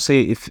you. And I'm not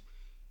saying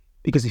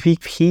because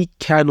if he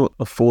cannot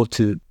afford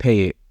to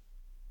pay it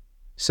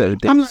certain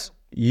things,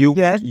 you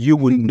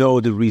would know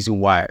the reason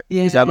why.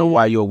 Yeah. I know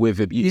why you're with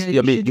him.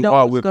 You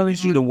are with him.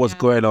 You know what's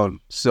going on.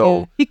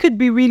 So he could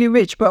be really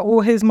rich, but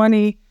all his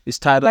money is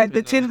tied like up.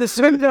 the Tinder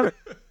swindler.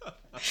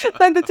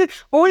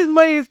 All his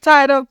money is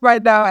tied up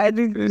right now.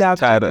 It's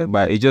tied up,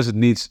 but it just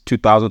needs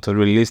 2,000 to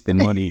release the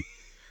money.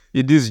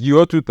 It is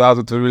your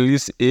 2,000 to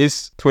release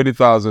is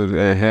 20,000.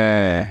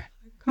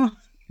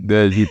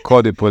 Then you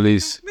call the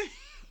police.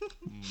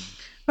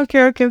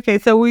 Okay.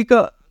 So we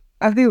got.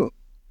 I think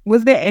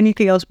Was there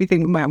anything else we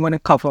think we might want to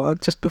cover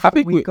just before I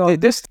think we go?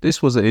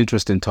 this was an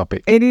interesting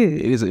topic. It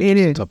is. It is an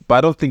interesting topic, but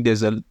I don't think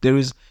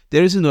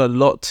there isn't a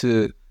lot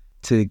to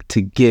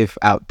give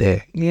out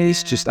there. Yeah.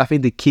 It's just, I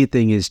think the key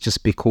thing is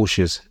just be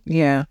cautious.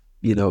 Yeah.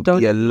 You know, Don't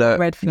be alert.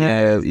 red flags.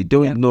 Yeah, you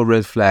don't ignore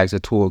red flags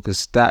at all,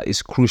 because that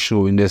is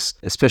crucial in this,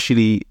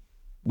 especially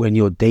when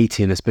you're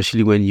dating,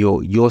 especially when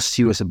you're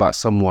serious about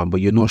someone,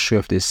 but you're not sure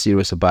if they're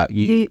serious about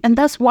you. And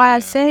that's why I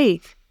say,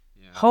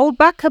 hold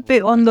back a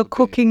bit on the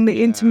cooking,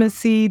 the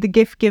intimacy, the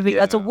gift giving.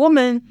 As a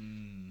woman,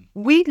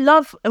 we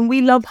love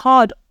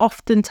hard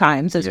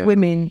oftentimes as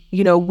women.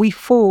 You know, we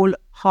fall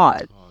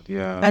hard.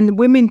 Yeah. And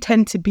women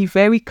tend to be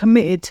very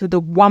committed to the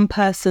one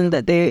person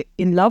that they're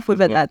in love with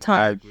at that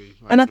time. I agree.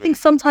 I think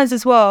sometimes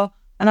as well,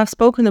 and I've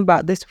spoken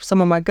about this with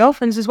some of my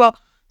girlfriends as well,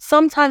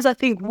 sometimes I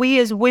think we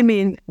as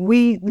women,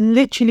 we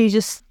literally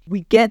just,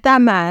 we get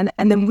that man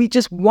and then we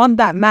just want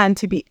that man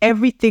to be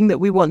everything that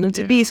we want them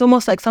to be. It's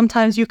almost like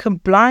sometimes you can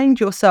blind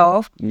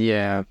yourself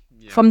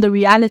from the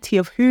reality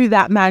of who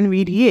that man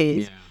really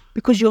is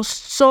because you're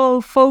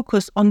so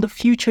focused on the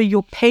future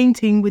you're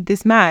painting with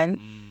this man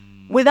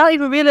without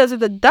even realizing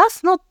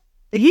that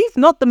he's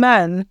not the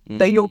man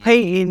that you're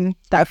painting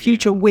that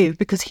future with,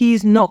 because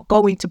he's not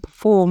going to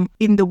perform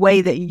in the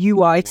way that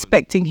you are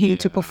expecting him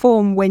to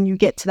perform when you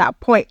get to that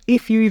point,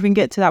 if you even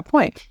get to that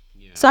point.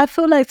 So I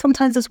feel like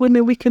sometimes as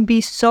women, we can be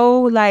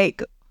so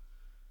like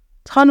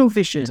tunnel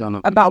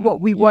vision about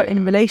what we want in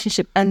a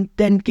relationship and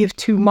then give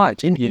too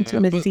much in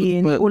intimacy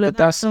and all of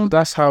that.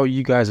 That's how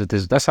you guys are.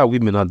 That's how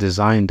women are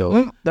designed,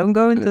 though. Don't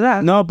go into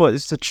that. No, but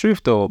it's the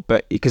truth, though.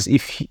 But because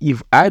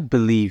if I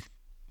believe,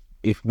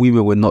 if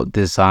women were not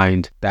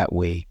designed that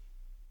way,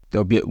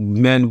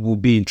 men will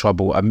be in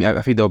trouble. I mean, I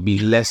think there'll be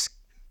less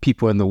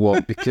people in the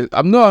world, because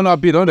I'm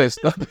not being honest.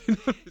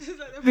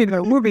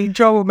 We'll be in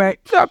trouble, mate.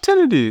 I'm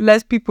telling you,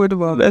 less people in the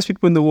world. Less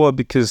people in the world,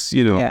 because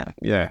it would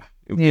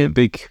be a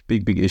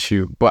big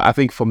issue. But I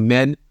think for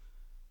men,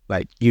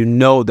 like,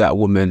 that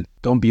woman,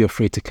 don't be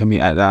afraid to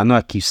commit. I know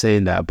I keep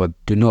saying that, but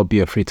do not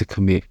be afraid to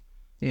commit.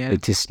 Yeah,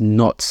 it is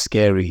not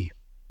scary.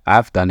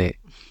 I've done it.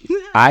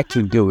 I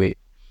can do it.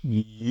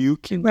 You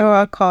can. No,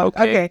 I can't.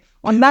 Okay.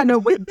 On that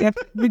note,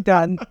 we're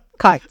done.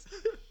 Cut.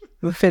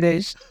 We're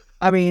finished.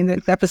 I mean,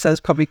 the episode's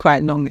probably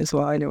quite long as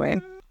well,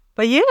 anyway.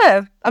 But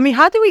yeah, I mean,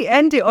 how do we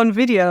end it on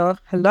video?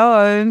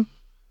 Hello.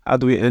 How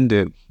do we end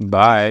it?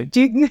 Bye.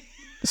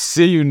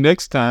 See you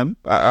next time.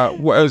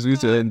 What else we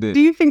to end it?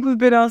 Do you think we've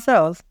been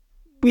ourselves?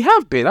 We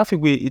have been. I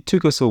think it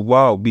took us a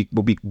while,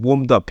 but we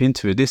warmed up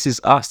into it. This is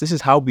us. This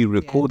is how we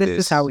record this.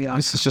 This is how we are.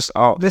 This is just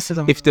our.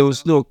 If there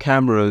was no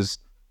cameras,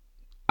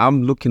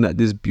 I'm looking at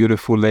this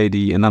beautiful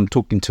lady and I'm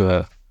talking to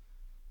her.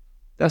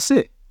 That's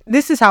it.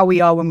 This is how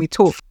we are when we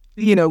talk.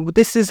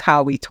 This is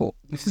how we talk.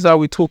 This is how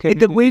we talk.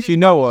 If you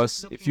know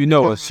us,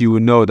 you will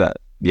know that.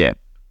 Yeah,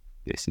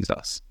 this is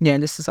us. Yeah,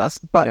 this is us.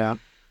 But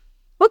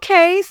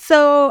okay,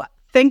 so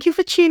thank you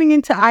for tuning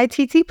into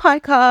ITT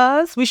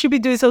Podcast. We should be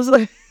doing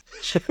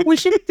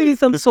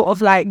some sort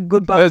of like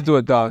goodbye. Let's do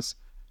a dance.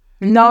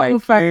 No,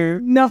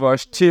 no.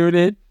 First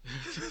tuning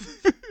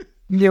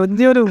in.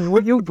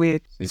 You're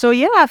weird. So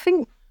yeah, I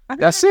think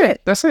that's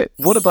it. That's it.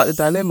 What about the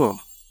dilemma?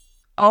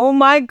 Oh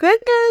my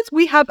goodness,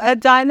 we have a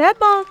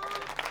dilemma.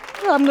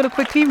 I'm going to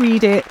quickly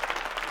read it.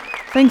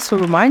 Thanks for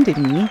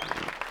reminding me.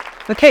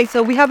 Okay,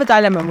 so we have a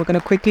dilemma and we're going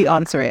to quickly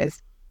answer it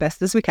as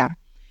best as we can.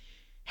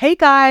 Hey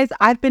guys,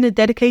 I've been a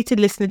dedicated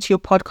listener to your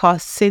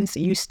podcast since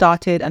you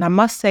started, and I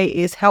must say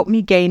it has helped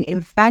me gain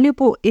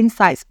invaluable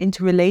insights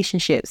into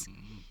relationships.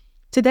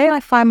 Today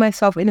I find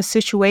myself in a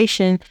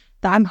situation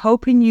that I'm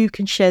hoping you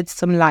can shed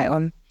some light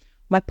on.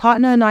 My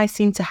partner and I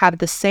seem to have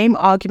the same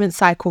argument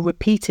cycle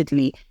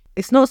repeatedly.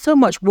 It's not so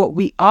much what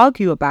we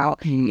argue about,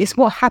 it's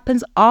what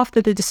happens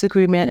after the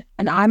disagreement,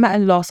 and I'm at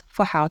a loss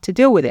for how to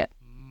deal with it.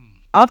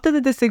 After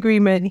the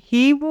disagreement,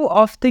 he will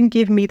often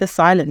give me the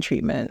silent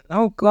treatment.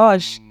 Oh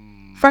gosh,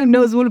 Frank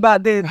knows all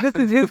about this. This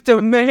is his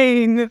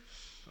domain.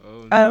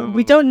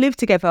 We don't live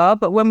together,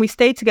 but when we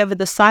stay together,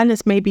 the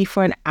silence may be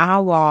for an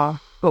hour.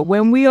 But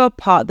when we are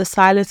apart, the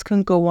silence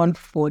can go on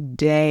for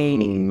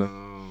days.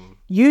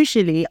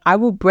 Usually, I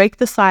will break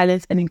the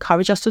silence and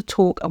encourage us to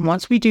talk, and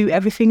once we do,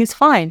 everything is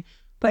fine.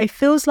 But it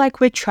feels like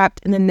we're trapped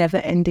in a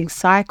never-ending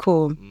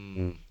cycle.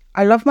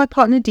 I love my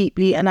partner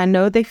deeply, and I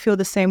know they feel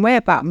the same way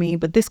about me,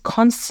 but this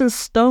constant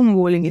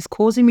stonewalling is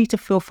causing me to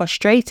feel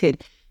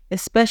frustrated,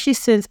 especially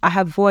since I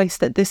have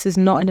voiced that this is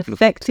not an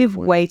effective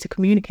way to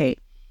communicate.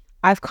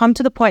 I've come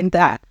to the point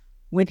that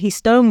when he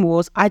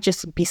stonewalls, I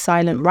just be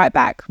silent right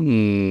back.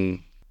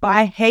 But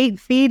I hate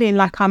feeling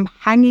like I'm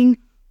hanging,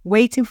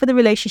 waiting for the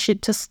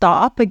relationship to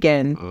start up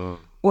again,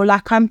 or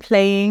like I'm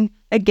playing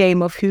a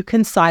game of who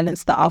can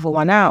silence the other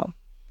one out.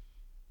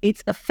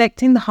 It's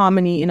affecting the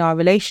harmony in our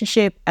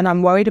relationship, and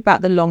I'm worried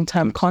about the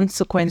long-term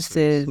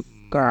consequences.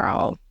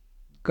 Girl.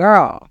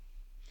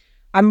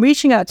 I'm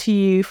reaching out to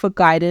you for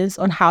guidance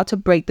on how to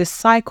break this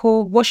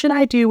cycle. What should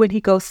I do when he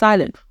goes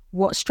silent?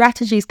 What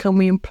strategies can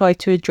we employ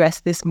to address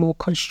this more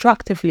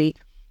constructively?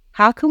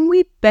 How can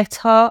we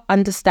better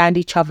understand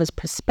each other's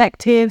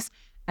perspectives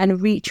and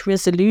reach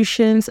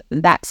resolutions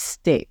that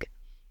stick.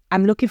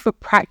 I'm looking for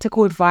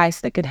practical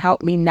advice that can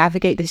help me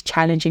navigate this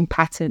challenging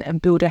pattern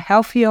and build a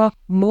healthier,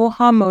 more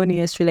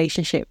harmonious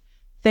relationship.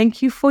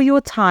 Thank you for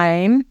your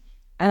time,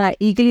 and I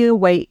eagerly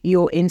await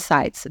your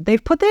insights.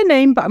 They've put their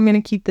name, but I'm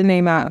going to keep the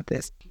name out of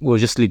this. We'll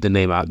just leave the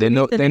name out. They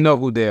know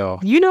who they are.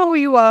 You know who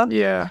you are.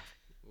 Yeah.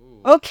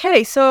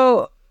 Okay,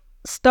 so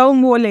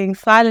stonewalling,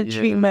 silent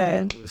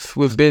treatment.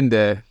 We've been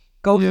there.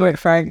 Go for it,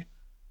 Frank.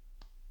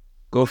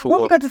 Go for What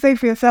have you got to say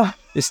for yourself?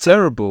 It's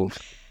terrible.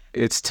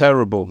 It's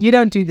terrible. You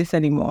don't do this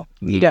anymore.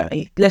 You don't.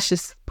 Let's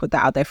just put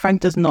that out there. Frank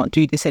does not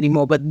do this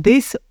anymore. But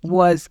this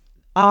was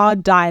our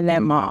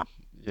dilemma.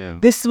 Yeah.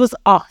 This was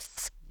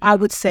us, I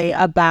would say,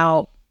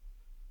 about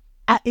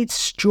at its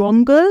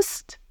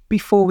strongest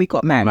before we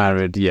got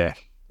married. Yeah.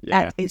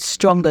 At its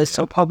strongest.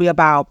 So probably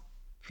about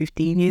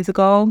 15 years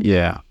ago.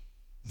 Yeah.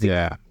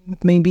 Yeah.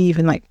 Maybe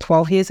even like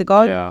 12 years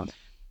ago. Yeah.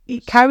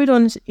 It carried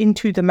on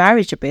into the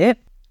marriage a bit.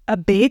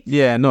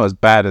 Yeah, not as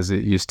bad as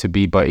it used to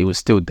be, but it was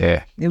still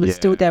there. It was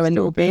still there a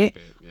little bit.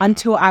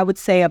 Until I would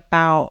say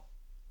about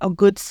a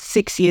good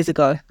 6 years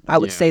ago. I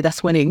would say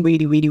that's when it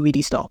really, really,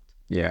 really stopped.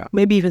 Yeah.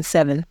 Maybe even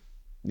 7.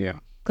 Yeah.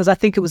 Because I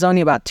think it was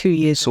only about 2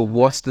 years. So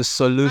what's the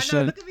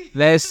solution?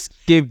 Let's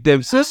give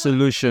them some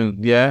solution.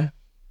 Yeah.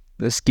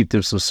 Let's give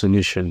them some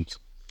solutions.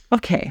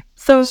 Okay.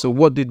 So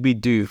what did we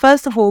do?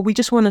 First of all, we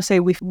just want to say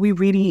we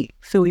really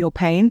feel your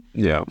pain.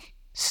 Yeah.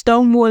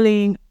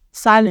 Stonewalling,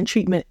 silent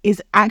treatment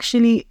is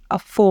actually a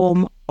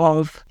form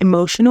of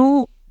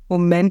emotional or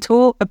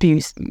mental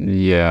abuse.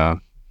 Yeah.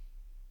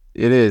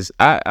 It is.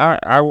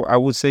 I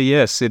would say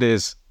yes, it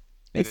is.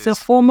 It's a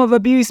form of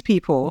abuse,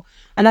 people.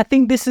 And I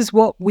think this is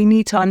what we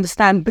need to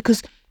understand,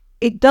 because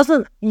it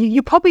doesn't,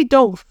 you probably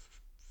don't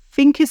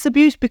think it's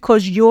abuse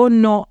because you're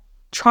not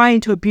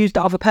trying to abuse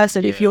the other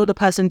person if you're the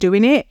person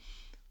doing it,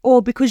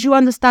 or because you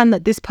understand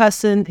that this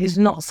person is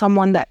not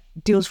someone that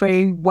deals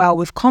very well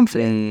with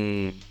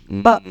conflict.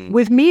 But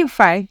with me and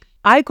Frank,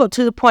 I got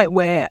to the point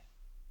where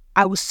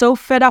I was so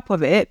fed up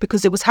of it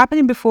because it was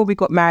happening before we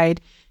got married.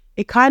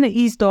 It kind of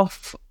eased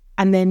off,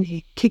 and then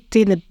it kicked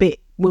in a bit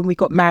when we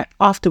got married,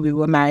 after we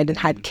were married and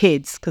had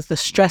kids, because the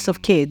stress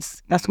of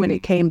kids, that's when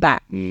it came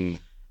back.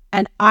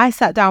 And I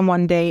sat down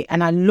one day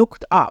and I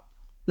looked up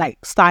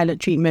like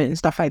silent treatment and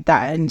stuff like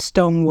that and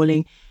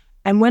stonewalling.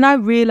 And when I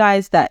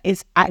realized that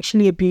it's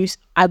actually abuse,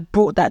 I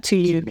brought that to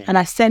you and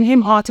I sent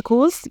him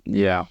articles.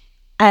 Yeah.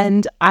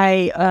 And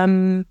I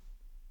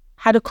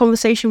had a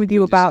conversation with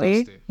you about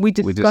it. We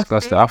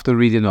discussed it. After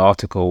reading the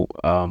article,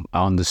 I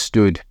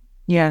understood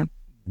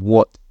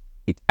what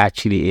it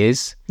actually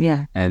is,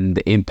 and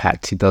the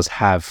impact it does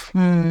have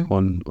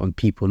on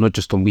people, not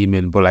just on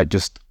women, but like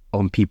just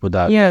on people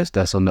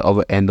that's on the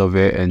other end of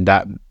it. And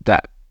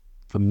that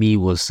for me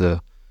was so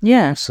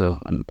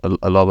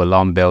a lot of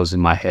alarm bells in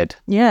my head.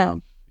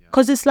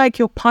 Because it's like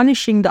you're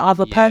punishing the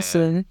other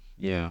person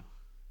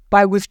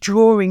by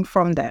withdrawing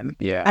from them.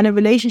 And a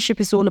relationship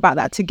is all about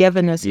that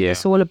togetherness.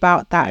 It's all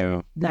about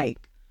that like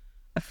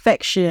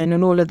affection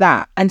and all of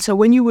that. And so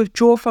when you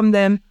withdraw from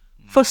them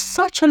for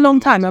such a long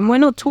time, and we're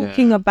not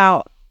talking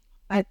about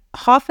like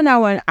half an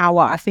hour,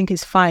 I think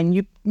is fine.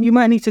 You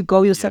might need to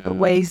go your separate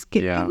ways,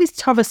 give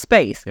each other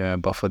space.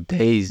 But for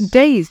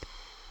days,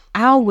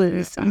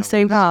 hours, and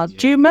say, wow,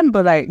 do you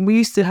remember like we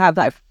used to have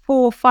like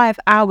 4 or 5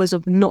 hours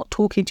of not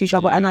talking to each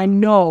other, and I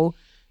know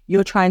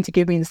you're trying to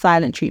give me the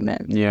silent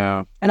treatment.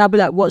 And I'll be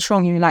like, what's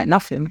wrong? You're like,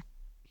 nothing.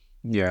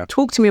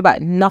 Talk to me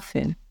about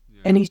nothing.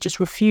 And he's just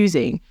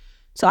refusing.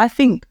 So I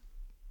think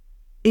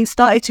it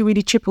started to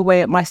really chip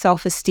away at my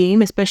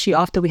self-esteem, especially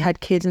after we had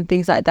kids and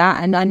things like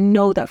that. And I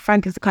know that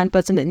Frank is the kind of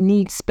person that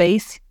needs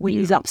space when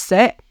he's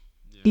upset.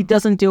 He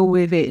doesn't deal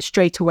with it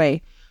straight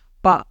away.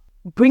 But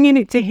bringing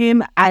it to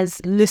him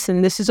as,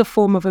 listen, this is a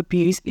form of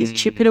abuse, is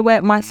chipping away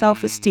at my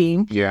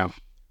self-esteem.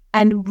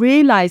 And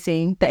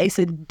realizing that it's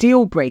a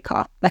deal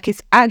breaker. Like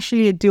it's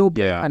actually a deal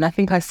breaker. And I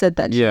think I said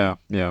that. You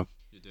did.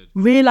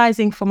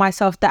 Realizing for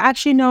myself that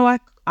actually, no,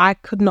 I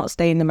could not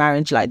stay in the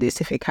marriage like this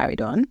if it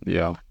carried on.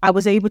 I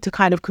was able to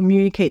kind of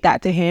communicate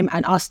that to him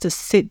and us to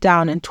sit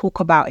down and talk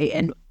about it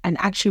and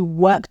actually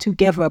work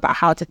together about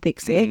how to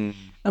fix it.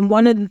 And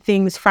one of the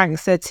things Frank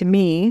said to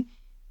me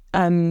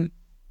to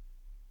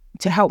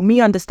help me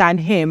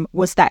understand him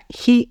was that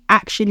he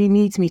actually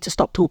needs me to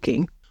stop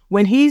talking.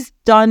 When he's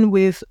done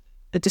with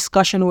a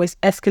discussion or it's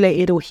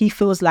escalated or he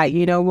feels like,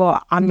 you know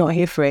what, I'm not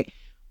here for it.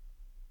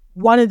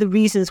 One of the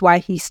reasons why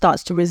he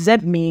starts to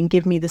resent me and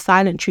give me the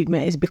silent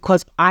treatment is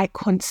because I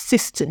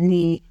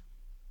consistently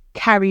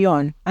carry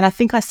on. And I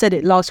think I said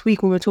it last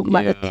week when we were talking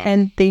about the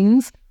 10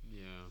 things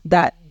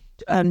that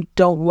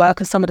don't work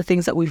and some of the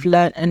things that we've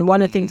learned. And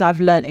one of the things I've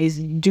learned is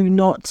do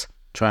not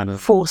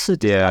force a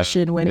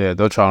discussion when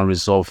don't try and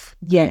resolve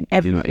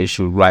every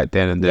issue right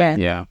then and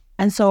there.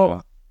 And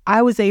so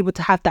I was able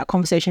to have that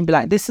conversation and be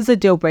like, this is a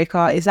deal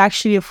breaker. It's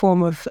actually a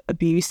form of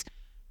abuse.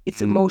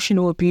 It's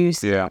emotional abuse.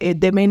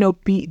 There may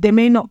not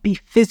be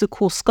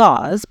physical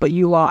scars, but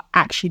you are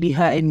actually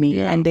hurting me,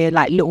 and they're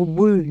like little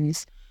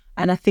wounds.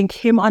 And I think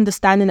him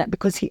understanding that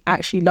because he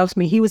actually loves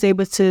me, he was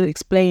able to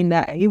explain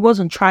that he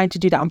wasn't trying to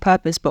do that on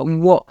purpose, but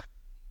what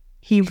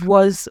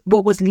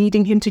was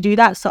leading him to do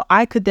that. So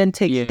I could then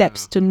take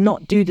steps to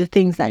not do the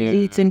things that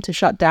leads him to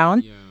shut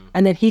down. Yeah.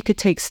 And then he could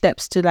take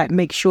steps to like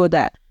make sure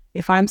that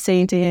if I'm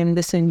saying to him,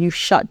 listen, you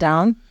shut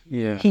down,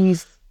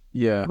 he's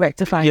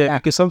rectifying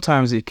that. Because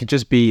sometimes it could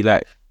just be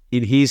like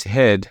in his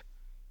head,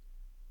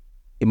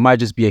 it might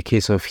just be a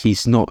case of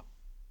he's not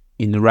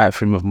in the right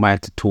frame of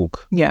mind to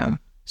talk. Yeah.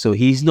 So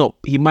he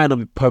might not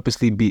be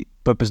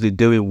purposely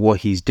doing what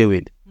he's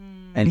doing.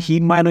 And he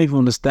might not even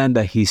understand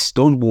that he's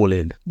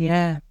stonewalling.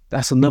 Yeah.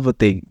 That's another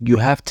thing. You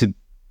have to,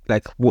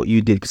 like what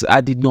you did, because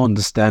I did not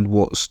understand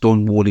what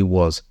stonewalling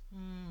was.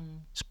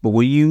 But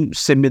when you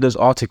sent me those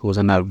articles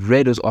and I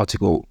read those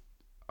articles,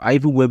 I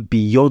even went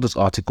beyond this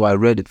article. I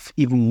read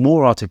even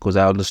more articles.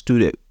 I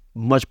understood it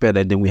much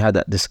better than we had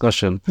that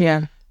discussion.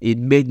 Yeah. It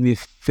made me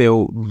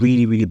feel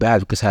really, really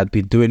bad because I had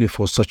been doing it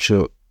for such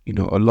a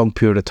long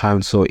period of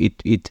time. So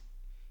it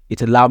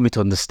allowed me to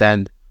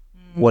understand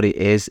what it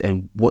is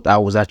and what I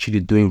was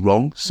actually doing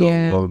wrong. So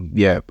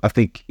I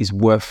think it's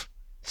worth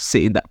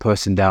sitting that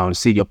person down,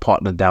 sitting your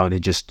partner down,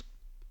 and just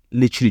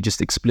literally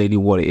just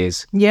explaining what it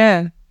is.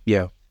 Yeah.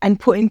 Yeah. And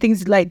putting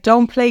things like,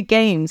 don't play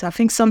games. I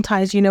think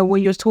sometimes,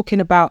 when you're talking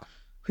about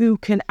who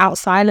can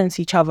out-silence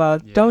each other,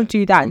 don't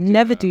do that.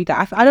 Never do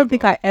that. I don't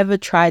think I ever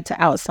tried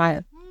to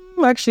out-silence.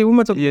 Actually, what am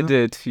I talking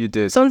about? You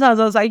did. Sometimes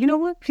I was like, you know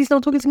what? If he's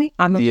not talking to me,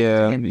 I'm not talking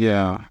to him.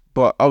 Yeah.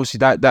 But obviously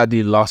that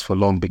didn't last for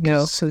long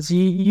because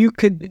you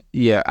could.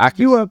 Yeah,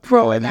 you were a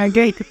pro in that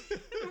game.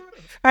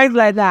 I was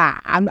like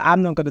that.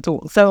 I'm not gonna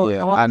talk. So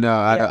yeah, I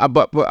know.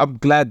 But I'm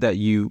glad that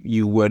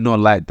you were not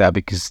like that,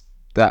 because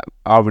that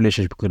our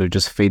relationship could have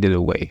just faded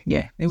away.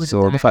 Yeah, it was.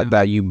 So the fact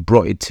that you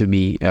brought it to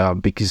me,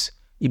 because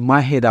in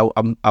my head I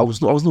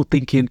was not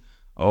thinking,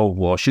 oh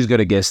well, she's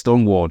gonna get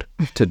stonewalled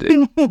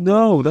today.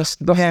 No, that's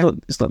not.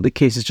 It's not the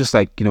case. It's just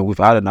like, we've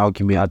had an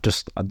argument.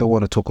 I don't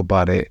want to talk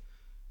about it.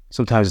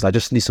 Sometimes I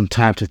just need some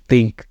time to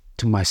think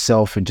to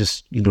myself and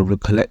just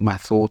recollect my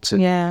thoughts.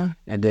 And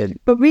then.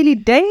 But really,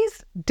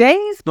 days.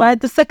 By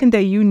the second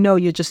day,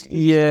 you're just.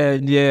 Yeah.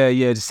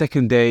 The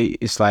second day,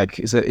 it's like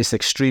it's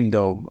extreme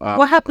though.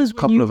 What happens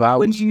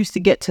when you used to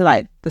get to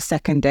like the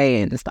second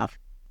day and stuff?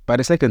 By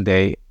the second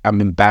day, I'm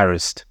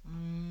embarrassed.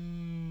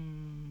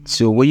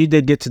 So when you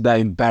then get to that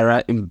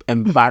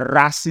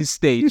embarrassing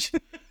stage,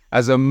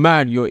 as a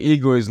man, your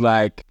ego is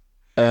like,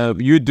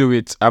 you do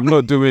it. I'm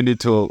not doing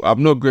it. Or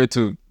I'm not going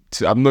to.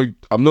 I'm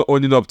not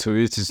owning up to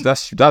it.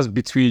 That's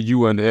between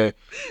you and her.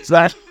 It's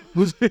like,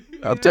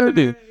 I'm telling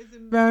you,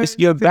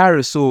 you're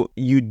embarrassed. So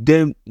you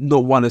then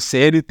not want to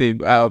say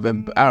anything out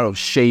of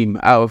shame,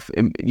 out of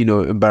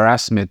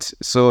embarrassment.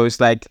 So it's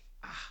like,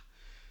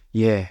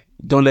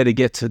 don't let it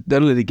get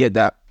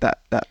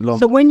that long.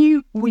 So when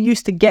you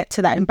used to get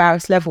to that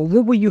embarrassed level,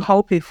 what were you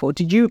hoping for?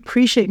 Did you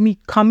appreciate me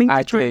coming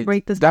to try and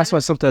break this? That's why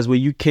sometimes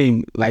when you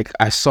came, like,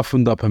 I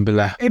softened up and be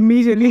like,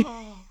 immediately.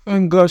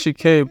 Thank God she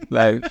came.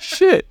 Like,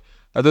 shit.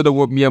 I don't know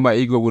what me and my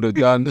ego would have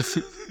done.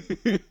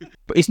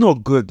 But it's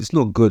not good. It's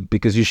not good,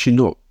 because we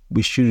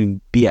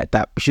shouldn't be at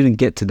that. We shouldn't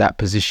get to that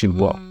position.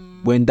 But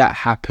when that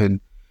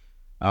happened,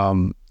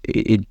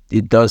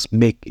 it does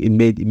make it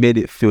made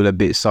it feel a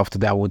bit softer.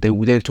 That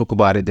we then talk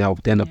about it.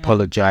 Then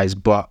apologize.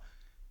 But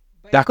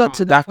that got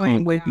to the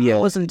point where I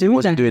wasn't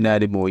doing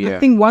that anymore. Yeah. I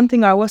think one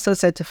thing I also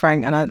said to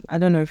Frank, and I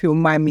don't know if you'll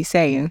mind me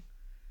saying,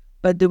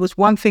 but there was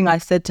one thing I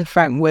said to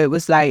Frank where it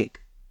was like,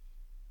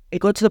 it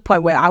got to the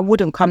point where I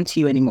wouldn't come to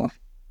you anymore.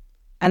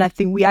 And I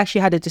think we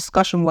actually had a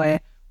discussion where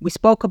we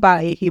spoke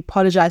about it. He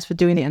apologized for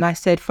doing it. And I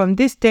said, from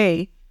this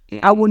day,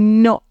 I will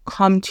not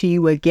come to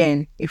you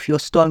again if you're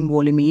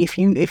stonewalling me.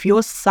 If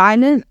you're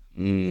silent,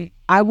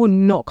 I will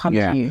not come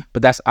to you.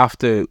 But that's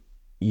after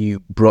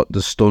you brought the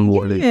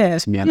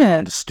stonewalling to me and I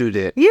understood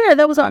it. Yeah,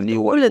 that was I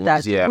knew all of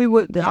that. Yeah. We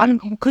were,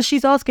 because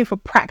she's asking for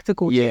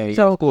practical things.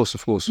 So, of course.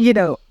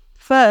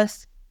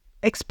 First,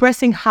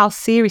 expressing how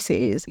serious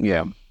it is.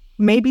 Yeah.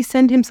 Maybe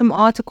send him some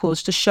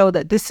articles to show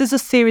that this is a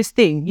serious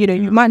thing.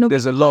 You might not.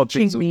 There's a lot of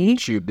things on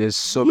YouTube. There's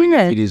so many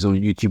videos on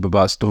YouTube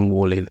about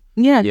stonewalling.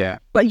 Yeah.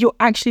 But you're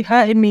actually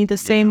hurting me the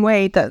same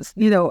way that's,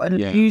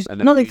 an abused,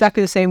 not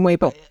exactly the same way,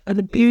 but an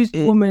abused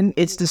woman.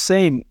 It's the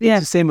same.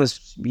 It's the same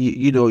as,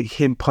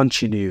 him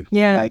punching you.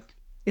 Yeah. Like,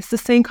 it's the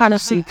same kind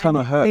of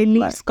hurt. They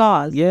leave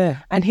scars. Yeah.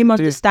 And him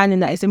understanding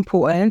that is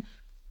important.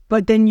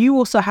 But then you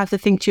also have to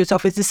think to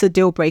yourself, is this a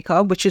deal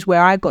breaker? Which is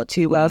where I got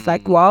to, where I was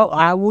like, well,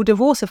 I will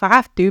divorce if I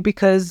have to,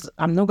 because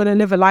I'm not going to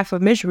live a life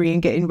of misery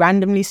and getting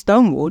randomly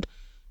stonewalled.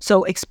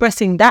 So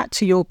expressing that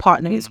to your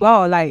partner as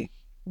well, like,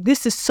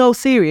 this is so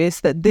serious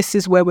that this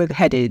is where we're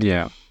headed.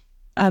 Yeah.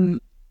 And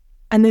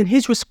then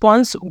his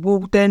response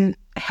will then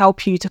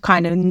help you to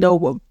kind of know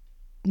what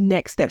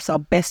next steps are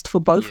best for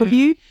both of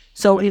you.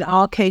 So in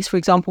our case, for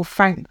example,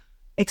 Frank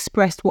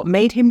expressed what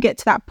made him get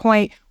to that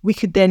point. We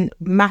could then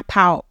map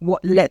out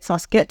what lets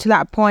us get to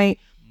that point.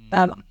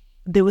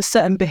 There were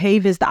certain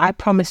behaviors that I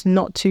promised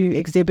not to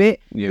exhibit.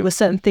 There were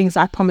certain things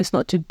I promised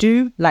not to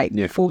do, like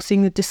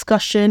forcing the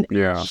discussion,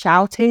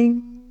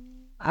 shouting.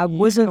 I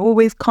wasn't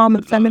always calm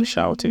and feminine.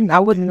 Shouting. I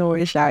wasn't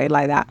always shouting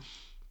like that.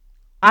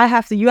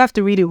 You have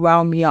to really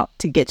rile me up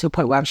to get to a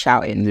point where I'm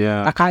shouting.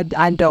 Yeah. Like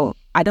I don't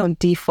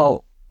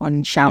default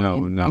on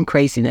shouting and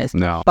craziness.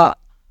 No. But,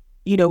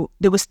 you know,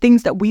 there was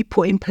things that we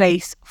put in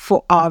place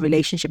for our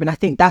relationship. And I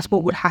think that's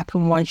what would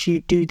happen once you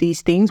do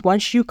these things.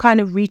 Once you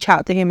kind of reach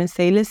out to him and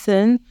say,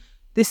 listen,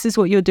 this is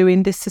what you're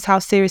doing. This is how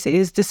serious it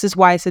is. This is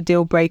why it's a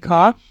deal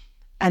breaker.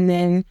 And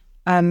then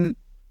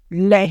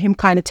let him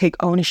kind of take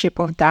ownership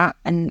of that.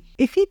 And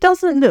if he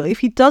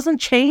doesn't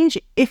change,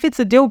 if it's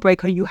a deal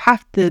breaker, you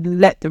have to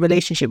let the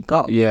relationship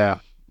go. Yeah.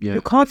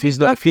 You can't,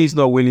 if he's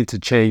not willing to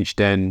change,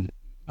 then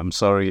I'm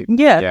sorry.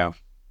 Yeah.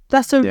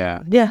 It's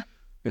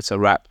a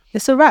wrap.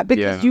 It's a wrap,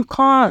 because you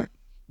can't,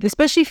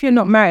 especially if you're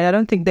not married. I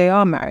don't think they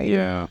are married.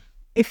 Yeah.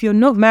 If you're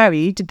not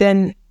married,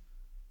 then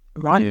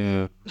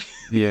run.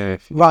 Yeah.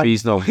 If Run.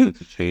 he's not willing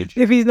to change.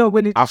 If he's not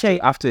willing to change.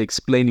 After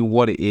explaining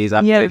what it is,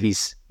 after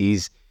he's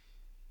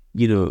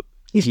you know,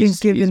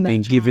 he's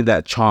been given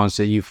that chance,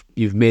 and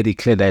you've made it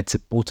clear that it's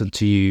important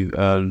to you.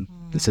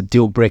 It's a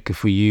deal breaker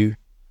for you.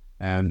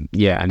 And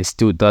it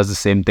still does the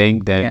same thing,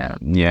 then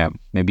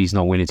maybe he's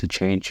not willing to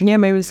change. Yeah,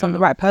 maybe it's not the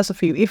right person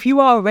for you. If you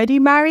are already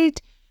married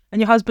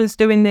and your husband's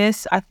doing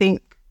this, I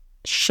think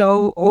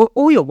show,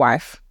 or your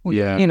wife.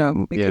 Yeah. You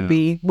know, it could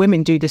be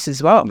women do this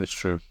as well. That's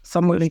true.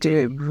 Some women do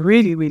it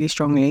really, really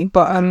strongly.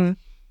 But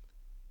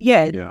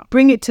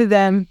bring it to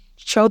them,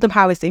 show them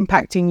how it's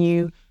impacting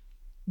you.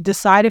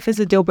 Decide if it's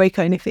a deal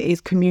breaker, and if it is,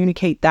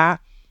 communicate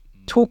that.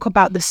 Talk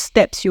about the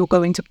steps you're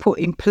going to put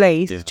in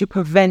place to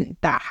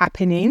prevent that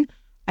happening.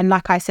 And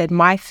like I said,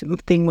 my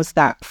thing was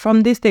that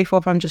from this day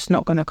forth, I'm just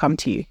not going to come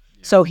to you. Yeah.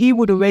 So he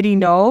would already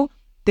know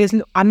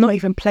I'm not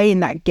even playing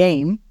that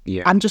game.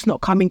 Yeah. I'm just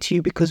not coming to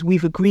you because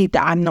we've agreed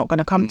that I'm not going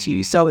to come to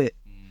you. So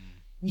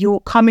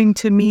your coming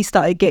to me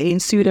started getting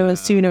sooner and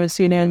sooner and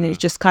sooner, and it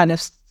just kind of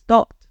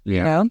stopped.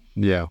 Yeah.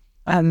 You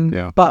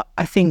know? But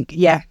I think,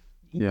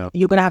 you're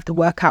going to have to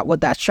work out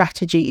what that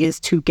strategy is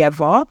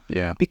together.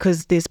 Yeah.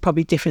 Because there's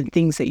probably different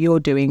things that you're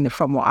doing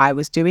from what I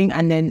was doing.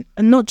 And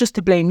not just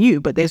to blame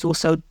you, but there's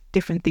also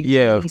different things he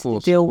needs to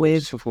deal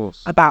with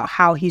about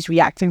how he's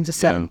reacting to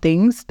certain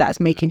things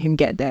that's making him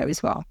get there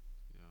as well.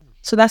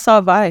 So that's our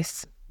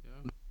advice.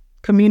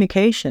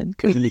 Communication.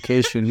 Talk.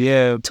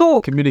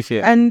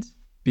 Communicate. And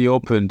be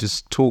open.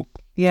 Just talk.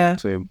 Yeah.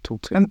 To him.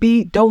 Talk to him.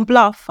 And don't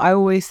bluff. I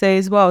always say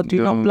as well,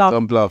 not bluff.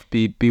 Don't bluff.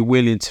 Be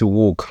willing to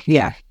walk.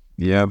 Yeah.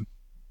 Yeah.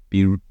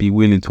 Be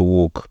willing to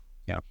walk.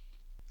 Yeah.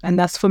 And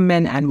that's for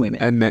men and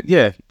women. And men,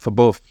 for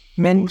both.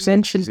 Men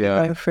shouldn't be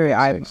going through it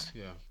either.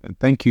 Yeah. And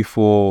thank you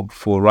for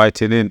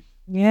writing in.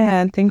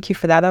 Yeah, and thank you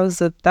for that.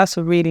 That's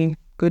a really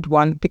good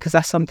one, because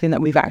that's something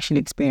that we've actually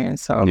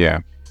experienced. So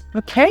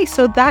okay,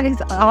 so that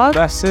is ours.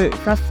 That's it.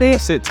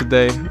 That's it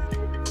today.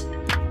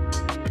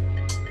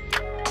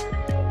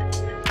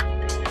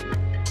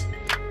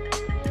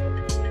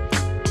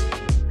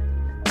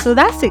 So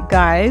that's it,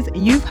 guys.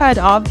 You've heard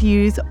our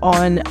views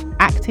on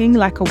acting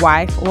like a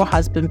wife or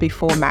husband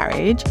before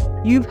marriage.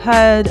 You've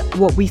heard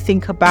what we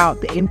think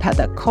about the impact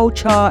that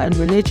culture and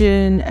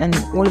religion and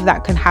all of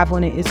that can have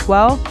on it as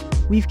well.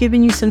 We've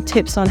given you some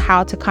tips on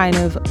how to kind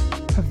of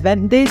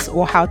prevent this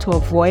or how to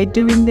avoid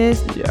doing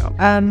this. Yeah.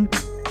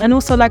 And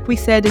also, like we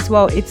said as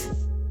well, it's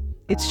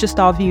just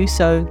our view,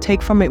 so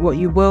take from it what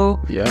you will.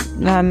 Yeah.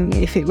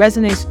 If it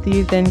resonates with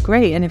you, then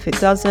great. And if it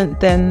doesn't,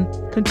 then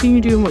continue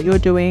doing what you're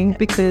doing,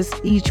 because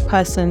each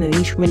person and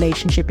each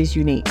relationship is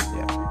unique.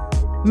 Yeah.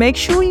 Make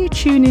sure you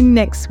tune in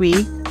next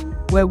week,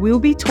 where we'll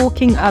be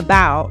talking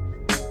about ...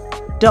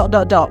 We're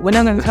not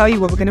going to tell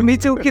you what we're going to be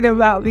talking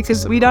about,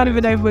 because we don't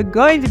even know if we're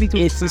going to be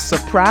talking. It's a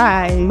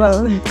surprise.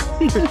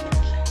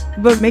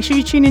 But make sure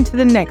you tune into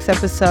the next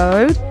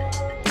episode.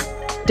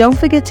 Don't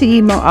forget to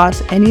email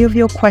us any of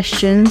your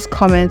questions,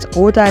 comments,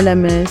 or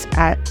dilemmas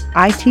at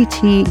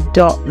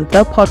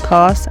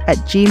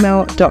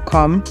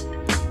itt.thepodcast@gmail.com,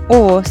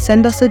 or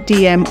send us a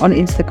DM on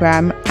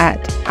Instagram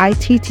at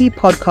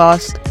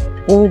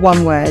ITTpodcast, all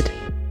one word.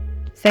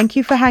 Thank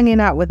you for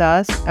hanging out with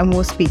us, and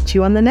we'll speak to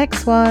you on the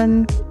next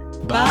one.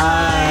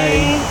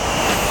 Bye.